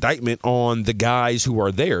big indictment on the guys who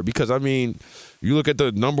are there, because I mean, you look at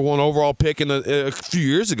the number 1 overall pick a few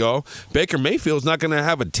years ago, Baker Mayfield's not going to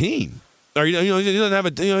have a team. Or he doesn't have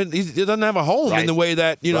he doesn't have a home in the way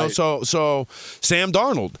that right. So Sam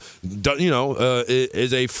Darnold,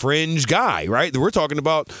 is a fringe guy, right? We're talking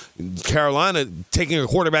about Carolina taking a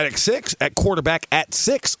quarterback at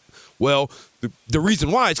 6. Well, the reason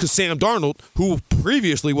why is because Sam Darnold, who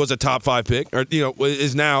previously was a top 5 pick,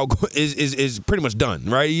 is now is pretty much done,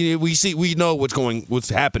 right? We know what's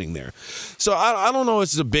happening there. So I don't know if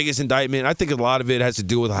it's the biggest indictment. I think a lot of it has to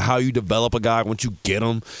do with how you develop a guy once you get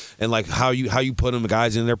him, and like how you put them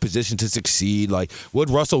guys in their position to succeed. Like, would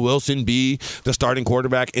Russell Wilson be the starting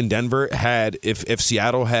quarterback in Denver if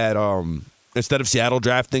Seattle had instead of Seattle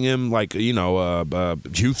drafting him, like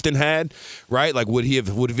Houston had, right? Like, would he have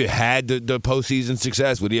had the postseason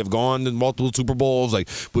success? Would he have gone to multiple Super Bowls? Like,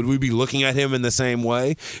 would we be looking at him in the same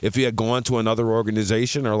way if he had gone to another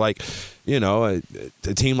organization, or like, a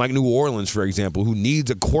team like New Orleans, for example, who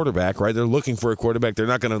needs a quarterback, right? They're looking for a quarterback. They're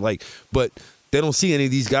not going to but they don't see any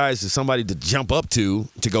of these guys as somebody to jump up to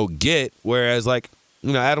go get. Whereas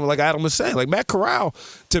Adam was saying, like Matt Corral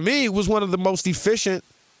to me was one of the most efficient.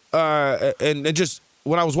 And just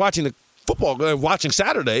when I was watching the football, watching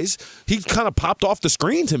Saturdays, he kind of popped off the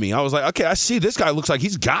screen to me. I was like, okay, I see this guy looks like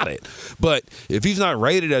he's got it. But if he's not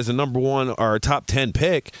rated as a number 1 or a top 10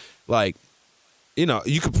 pick, like, you know,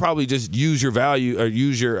 you could probably just use your value or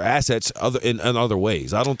use your assets in other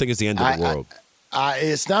ways. I don't think it's the end of the world.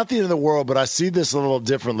 It's not the end of the world, but I see this a little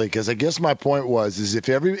differently because I guess my point is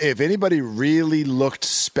if anybody really looked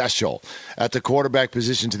special at the quarterback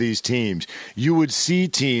position to these teams, you would see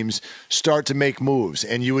teams start to make moves,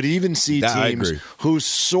 and you would even see teams who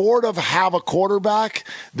sort of have a quarterback.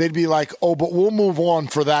 They'd be like, oh, but we'll move on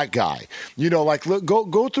for that guy. You know, like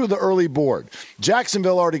go through the early board.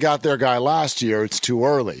 Jacksonville already got their guy last year. It's too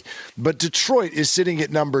early. But Detroit is sitting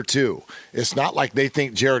at number 2. It's not like they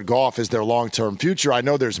think Jared Goff is their long-term future. I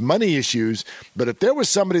know there's money issues, but if there was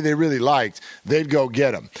somebody they really liked, they'd go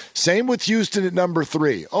get him. Same with Houston at number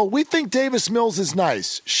 3. Oh, we think Davis Mills is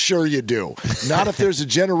nice. Sure you do. Not if there's a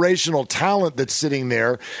generational talent that's sitting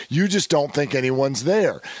there. You just don't think anyone's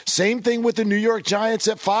there. Same thing with the New York Giants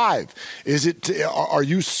at 5. Are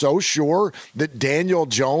you so sure that Daniel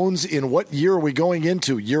Jones, in what year are we going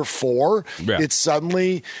into? Year 4? Yeah. It's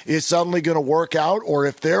suddenly going to work out? Or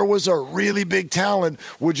if there was a really big talent,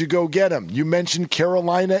 would you go get him? You mentioned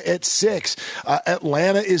Carolina at 6.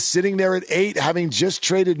 Atlanta is sitting there at 8, having just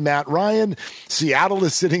traded Matt Ryan. Seattle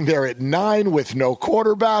is sitting there at 9 with no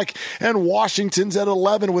quarterback, and Washington's at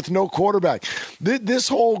 11 with no quarterback. This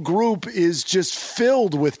whole group is just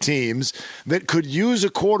filled with teams that could use a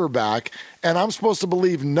quarterback, and I'm supposed to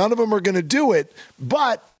believe none of them are going to do it,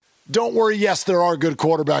 but don't worry, yes, there are good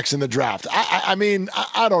quarterbacks in the draft. I mean,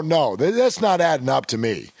 I don't know. That's not adding up to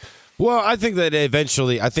me. Well, I think that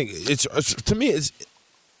eventually, to me, it's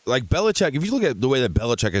like Belichick. If you look at the way that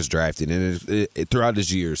Belichick is drafted and throughout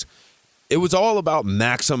his years, it was all about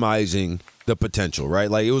maximizing the potential, right?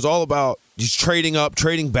 Like it was all about just trading up,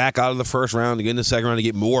 trading back out of the first round to get in the second round to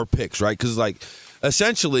get more picks, right? Because like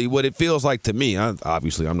essentially what it feels like to me,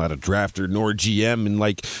 obviously I'm not a drafter nor GM, and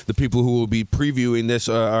like the people who will be previewing this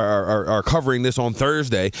are covering this on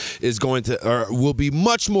Thursday will be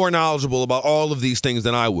much more knowledgeable about all of these things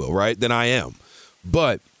than I will, right? Than I am.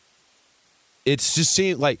 But it's just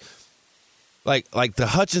seemed like the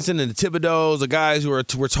Hutchinson and the Thibodeaux, the guys who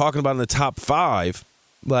we're talking about in the top 5,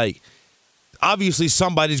 like obviously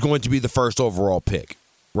somebody's going to be the first overall pick,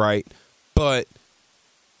 right? But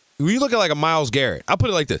when you look at like a Myles Garrett, I'll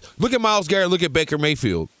put it like this. Look at Myles Garrett, look at Baker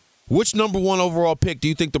Mayfield. Which number 1 overall pick do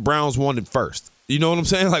you think the Browns wanted first? You know what I'm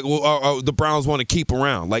saying? Like, the Browns want to keep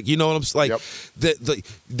around. Like, you know what I'm saying? Like, yep.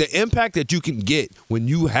 The impact that you can get when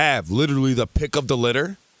you have literally the pick of the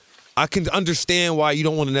litter, I can understand why you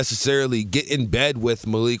don't want to necessarily get in bed with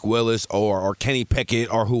Malik Willis or Kenny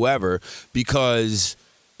Pickett or whoever, because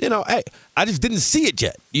you know, hey, I just didn't see it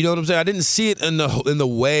yet. You know what I'm saying? I didn't see it in the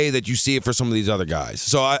way that you see it for some of these other guys.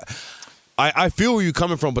 So I feel where you're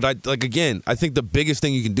coming from, but I think the biggest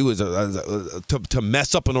thing you can do is to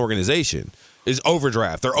mess up an organization is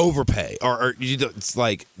overdraft or overpay or it's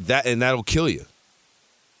like that, and that'll kill you.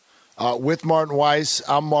 With Martin Weiss,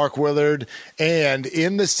 I'm Mark Willard, and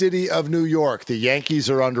in the city of New York, the Yankees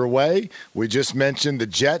are underway. We just mentioned the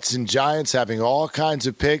Jets and Giants having all kinds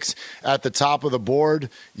of picks at the top of the board.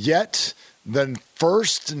 Yet, the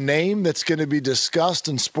first name that's going to be discussed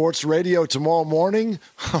in sports radio tomorrow morning,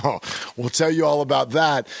 we'll tell you all about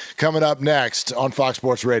that coming up next on Fox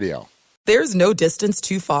Sports Radio. There's no distance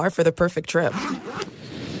too far for the perfect trip.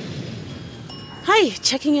 Hi,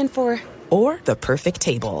 checking in for... Or the perfect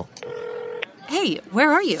table. Hey,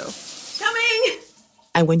 where are you? Coming!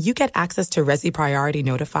 And when you get access to Resi Priority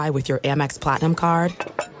Notify with your Amex Platinum card...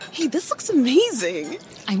 Hey, this looks amazing.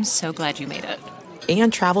 I'm so glad you made it.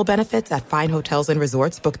 And travel benefits at fine hotels and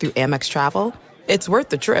resorts booked through Amex Travel, it's worth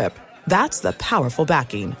the trip. That's the powerful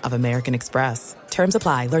backing of American Express. Terms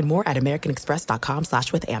apply. Learn more at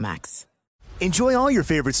americanexpress.com/withAmex. Enjoy all your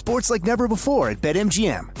favorite sports like never before at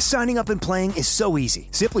BetMGM. Signing up and playing is so easy.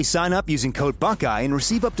 Simply sign up using code Buckeye and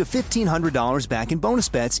receive up to $1,500 back in bonus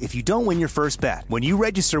bets if you don't win your first bet. When you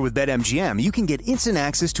register with BetMGM, you can get instant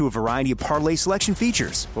access to a variety of parlay selection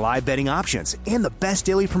features, live betting options, and the best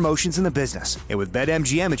daily promotions in the business. And with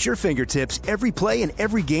BetMGM at your fingertips, every play and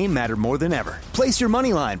every game matter more than ever. Place your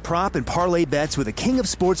moneyline, prop, and parlay bets with the king of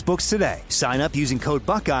sportsbooks today. Sign up using code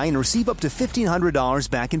Buckeye and receive up to $1,500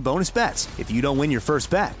 back in bonus bets if you don't win your first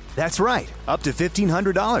bet. That's right, up to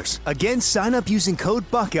 $1,500. Again, sign up using code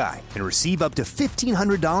Buckeye and receive up to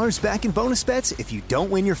 $1,500 back in bonus bets if you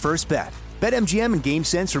don't win your first bet. BetMGM and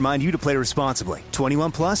GameSense remind you to play responsibly.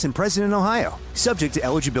 21 plus and present in Ohio. Subject to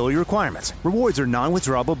eligibility requirements. Rewards are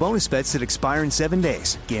non-withdrawable bonus bets that expire in 7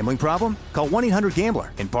 days. Gambling problem? Call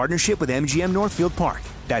 1-800-GAMBLER in partnership with MGM Northfield Park.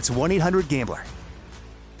 That's 1-800-GAMBLER.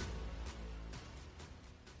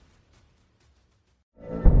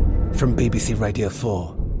 From BBC Radio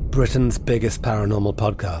 4, Britain's biggest paranormal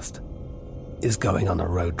podcast is going on a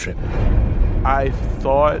road trip. I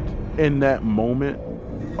thought in that moment,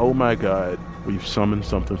 oh my God, we've summoned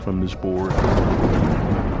something from this board.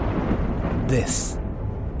 This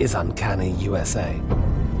is Uncanny USA.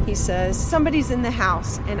 He says, somebody's in the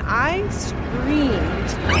house, and I screamed.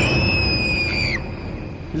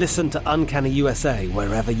 Listen to Uncanny USA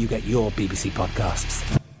wherever you get your BBC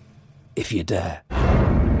podcasts, if you dare.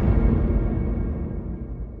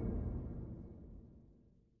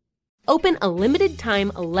 Open a limited-time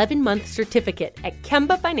 11-month certificate at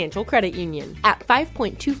Kemba Financial Credit Union. At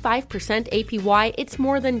 5.25% APY, it's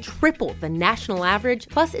more than triple the national average,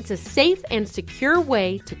 plus it's a safe and secure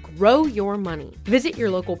way to grow your money. Visit your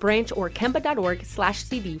local branch or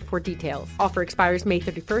kemba.org/CD for details. Offer expires May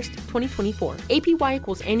 31st, 2024. APY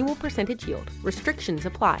equals annual percentage yield. Restrictions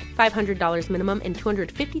apply. $500 minimum and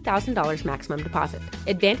 $250,000 maximum deposit.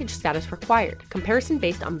 Advantage status required. Comparison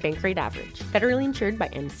based on bank rate average. Federally insured by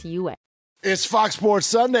NCUA. It's Fox Sports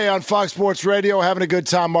Sunday on Fox Sports Radio. Having a good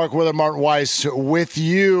time. Mark Willard, Martin Weiss with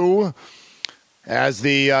you as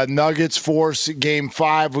the Nuggets force Game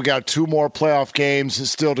 5. We got 2 more playoff games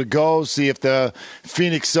still to go. See if the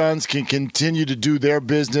Phoenix Suns can continue to do their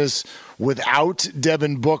business without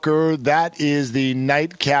Devin Booker. That is the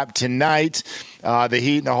nightcap tonight. The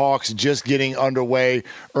Heat and the Hawks just getting underway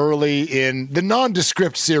early in the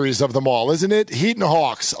nondescript series of them all, isn't it? Heat and the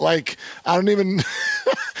Hawks. Like, I don't even –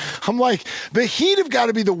 I'm like, the Heat have got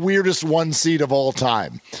to be the weirdest 1 seed of all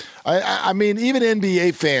time. I mean, even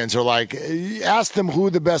NBA fans are like, ask them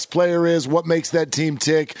who the best player is, what makes that team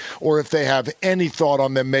tick, or if they have any thought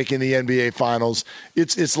on them making the NBA Finals.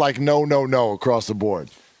 It's like no across the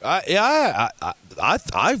board.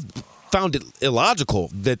 I found it illogical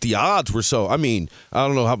that the odds were so. I mean, I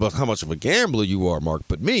don't know how much of a gambler you are, Mark,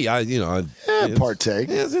 but me, partake.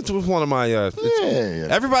 It was one of my.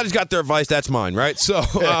 Everybody's got their advice. That's mine, right? So,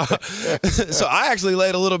 so I actually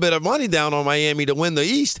laid a little bit of money down on Miami to win the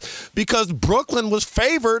East because Brooklyn was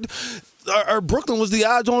favored. Or Brooklyn was the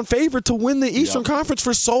odds-on favorite to win the Eastern Conference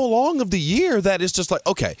for so long of the year that it's just like,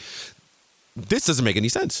 okay, this doesn't make any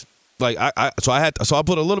sense. Like I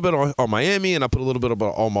put a little bit on Miami and I put a little bit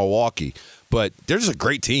on Milwaukee, but they're just a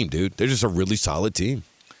great team, dude. They're just a really solid team.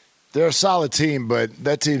 They're a solid team, but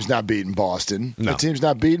that team's not beating Boston. No. That team's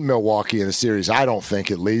not beating Milwaukee in a series, I don't think,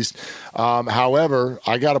 at least. However,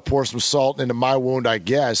 I got to pour some salt into my wound, I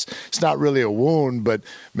guess. It's not really a wound, but,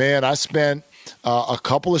 man, I spent a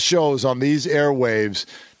couple of shows on these airwaves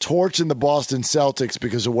torching the Boston Celtics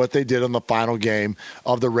because of what they did on the final game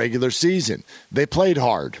of the regular season. They played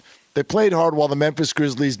hard. They played hard while the Memphis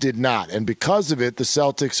Grizzlies did not, and because of it, the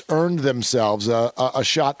Celtics earned themselves a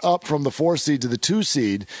shot up from the 4 seed to the 2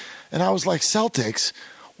 seed, and I was like, Celtics,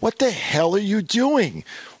 what the hell are you doing?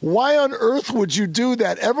 Why on earth would you do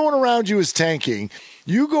that? Everyone around you is tanking.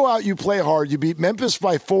 You go out, you play hard, you beat Memphis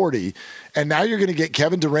by 40, and now you're going to get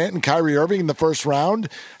Kevin Durant and Kyrie Irving in the first round?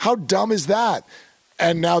 How dumb is that?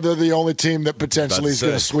 And now they're the only team that potentially is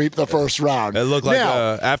going to sweep the first round. It looked like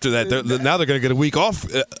after that, now they're going to get a week off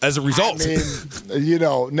as a result. I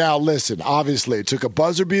mean, now listen, obviously it took a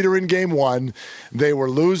buzzer beater in Game 1. They were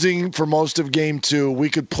losing for most of Game 2. We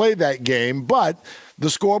could play that game, but the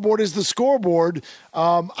scoreboard is the scoreboard.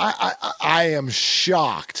 I am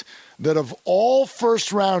shocked that of all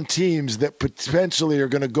first-round teams that potentially are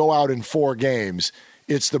going to go out in 4 games,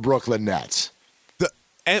 it's the Brooklyn Nets.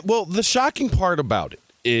 The shocking part about it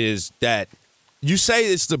is that you say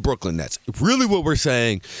it's the Brooklyn Nets. Really what we're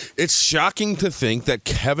saying, it's shocking to think that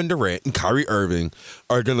Kevin Durant and Kyrie Irving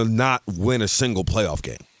are going to not win a single playoff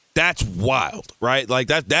game. That's wild, right? Like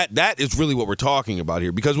that is really what we're talking about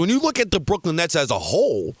here. Because when you look at the Brooklyn Nets as a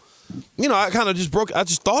whole, I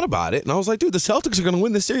just thought about it, and I was like, dude, the Celtics are going to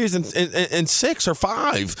win this series in 6 or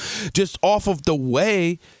 5 just off of the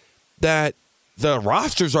way that the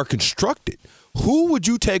rosters are constructed. Who would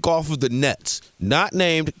you take off of the Nets, not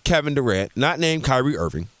named Kevin Durant, not named Kyrie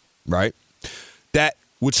Irving, right, that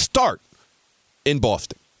would start in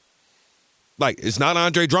Boston? Like, it's not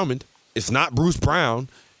Andre Drummond. It's not Bruce Brown.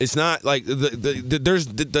 It's not like there's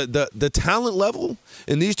the talent level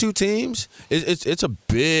in these two teams. It's a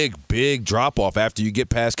big drop off after you get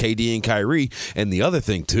past KD and Kyrie. And the other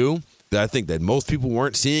thing too that I think that most people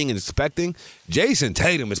weren't seeing and expecting, Jason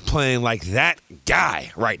Tatum is playing like that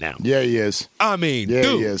guy right now. Yeah, he is. I mean, yeah,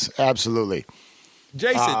 dude. He is. Absolutely.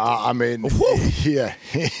 Jason. I mean, yeah,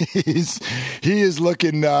 he is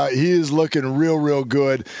looking real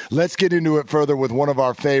good. Let's get into it further with one of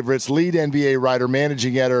our favorites, lead NBA writer,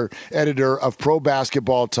 managing editor of Pro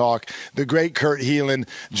Basketball Talk, the great Kurt Helin,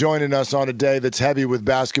 joining us on a day that's heavy with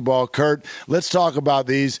basketball. Kurt, let's talk about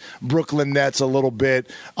these Brooklyn Nets a little bit.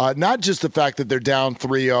 Not just the fact that they're down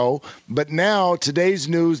 3-0, but now today's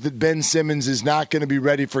news that Ben Simmons is not going to be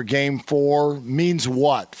ready for Game 4 means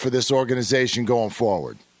what for this organization going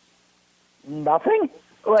forward? Nothing.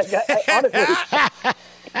 Like, honestly,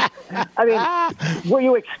 I mean, were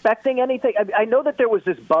you expecting anything? I know that there was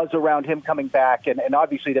this buzz around him coming back, and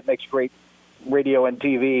obviously that makes great radio and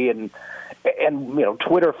TV and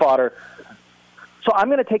Twitter fodder. So I'm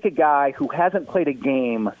going to take a guy who hasn't played a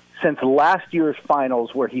game since last year's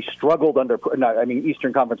finals, where he struggled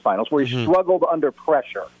Eastern Conference Finals, where he struggled under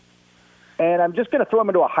pressure. And I'm just going to throw him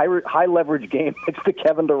into a high leverage game next to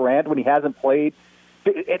Kevin Durant when he hasn't played.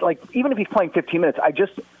 Even if he's playing 15 minutes,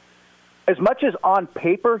 as much as on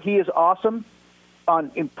paper he is awesome,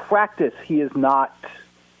 in practice he is not.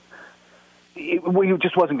 He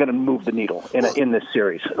just wasn't going to move the needle in this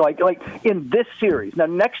series. Like in this series. Now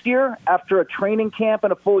next year, after a training camp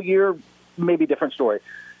and a full year, maybe different story.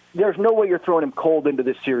 There's no way you're throwing him cold into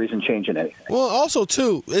this series and changing anything. Well, also,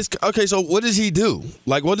 too, so what does he do?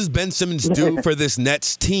 Like, what does Ben Simmons do for this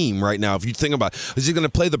Nets team right now? If you think about it, is he going to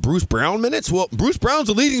play the Bruce Brown minutes? Well, Bruce Brown's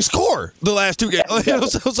the leading scorer the last two games. Yeah,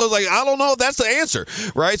 so like, I don't know if that's the answer,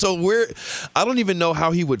 right? So I don't even know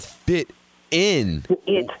how he would fit in.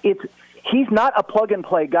 He's not a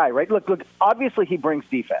plug-and-play guy, right? Look, obviously he brings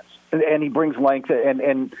defense, and he brings length,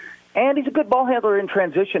 and he's a good ball handler in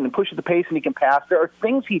transition and pushes the pace, and he can pass. There are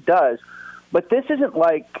things he does, but this isn't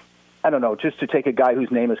like, I don't know, just to take a guy whose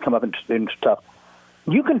name has come up in stuff.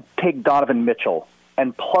 You can take Donovan Mitchell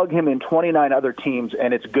and plug him in 29 other teams,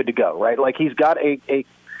 and it's good to go, right? Like, he's got a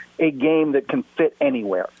game that can fit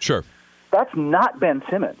anywhere. Sure. That's not Ben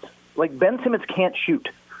Simmons. Like, Ben Simmons can't shoot.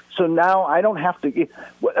 So now I don't have to.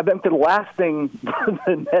 I think the last thing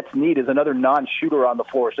the Nets need is another non-shooter on the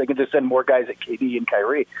floor, so they can just send more guys at KD and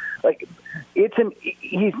Kyrie. Like,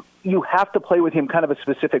 you have to play with him kind of a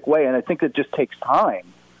specific way, and I think it just takes time.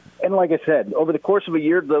 And like I said, over the course of a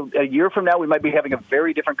year from now, we might be having a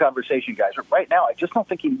very different conversation, guys. But right now, I just don't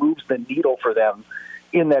think he moves the needle for them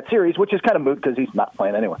in that series, which is kind of moot because he's not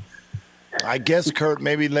playing anyway. I guess, Kurt,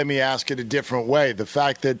 maybe let me ask it a different way. The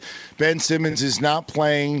fact that Ben Simmons is not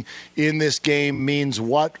playing in this game means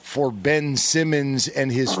what for Ben Simmons and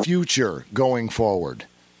his future going forward?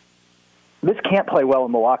 This can't play well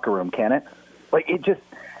in the locker room, can it? Like,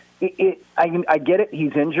 I get it.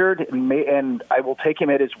 He's injured, and I will take him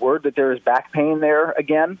at his word that there is back pain there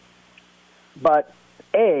again. But,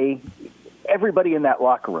 everybody in that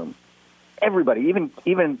locker room, everybody,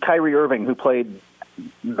 even Kyrie Irving, who played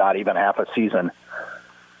not even half a season.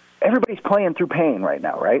 Everybody's playing through pain right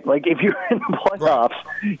now, right? Like, if you're in the playoffs,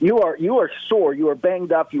 you are sore, you are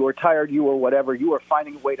banged up, you are tired, you are whatever. You are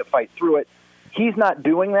finding a way to fight through it. He's not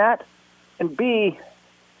doing that. And B,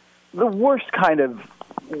 the worst kind of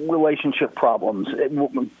relationship problems.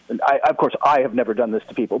 Of course, I have never done this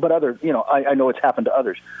to people, but I know it's happened to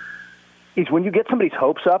others. Is when you get somebody's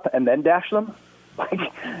hopes up and then dash them. Like,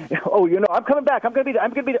 I'm coming back. I'm going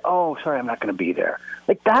to be there. Oh, sorry, I'm not going to be there.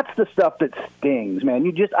 Like, that's the stuff that stings,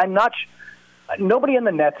 man. Nobody in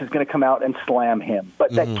the Nets is going to come out and slam him,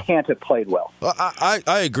 but that can't have played well. I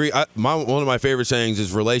agree. One of my favorite sayings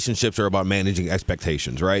is relationships are about managing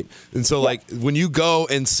expectations, right? And so, like, when you go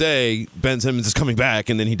and say Ben Simmons is coming back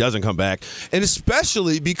and then he doesn't come back, and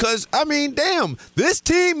especially because, I mean, damn, this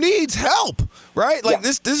team needs help, right? Like,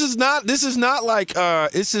 this is not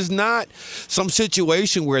some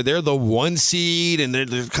situation where they're the one seed and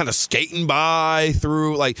they're kind of skating by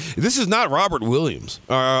through. Like, this is not Robert Williams,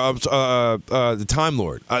 the Time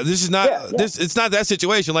Lord. This is not it's not that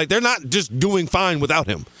situation. Like, they're not just doing fine without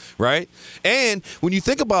him, right? And when you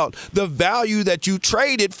think about the value that you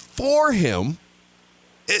traded for him,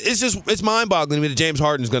 it's mind-boggling to me that James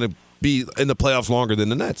Harden is going to be in the playoffs longer than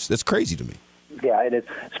the Nets. That's crazy to me. Yeah, it is.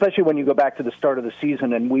 Especially when you go back to the start of the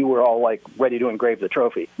season and we were all like ready to engrave the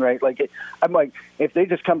trophy, right? Like, I'm like, if they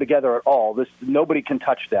just come together at all, nobody can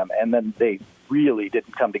touch them. And then they really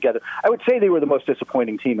didn't come together. I would say they were the most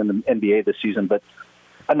disappointing team in the NBA this season, but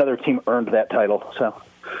another team earned that title. So,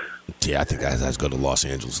 yeah, I think that has to go to Los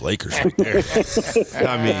Angeles Lakers right there.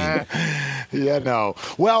 I mean,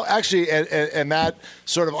 Well, actually, and that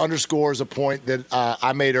sort of underscores a point that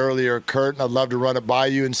I made earlier, Kurt, and I'd love to run it by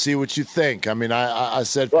you and see what you think. I mean, I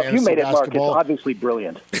said, well, if you made it, basketball. Mark, it's obviously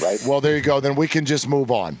brilliant. right? Well, there you go. Then we can just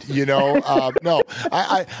move on. No,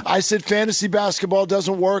 I said fantasy basketball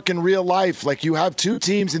doesn't work in real life. Like, you have two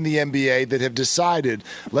teams in the NBA that have decided,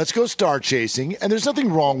 let's go star chasing. And there's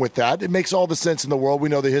nothing wrong with that. It makes all the sense in the world. We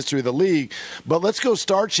know the history of the league. But let's go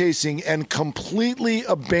star chasing and completely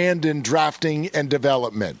abandon drafting and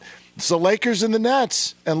development. It's the Lakers and the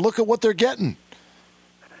Nets, and look at what they're getting.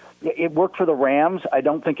 It worked for the Rams. I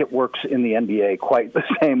don't think it works in the NBA quite the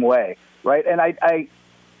same way, right? And I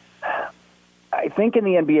think in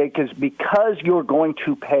the NBA, because you're going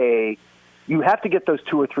to pay, you have to get those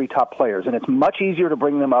 2 or 3 top players, and it's much easier to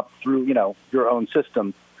bring them up through your own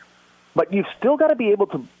system. But you've still got to be able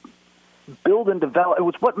to build and develop. It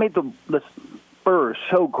was what made the Spurs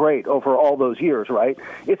so great over all those years, right?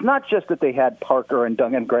 It's not just that they had Parker and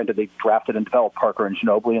Duncan. Granted, they drafted and developed Parker and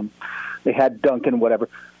Ginobili, and they had Duncan, whatever.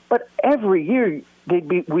 But every year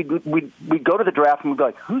we'd go to the draft and we'd be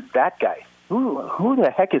like, who's that guy? Who the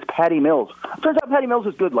heck is Patty Mills? Turns out Patty Mills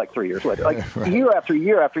is good like 3 years later. Like right. Year after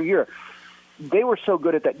year after year. They were so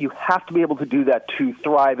good at that. You have to be able to do that to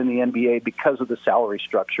thrive in the NBA because of the salary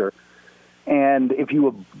structure. And if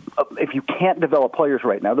you can't develop players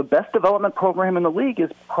right now, the best development program in the league is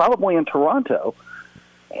probably in Toronto.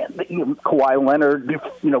 And Kawhi Leonard,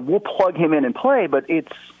 we'll plug him in and play, but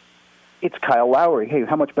it's Kyle Lowry. Hey,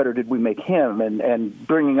 how much better did we make him? And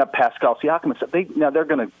bringing up Pascal Siakam and stuff. They're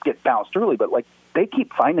going to get bounced early, but they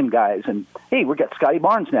keep finding guys. And hey, we got Scotty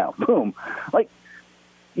Barnes now. Boom.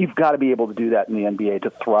 You've got to be able to do that in the NBA to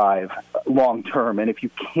thrive long term. And if you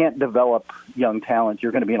can't develop young talent,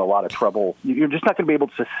 you're going to be in a lot of trouble. You're just not going to be able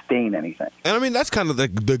to sustain anything. And I mean, that's kind of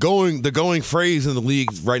the going phrase in the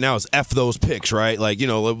league right now is F those picks, right? With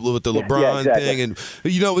the LeBron thing. And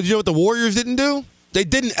you know what the Warriors didn't do? They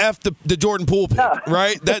didn't F the Jordan Poole pick,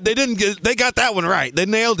 right? They got that one right. They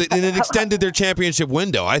nailed it, and it extended their championship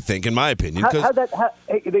window, I think, in my opinion.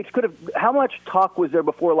 How much talk was there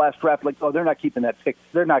before last draft? They're not keeping that pick.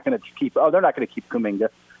 They're not going to keep Kuminga.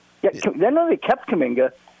 Yeah, then they kept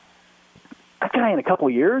Kuminga. That guy in a couple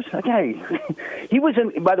of years. That guy, he was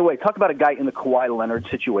in. By the way, talk about a guy in the Kawhi Leonard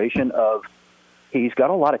situation of he's got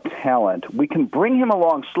a lot of talent. We can bring him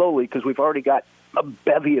along slowly because we've already got a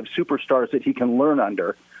bevy of superstars that he can learn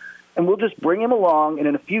under, and we'll just bring him along, and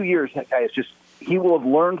in a few years that guy he will have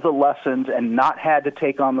learned the lessons and not had to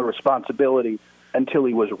take on the responsibility until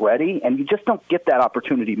he was ready. And you just don't get that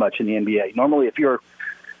opportunity much in the NBA. Normally, if you're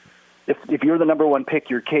the number one pick,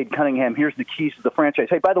 you're Cade Cunningham, here's the keys to the franchise.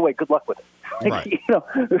 Hey, by the way, good luck with it. Right.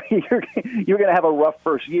 You're going to have a rough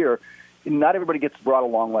first year. Not everybody gets brought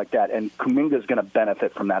along like that, and Kuminga is going to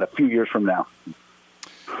benefit from that a few years from now.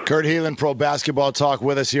 Kurt Helin, Pro Basketball Talk,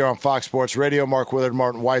 with us here on Fox Sports Radio. Mark Willard,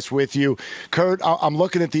 Martin Weiss with you. Kurt, I'm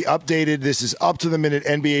looking at the updated, this is up-to-the-minute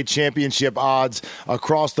NBA championship odds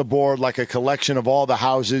across the board, like a collection of all the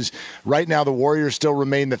houses. Right now, the Warriors still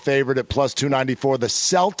remain the favorite at plus 294. The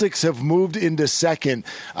Celtics have moved into second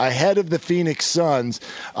ahead of the Phoenix Suns.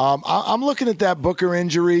 I'm looking at that Booker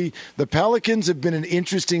injury. The Pelicans have been an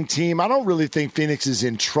interesting team. I don't really think Phoenix is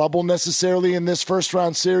in trouble necessarily in this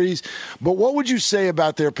first-round series, but what would you say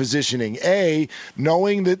about their positioning? A,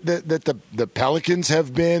 knowing that the Pelicans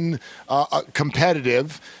have been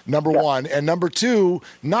competitive, number one, and number two,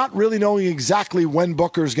 not really knowing exactly when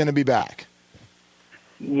Booker is going to be back.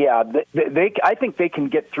 Yeah, I think they can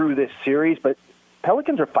get through this series, but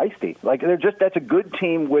Pelicans are feisty. That's a good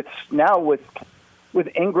team with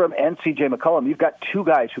Ingram and C.J. McCollum. You've got two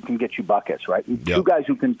guys who can get you buckets, right? Yep. Two guys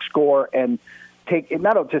who can score and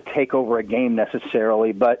not just take over a game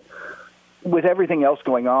necessarily, but with everything else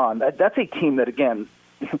going on, that's a team that, again,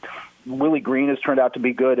 Willie Green has turned out to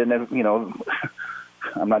be good. And then,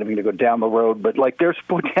 I'm not even going to go down the road, but there's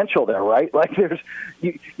potential there, right?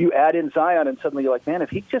 You add in Zion and suddenly you're like, man, if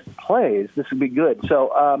he just plays, this would be good. So,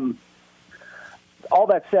 all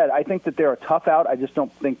that said, I think that they're a tough out. I just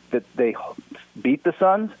don't think that they beat the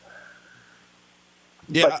Suns.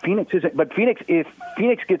 Yeah. But Phoenix isn't. But if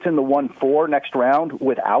Phoenix gets in the 1-4 next round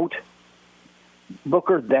without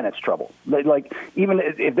Booker, then it's trouble. Even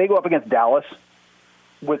if they go up against Dallas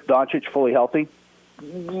with Doncic fully healthy,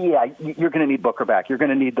 yeah, you're going to need Booker back. You're going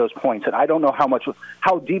to need those points, and I don't know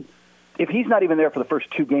how deep. If he's not even there for the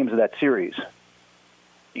first two games of that series,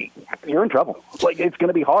 you're in trouble. It's going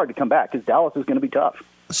to be hard to come back because Dallas is going to be tough.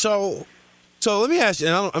 So let me ask you,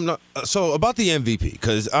 and I'm not so about the MVP,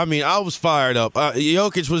 because I was fired up.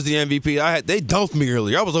 Jokic was the MVP. They dumped me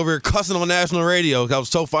earlier. I was over here cussing on national radio. I was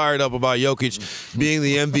so fired up about Jokic being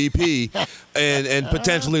the MVP and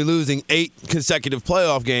potentially losing 8 consecutive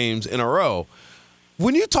playoff games in a row.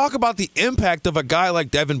 When you talk about the impact of a guy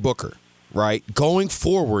like Devin Booker, right, going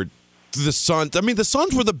forward, the Suns. I mean, the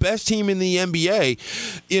Suns were the best team in the NBA,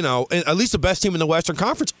 and at least the best team in the Western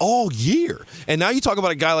Conference all year. And now you talk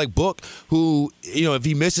about a guy like Book who, if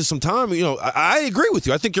he misses some time, I agree with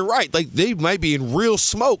you. I think you're right. Like, they might be in real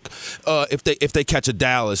smoke if they catch a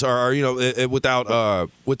Dallas or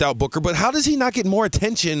without Booker. But how does he not get more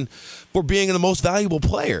attention for being the most valuable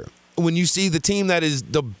player when you see the team that is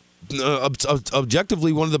the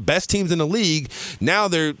objectively one of the best teams in the league? Now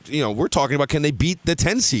we're talking about, can they beat the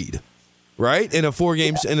 10 seed, right, in a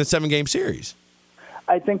 7-game series?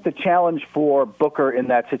 I think the challenge for Booker in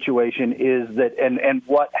that situation is that, and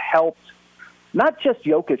what helped, not just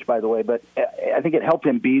Jokic, by the way, but I think it helped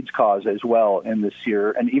Embiid's cause as well in this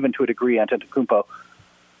year, and even to a degree Antetokounmpo.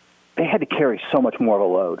 They had to carry so much more of a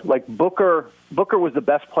load. Like Booker was the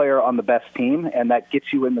best player on the best team, and that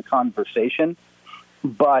gets you in the conversation.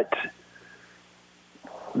 But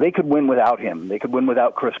they could win without him. They could win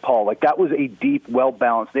without Chris Paul. Like, that was a deep,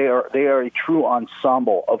 well-balanced. They are a true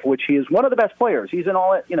ensemble, of which he is one of the best players. He's an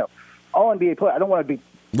all NBA player. I don't want to be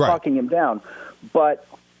talking him down, but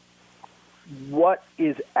what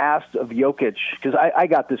is asked of Jokic? Because I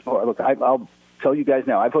got this far. Look, I'll tell you guys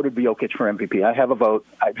now. I voted for Jokic for MVP. I have a vote.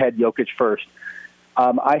 I've had Jokic first.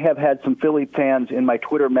 I have had some Philly fans in my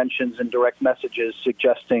Twitter mentions and direct messages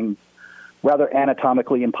suggesting rather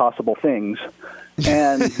anatomically impossible things.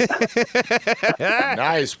 And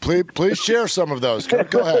nice. Please share some of those. Go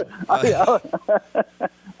ahead.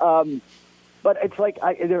 But it's like,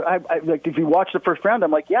 like, if you watch the first round, I'm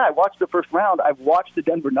like, yeah, I watched the first round. I've watched the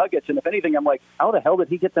Denver Nuggets, and if anything, I'm like, how the hell did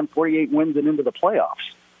he get them 48 wins and into the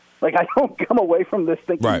playoffs? Like, I don't come away from this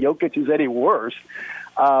thinking Jokic is any worse.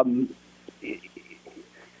 I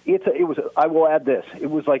will add this. It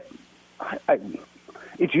was like,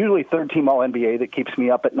 it's usually third-team All-NBA that keeps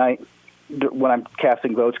me up at night when I'm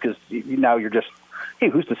casting votes, because now you're just, hey,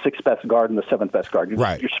 who's the sixth best guard and the seventh best guard?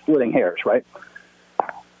 You're splitting hairs, right?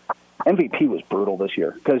 MVP was brutal this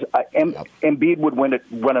year because Embiid would win it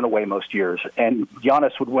running away most years, and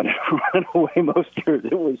Giannis would win it running away most years.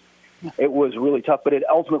 It was really tough, but it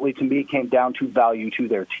ultimately, to me, came down to value to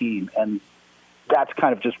their team, and that's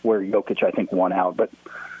kind of just where Jokic, I think, won out. But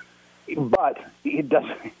it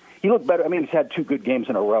doesn't. He looked better. I mean, he's had 2 good games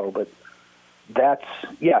in a row, but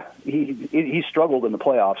he struggled in the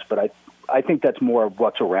playoffs, but I think that's more of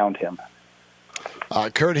what's around him.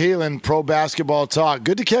 Kurt Helin, Pro Basketball Talk.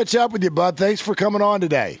 Good to catch up with you, bud. Thanks for coming on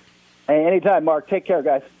today. Hey, anytime, Mark. Take care,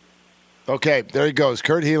 guys. Okay, there he goes.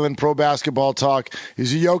 Kurt Helin, Pro Basketball Talk.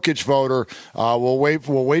 He's a Jokic voter. We'll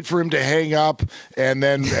wait for him to hang up, and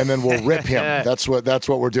then we'll rip him. That's what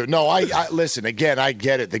we're doing. No, I listen again. I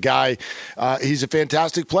get it. The guy, he's a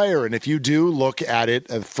fantastic player, and if you do look at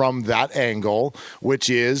it from that angle, which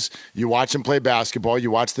is you watch him play basketball,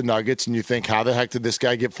 you watch the Nuggets, and you think, how the heck did this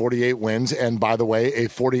guy get 48 wins? And by the way, a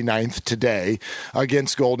 49th today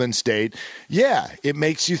against Golden State. Yeah, it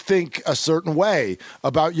makes you think a certain way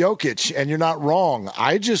about Jokic. And you're not wrong.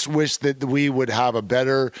 I just wish that we would have a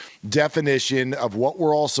better definition of what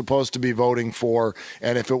we're all supposed to be voting for.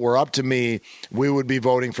 And if it were up to me, we would be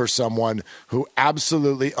voting for someone who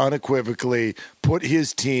absolutely unequivocally put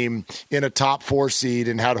his team in a top 4 seed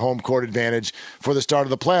and had home court advantage for the start of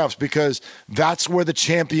the playoffs, because that's where the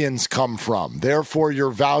champions come from. Therefore,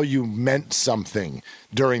 your value meant something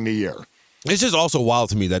during the year. It's just also wild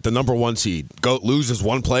to me that the number 1 seed loses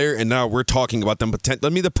one player, and now we're talking about them. I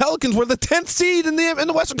mean, the Pelicans were the 10th seed in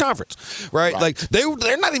the Western Conference, right? Like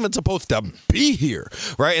they're not even supposed to be here,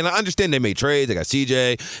 right? And I understand they made trades, they got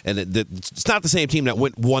CJ, and it's not the same team that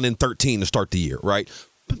went 1-13 to start the year, right?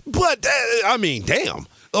 But I mean, damn.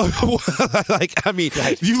 You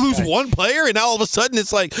lose one player, and now all of a sudden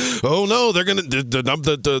it's like, oh no, they're gonna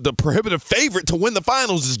the prohibitive favorite to win the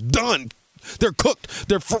finals is done. They're cooked.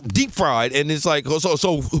 They're deep fried, and it's like,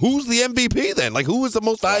 so who's the MVP then? Like, who is the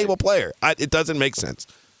most valuable player? It doesn't make sense.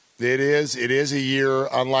 It is a year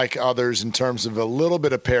unlike others in terms of a little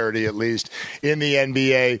bit of parity, at least, in the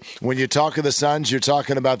NBA. When you talk of the Suns, you're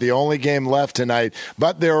talking about the only game left tonight.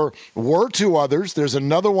 But there were 2 others. There's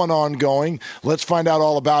another one ongoing. Let's find out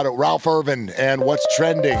all about it. Ralph Irvin and what's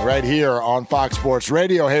trending right here on Fox Sports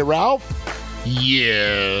Radio. Hey, Ralph.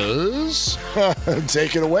 Yes.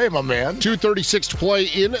 Take it away, my man. 2:36 to play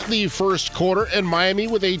in the first quarter, and Miami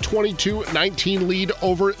with a 22-19 lead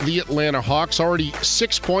over the Atlanta Hawks. Already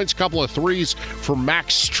 6 points, couple of threes for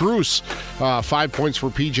Max Strus. 5 points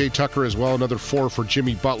for P.J. Tucker as well, another 4 for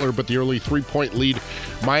Jimmy Butler, but the early 3-point lead.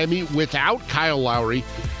 Miami without Kyle Lowry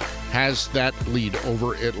has that lead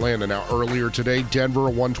over Atlanta. Now, earlier today, Denver,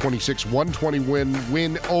 a 126-120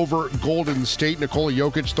 win over Golden State. Nikola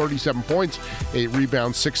Jokic, 37 points, 8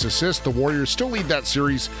 rebounds, 6 assists. The Warriors still lead that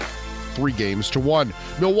series 3-1.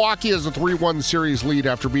 Milwaukee has a 3-1 series lead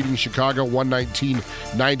after beating Chicago 119-95.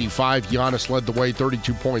 Giannis led the way,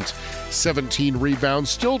 32 points, 17 rebounds.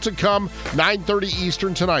 Still to come, 9:30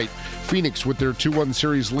 Eastern tonight. Phoenix with their 2-1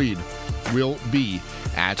 series lead will be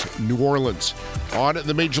at New Orleans. On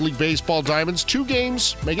the Major League Baseball diamonds, 2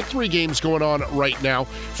 games, make it 3 games going on right now.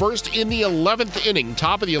 First, in the 11th inning,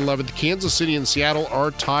 top of the 11th, Kansas City and Seattle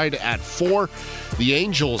are tied at 4. The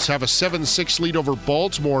Angels have a 7-6 lead over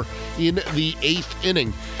Baltimore in the 8th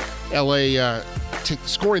inning. LA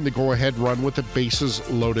scoring the go-ahead run with a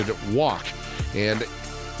bases-loaded walk. And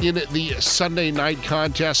in the Sunday night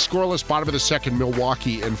contest, scoreless bottom of the second,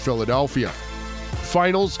 Milwaukee and Philadelphia.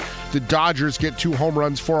 Finals, the Dodgers get 2 home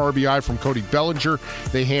runs, 4 RBI from Cody Bellinger.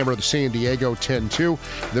 They hammer the San Diego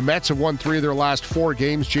 10-2. The Mets have won 3 of their last 4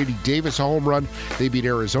 games. J.D. Davis a home run. They beat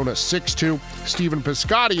Arizona 6-2. Stephen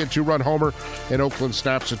Piscotty a 2-run homer. And Oakland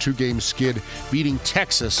snaps a 2-game skid, beating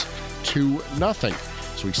Texas 2-0.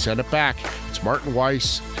 So we send it back. It's Martin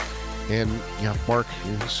Weiss. And, yeah, Mark,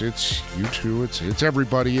 it's you two. It's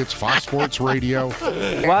everybody. It's Fox Sports Radio.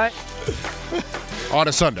 What? On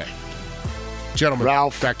a Sunday. Gentlemen,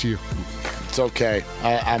 Ralph, back to you. It's okay.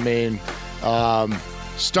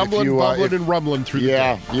 Stumbling, bubbling, and rumbling through the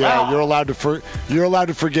day. Yeah. You're allowed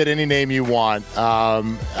to forget any name you want.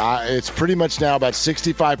 It's pretty much now about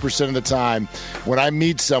 65% of the time when I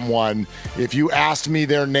meet someone, if you asked me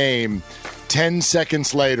their name 10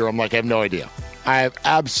 seconds later, I'm like, I have no idea. I have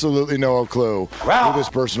absolutely no clue who this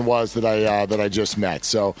person was that I just met.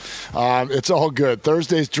 So it's all good.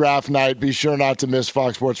 Thursday's draft night. Be sure not to miss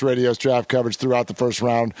Fox Sports Radio's draft coverage throughout the first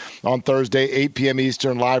round on Thursday, 8 p.m.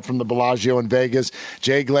 Eastern, live from the Bellagio in Vegas.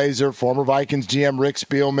 Jay Glazer, former Vikings GM Rick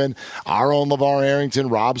Spielman, our own LeVar Arrington,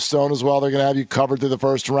 Rob Stone as well. They're going to have you covered through the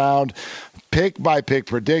first round. Pick-by-pick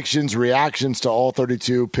predictions, reactions to all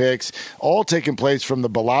 32 picks, all taking place from the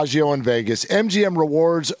Bellagio in Vegas. MGM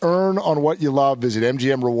Rewards, earn on what you love. Visit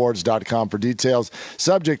MGMRewards.com for details.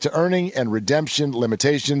 Subject to earning and redemption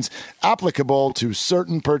limitations, applicable to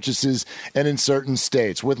certain purchases and in certain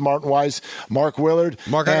states. With Martin Weiss, Mark Willard.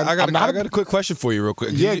 Mark, I got a quick question for you real quick.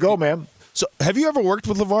 Yeah, go, man. So have you ever worked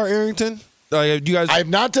with LeVar Arrington? You guys? I have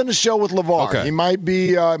not done a show with LeVar. Okay. He might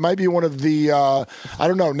be one of the, I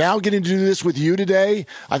don't know, now getting to do this with you today,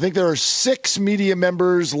 I think there are 6 media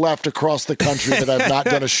members left across the country that I've not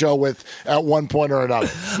done a show with at one point or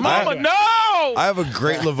another. Mama, no! I have a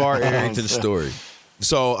great LeVar Arrington story.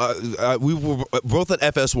 So we were both at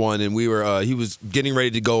FS1, and he was getting ready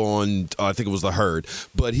to go on. I think it was The Herd,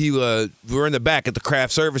 but we were in the back at the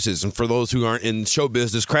craft services. And for those who aren't in show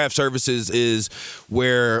business, craft services is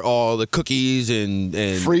where all the cookies and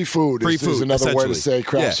free food is another way to say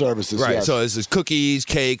craft services. Right. Yes. So it's cookies,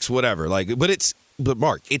 cakes, whatever. But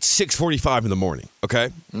Mark, it's 6:45 in the morning.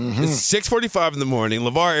 Okay, It's 6:45 in the morning.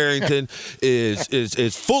 LeVar Arrington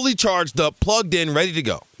is fully charged up, plugged in, ready to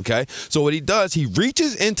go. Okay, so what he does, he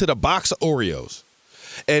reaches into the box of Oreos,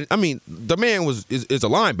 and I mean, the man is a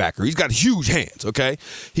linebacker. He's got huge hands. Okay,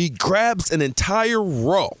 he grabs an entire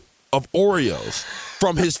row of Oreos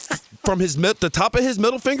from the top of his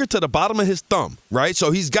middle finger to the bottom of his thumb, right?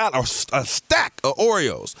 So he's got a stack of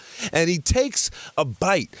Oreos, and he takes a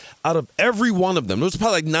bite out of every one of them. There was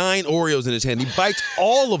probably like 9 Oreos in his hand. He bites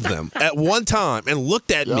all of them at one time and looked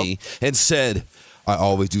at me and said, "I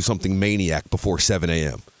always do something maniac before 7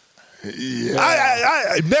 a.m." Yeah.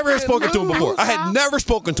 I never had spoken to him before. I had never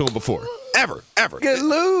spoken to him before. Ever. Get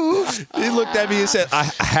loose. He looked at me and said, I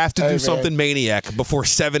have to do something maniac before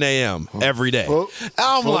 7 a.m. every day.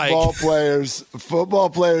 Football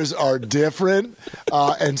players are different.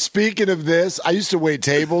 And speaking of this, I used to wait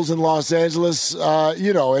tables in Los Angeles.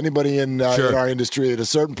 Anybody in our industry at a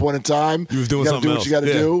certain point in time, you got to do what you got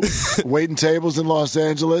to do. Waiting tables in Los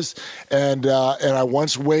Angeles. And I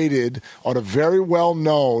once waited on a very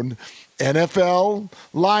well-known NFL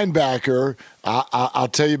linebacker. I'll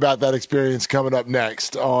tell you about that experience coming up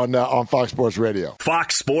next on Fox Sports Radio.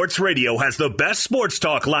 Fox Sports Radio has the best sports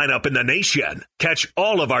talk lineup in the nation. Catch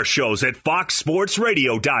all of our shows at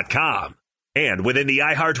foxsportsradio.com. And within the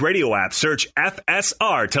iHeartRadio app, search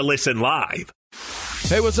FSR to listen live.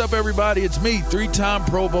 Hey, what's up, everybody? It's me, 3-time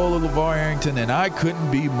Pro Bowler LeVar Arrington, and I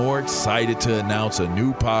couldn't be more excited to announce a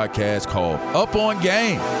new podcast called Up On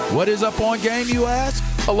Game. What is Up On Game, you ask?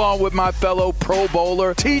 Along with my fellow Pro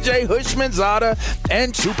Bowler, TJ Hushmanzada,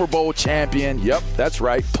 and Super Bowl champion, yep, that's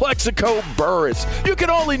right, Plexico Burris. You can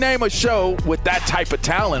only name a show with that type of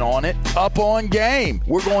talent on it. Up On Game.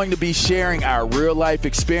 We're going to be sharing our real-life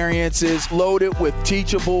experiences loaded with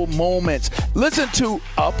teachable moments. Listen to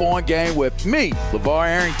Up On Game with me, me, LeVar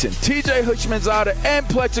Arrington, TJ Houshmandzadeh, and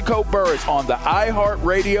Plexico Burress on the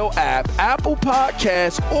iHeartRadio app, Apple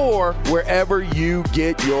Podcasts, or wherever you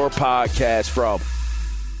get your podcasts from.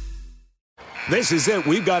 This is it.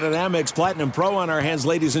 We've got an Amex Platinum Pro on our hands,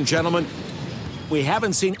 ladies and gentlemen. We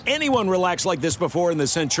haven't seen anyone relax like this before in the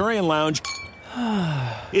Centurion Lounge.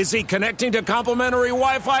 Is he connecting to complimentary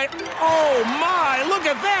Wi-Fi? Oh, my. Look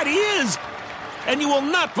at that. He is. And you will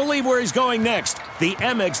not believe where he's going next. The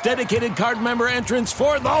Amex dedicated card member entrance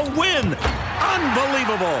for the win.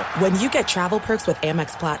 Unbelievable. When you get travel perks with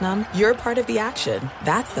Amex Platinum, you're part of the action.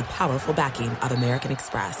 That's the powerful backing of American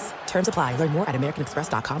Express. Terms apply. Learn more at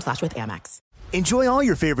americanexpress.com/withAmex. Enjoy all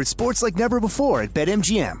your favorite sports like never before at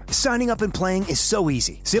BetMGM. Signing up and playing is so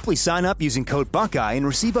easy. Simply sign up using code Buckeye and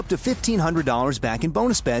receive up to $1,500 back in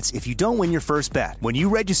bonus bets if you don't win your first bet. When you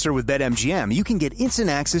register with BetMGM, you can get instant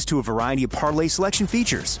access to a variety of parlay selection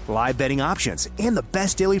features, live betting options, and the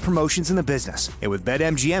best daily promotions in the business. And with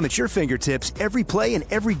BetMGM at your fingertips, every play and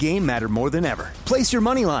every game matter more than ever. Place your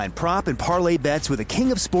moneyline, prop, and parlay bets with the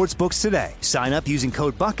king of sportsbooks today. Sign up using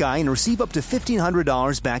code Buckeye and receive up to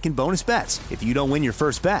 $1,500 back in bonus bets if you don't win your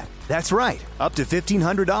first bet. That's right, up to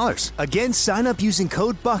 $1,500. Again, sign up using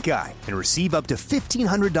code Buckeye and receive up to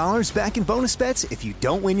 $1,500 back in bonus bets if you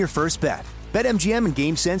don't win your first bet. BetMGM and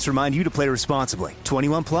GameSense remind you to play responsibly.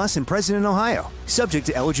 21 plus and present in Ohio. Subject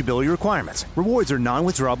to eligibility requirements. Rewards are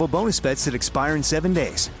non-withdrawable bonus bets that expire in 7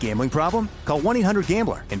 days. Gambling problem? Call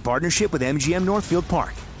 1-800-GAMBLER in partnership with MGM Northfield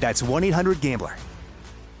Park. That's 1-800-GAMBLER.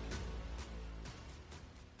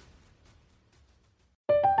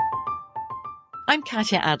 I'm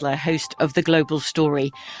Katya Adler, host of The Global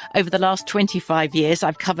Story. Over the last 25 years,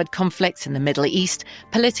 I've covered conflicts in the Middle East,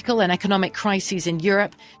 political and economic crises in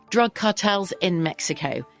Europe, drug cartels in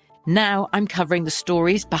Mexico. Now I'm covering the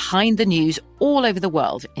stories behind the news all over the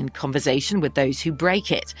world in conversation with those who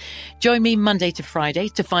break it. Join me Monday to Friday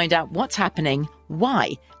to find out what's happening,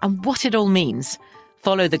 why, and what it all means.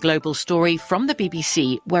 Follow The Global Story from the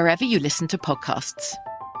BBC wherever you listen to podcasts.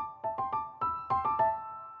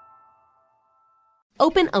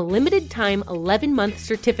 Open a limited-time 11-month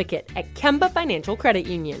certificate at Kemba Financial Credit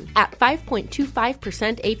Union. At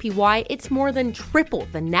 5.25% APY, it's more than triple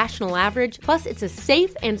the national average, plus it's a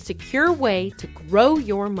safe and secure way to grow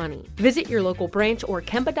your money. Visit your local branch or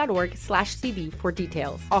kemba.org/cb for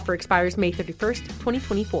details. Offer expires May 31st,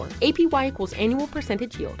 2024. APY equals annual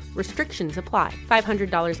percentage yield. Restrictions apply.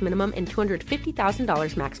 $500 minimum and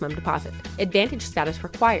 $250,000 maximum deposit. Advantage status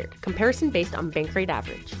required. Comparison based on bank rate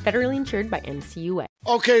average. Federally insured by NCUA.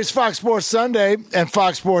 Okay, it's Fox Sports Sunday and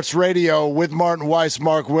Fox Sports Radio with Martin Weiss,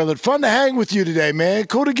 Mark Willard. Fun to hang with you today, man.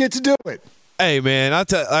 Cool to get to do it. Hey, man,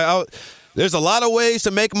 there's a lot of ways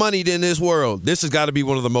to make money in this world. This has got to be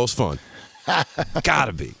one of the most fun.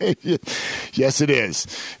 Gotta be. Yes, it is.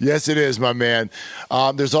 Yes, it is, my man.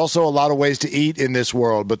 There's also a lot of ways to eat in this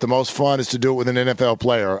world, but the most fun is to do it with an NFL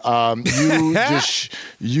player.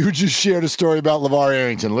 You just shared a story about LeVar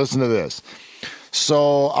Arrington. Listen to this.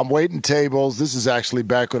 So I'm waiting tables. This is actually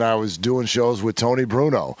back when I was doing shows with Tony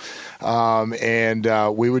Bruno. And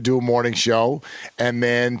we would do a morning show. And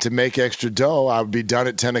then to make extra dough, I would be done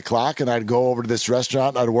at 10 o'clock, and I'd go over to this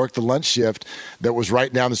restaurant, and I'd work the lunch shift that was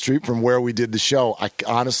right down the street from where we did the show. I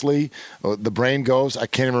honestly, the brain goes, I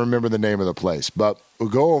can't even remember the name of the place. But we'll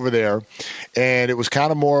go over there, and it was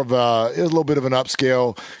kind of more of it was a little bit of an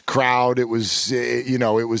upscale crowd. It was, it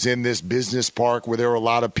was in this business park where there were a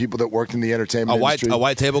lot of people that worked in the entertainment industry. A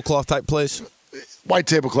white tablecloth type place? White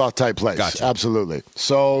tablecloth type place. Gotcha. Absolutely.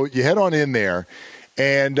 So you head on in there,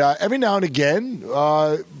 and every now and again,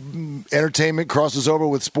 entertainment crosses over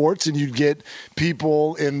with sports, and you'd get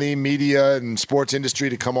people in the media and sports industry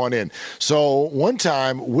to come on in. So one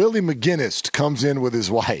time, Willie McGinnis comes in with his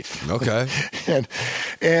wife. Okay.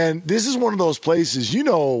 and this is one of those places, you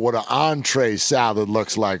know what an entree salad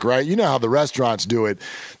looks like, right? You know how the restaurants do it.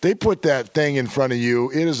 They put that thing in front of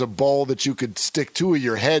you. It is a bowl that you could stick two of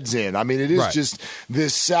your heads in. I mean, it is just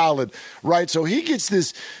this salad, right? So he gets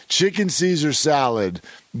this chicken Caesar salad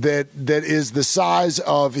that is the size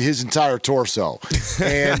of his entire torso.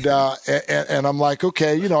 And I'm like,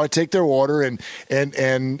 okay, I take their order, and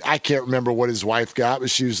I can't remember what his wife got, but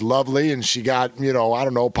she was lovely, and she got, I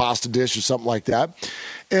don't know, pasta dish or something like that.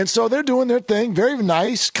 And so they're doing their thing, very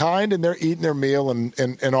nice, kind, and they're eating their meal,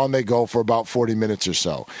 and on they go for about 40 minutes or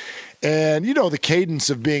so. And, the cadence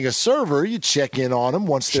of being a server, you check in on them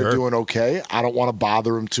once they're doing okay. I don't want to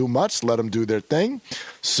bother them too much, let them do their thing.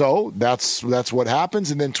 So that's what happens.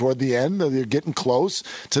 And then toward the end, they're getting close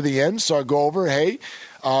to the end. So I go over, hey,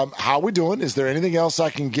 how we doing? Is there anything else I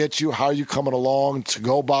can get you? How are you coming along?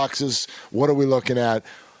 To-go boxes? What are we looking at?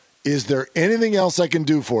 is there anything else I can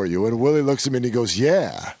do for you? And Willie looks at me and he goes,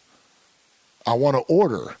 yeah, I want to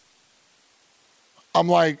order. I'm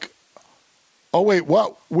like, oh, wait,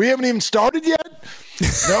 what? We haven't even started yet?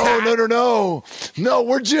 No,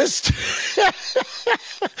 we're just,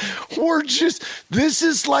 this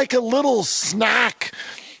is like a little snack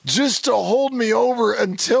just to hold me over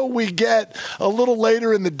until we get a little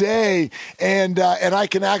later in the day, and I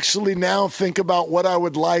can actually now think about what I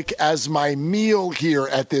would like as my meal here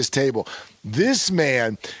at this table. This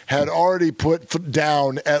man had already put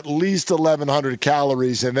down at least 1,100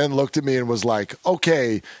 calories and then looked at me and was like,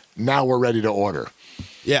 okay, now we're ready to order.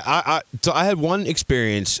 Yeah, so I had one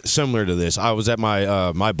experience similar to this. I was at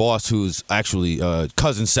my my boss, who's actually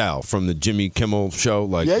Cousin Sal from the Jimmy Kimmel show.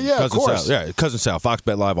 Yeah, Cousin of course. Sal, yeah, Cousin Sal, Fox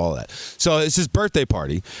Bet Live, all of that. So it's his birthday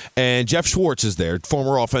party, and Jeff Schwartz is there,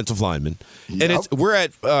 former offensive lineman. Yep. And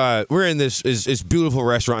we're in this beautiful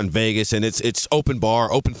restaurant in Vegas, and it's open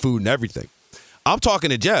bar, open food, and everything. I'm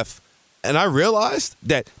talking to Jeff, and I realized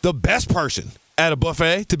that the best person at a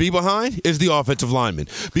buffet to be behind is the offensive lineman,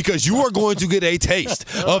 because you are going to get a taste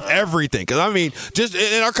of everything. Because, I mean, just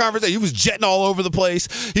in our conversation, he was jetting all over the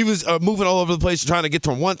place. He was moving all over the place, trying to get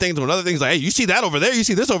from one thing to another thing. He's like, hey, you see that over there? You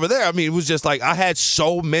see this over there? I mean, it was just like I had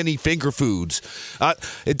so many finger foods.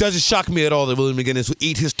 It doesn't shock me at all that Willie McGinnis would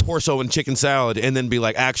eat his torso and chicken salad and then be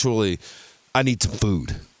like, actually, I need some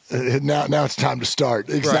food. Now it's time to start.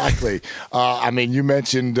 Exactly. Right. I mean, you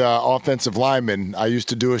mentioned offensive linemen. I used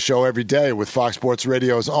to do a show every day with Fox Sports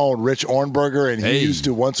Radio's own Rich Ornberger, and he used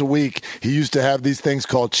to, once a week, he used to have these things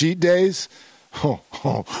called cheat days. Yeah.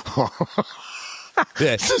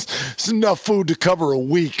 It's enough food to cover a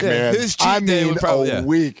week, man. His cheat day would probably, a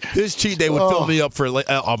week. His cheat day would fill me up for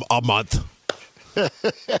a month.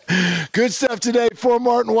 Good stuff today for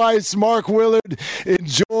Martin Weiss, Mark Willard.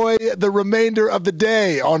 Enjoy the remainder of the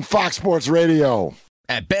day on Fox Sports Radio.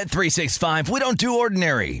 At Bet365, we don't do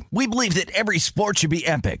ordinary. We believe that every sport should be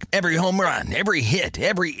epic. Every home run, every hit,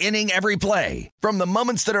 every inning, every play. From the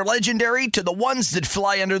moments that are legendary to the ones that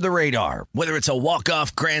fly under the radar. Whether it's a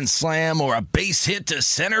walk-off grand slam or a base hit to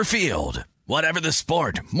center field. Whatever the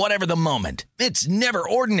sport, whatever the moment, it's never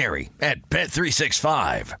ordinary at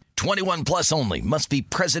Bet365. 21 plus only. Must be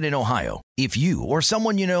present in Ohio. If you or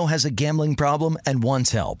someone you know has a gambling problem and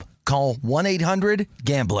wants help, call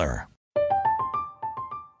 1-800-GAMBLER.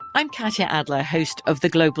 I'm Katya Adler, host of The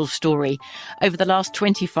Global Story. Over the last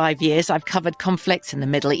 25 years, I've covered conflicts in the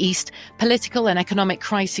Middle East, political and economic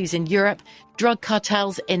crises in Europe, drug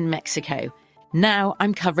cartels in Mexico. Now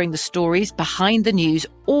I'm covering the stories behind the news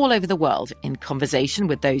all over the world in conversation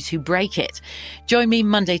with those who break it. Join me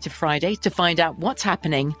Monday to Friday to find out what's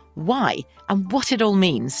happening, why, and what it all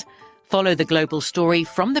means. Follow The Global Story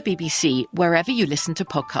from the BBC wherever you listen to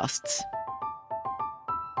podcasts.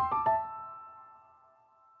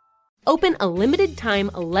 Open a limited-time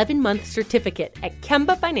 11-month certificate at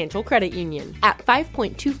Kemba Financial Credit Union. At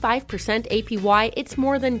 5.25% APY, it's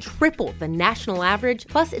more than triple the national average,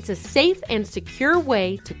 plus it's a safe and secure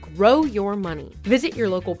way to grow your money. Visit your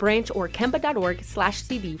local branch or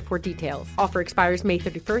kemba.org/cb for details. Offer expires May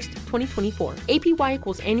 31st, 2024. APY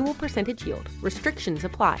equals annual percentage yield. Restrictions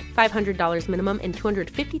apply. $500 minimum and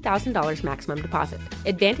 $250,000 maximum deposit.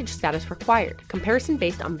 Advantage status required. Comparison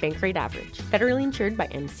based on bank rate average. Federally insured by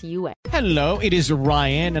NCUA. Hello, it is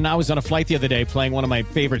Ryan, and I was on a flight the other day playing one of my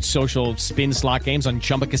favorite social spin slot games on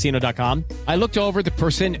ChumbaCasino.com. I looked over at the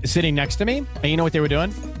person sitting next to me, and you know what they were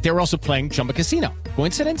doing? They were also playing Chumba Casino.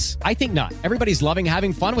 Coincidence? I think not. Everybody's loving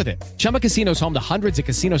having fun with it. Chumba Casino is home to hundreds of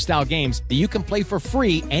casino-style games that you can play for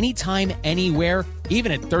free anytime, anywhere,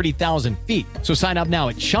 even at 30,000 feet. So sign up now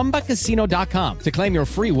at ChumbaCasino.com to claim your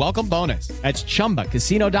free welcome bonus. That's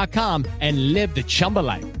ChumbaCasino.com and live the Chumba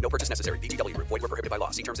life. No purchase necessary. VGW. Void where prohibited by law.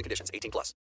 See terms and conditions. 18+.